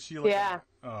woman. Was she like? Yeah.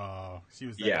 She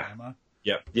was that grandma.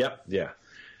 Yep.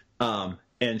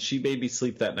 And she made me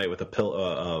sleep that night with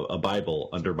a Bible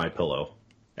under my pillow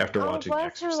after watching The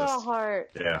Exorcist. Her little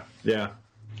heart. Yeah.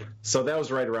 So that was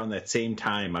right around that same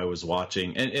time I was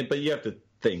watching, but you have to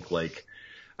think, like,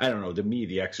 I don't know, to me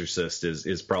The Exorcist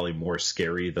is probably more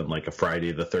scary than like a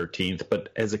Friday the 13th, but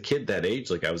as a kid that age,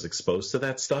 like, I was exposed to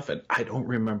that stuff and I don't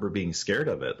remember being scared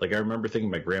of it. Like, I remember thinking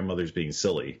my grandmother's being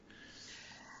silly,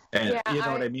 and you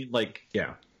know what I mean? Like,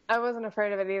 I wasn't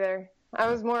afraid of it either. I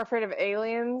was more afraid of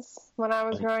aliens when I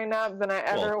was growing up than I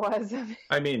ever was.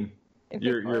 I mean,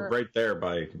 you're right there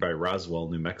by Roswell,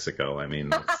 New Mexico. I mean,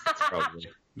 that's probably.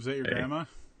 Was that your grandma?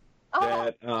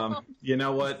 That you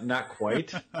know what? Not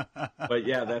quite, but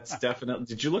yeah, that's definitely.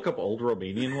 Did you look up old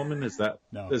Romanian woman? Is that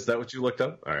what you looked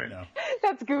up? All right, no.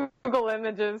 That's Google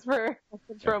Images for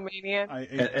Romanian.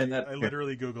 I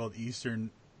literally Googled Eastern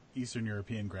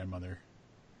European grandmother.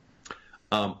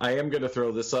 I am going to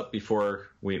throw this up before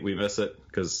we miss it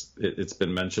because it's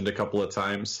been mentioned a couple of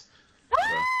times.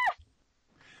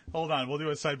 Hold on, we'll do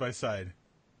it side by side.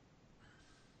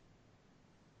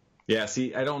 Yeah,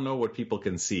 see, I don't know what people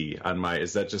can see on my.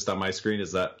 Is that just on my screen?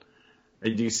 Is that?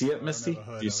 Do you see it, Misty?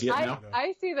 Do you see it now?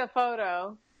 I see the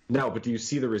photo. No, but do you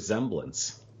see the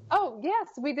resemblance? Oh yes,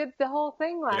 we did the whole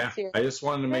thing last year. I just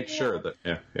wanted to make sure that.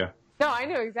 Yeah. No, I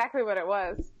knew exactly what it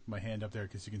was. My hand up there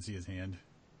because you can see his hand.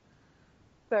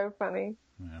 So funny.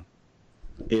 Yeah.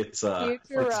 It's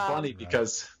funny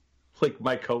because like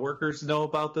my coworkers know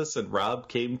about this, and Rob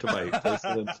came to my place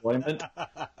of employment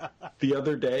the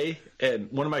other day,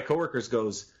 and one of my coworkers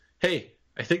goes, "Hey,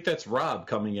 I think that's Rob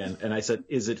coming in," and I said,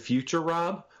 "Is it future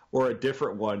Rob or a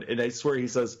different one?" And I swear he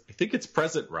says, "I think it's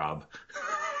present Rob."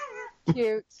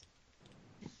 Cute.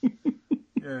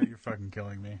 Yeah, you're fucking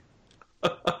killing me.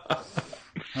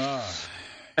 At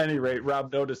any rate,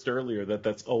 Rob noticed earlier that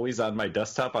that's always on my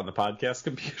desktop on the podcast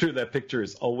computer. That picture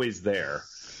is always there,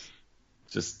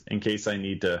 just in case I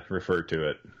need to refer to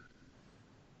it.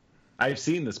 I've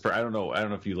seen this. I don't know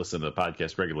if you listen to the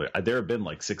podcast regularly. There have been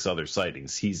like 6 other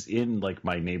sightings. He's in like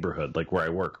my neighborhood, like where I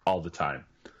work, all the time.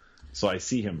 So I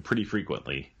see him pretty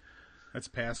frequently. That's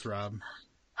past Rob.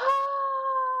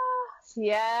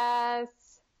 Yes.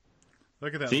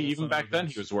 Look at that. See, even back then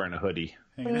he was wearing a hoodie.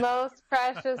 Most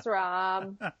precious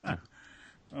Rob.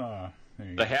 The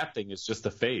hat thing is just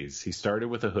a phase. He started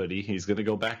with a hoodie. He's going to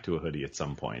go back to a hoodie at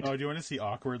some point. Oh, do you want to see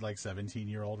awkward, like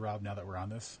 17-year-old Rob now that we're on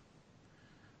this?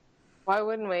 Why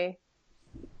wouldn't we?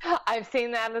 I've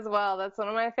seen that as well. That's one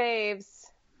of my faves.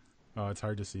 Oh, it's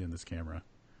hard to see in this camera.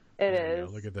 It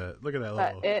is. Look at that. Look at that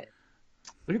little.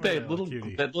 Look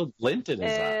at that little glint in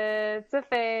his eye. It's a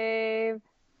fave.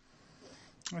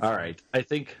 That's all right. I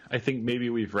think maybe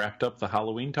we've wrapped up the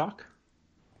Halloween talk.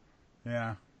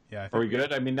 Yeah. Are we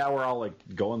good? I mean, now we're all like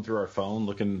going through our phone,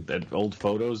 looking at old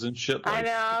photos and shit. Like, I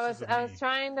know. I was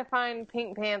trying to find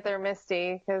Pink Panther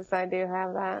Misty because I do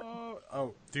have that.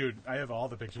 Oh, dude, I have all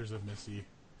the pictures of Misty.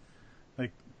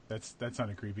 Like that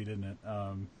sounded creepy, didn't it?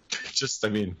 Just a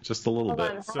little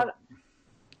bit.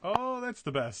 Oh, that's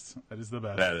the best. That is the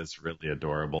best. That is really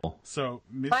adorable. So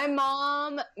my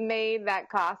mom made that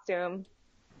costume.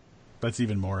 That's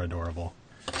even more adorable.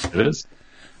 It is.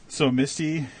 So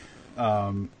Misty,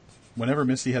 whenever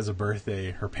Misty has a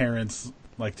birthday, her parents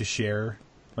like to share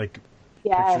like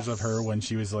Yes. pictures of her when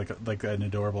she was like an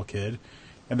adorable kid.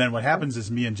 And then what happens is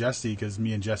me and Jesse, because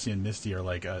me and Jesse and Misty are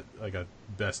like a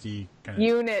bestie kind of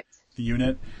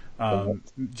unit.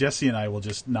 Jesse and I will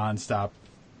just nonstop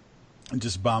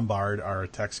just bombard our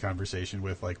text conversation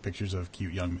with like pictures of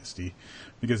cute young Misty,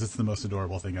 because it's the most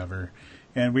adorable thing ever.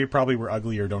 And we probably were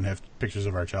ugly or don't have pictures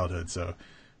of our childhood, so.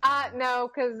 No,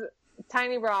 because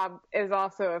Tiny Rob is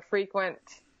also a frequent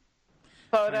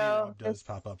photo. Tiny Rob does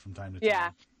pop up from time to time.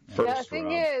 Yeah. The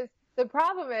thing is, the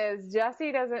problem is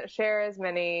Jesse doesn't share as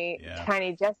many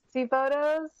Tiny Jesse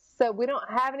photos, so we don't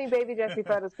have any baby Jesse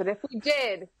photos. But if we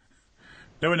did,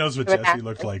 no one knows what Jesse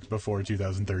looked like before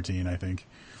 2013. I think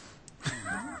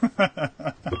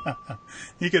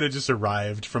he could have just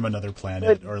arrived from another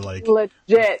planet or like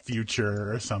legit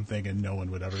future or something, and no one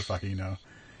would ever fucking know.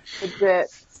 Legit.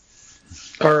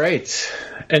 All right.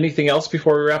 Anything else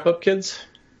before we wrap up, kids?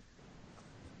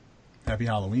 Happy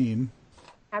Halloween.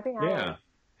 Happy Halloween. Yeah.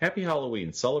 Happy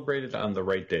Halloween. Celebrate it on the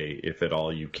right day, if at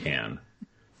all you can.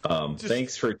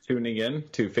 Thanks for tuning in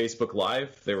to Facebook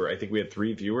Live. I think we had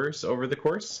 3 viewers over the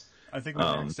course. I think we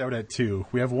maxed out at 2.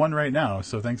 We have 1 right now,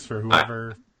 so thanks for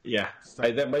whoever.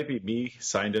 That might be me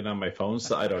signed in on my phone,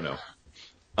 so I don't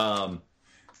know.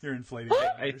 You're inflating.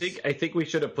 I think we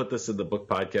should have put this in the Book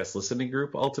Podcast listening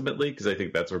group ultimately, because I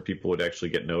think that's where people would actually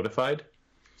get notified.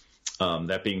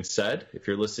 That being said, if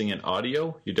you're listening in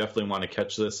audio, you definitely want to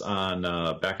catch this on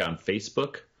back on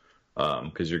Facebook,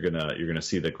 because you're gonna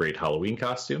see the great Halloween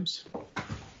costumes.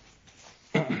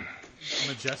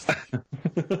 Majestic.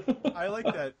 I like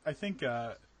that. I think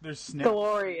there's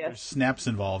snaps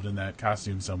involved in that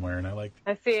costume somewhere, and I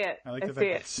see it. I like the fact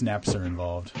that snaps are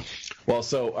involved. Well,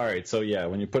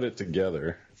 when you put it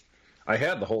together, I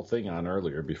had the whole thing on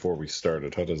earlier before we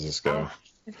started. How does this go? Oh,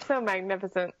 it's so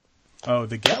magnificent. Oh,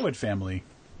 the Gatwood family.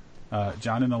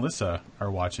 John and Alyssa are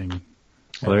watching.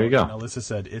 Well, there you go. And Alyssa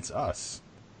said, "It's us."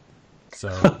 So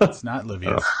it's not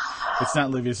Livius. It's not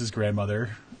Livius's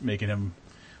grandmother making him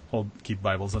keep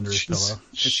Bibles under his pillow.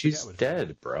 She's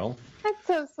dead, bro. That's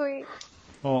so sweet.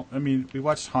 Well, I mean, we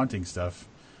watched haunting stuff.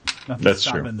 Nothing's That's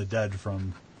stopping true. the dead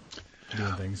from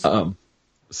doing things.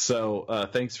 So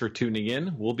thanks for tuning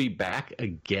in. We'll be back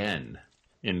again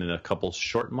in a couple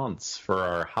short months for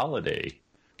our holiday.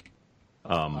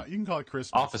 You can call it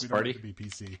Christmas. Office we don't party. have to be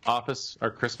PC.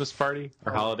 Our Christmas party,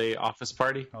 our holiday office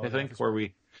party, Holiday I think, office where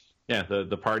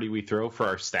the party we throw for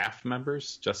our staff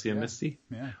members, Jesse and Misty.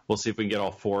 Yeah. We'll see if we can get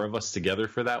all 4 of us together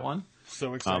for that one.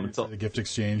 So excited for the gift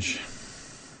exchange.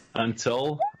 I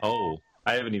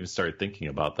haven't even started thinking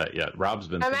about that yet. Rob's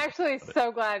been. I'm actually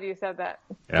so glad you said that.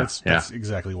 Yeah, that's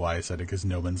exactly why I said it, because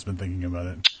no one's been thinking about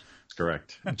it. That's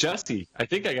correct. Jesse, I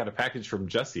think I got a package from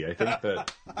Jesse. I think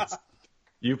that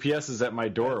UPS is at my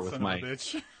door with my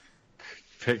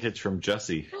package from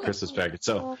Jesse, Christmas package.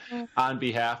 So, on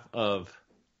behalf of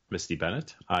Misty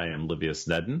Bennett, I am Livia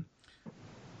Snedden.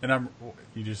 And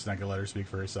you just not gonna let her speak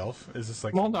for herself? Is this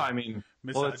like? Well, no, I mean,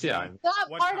 it's Not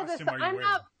part of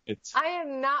the. I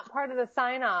am not part of the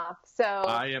sign off. So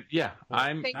I am. Yeah,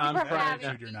 I'm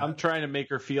trying to make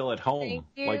her feel at home,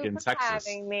 like in Texas. Thank you for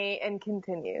having me, and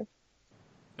continue.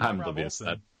 I'm Livia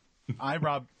Snedden. I'm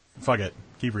Rob. Fuck it.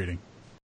 Keep reading.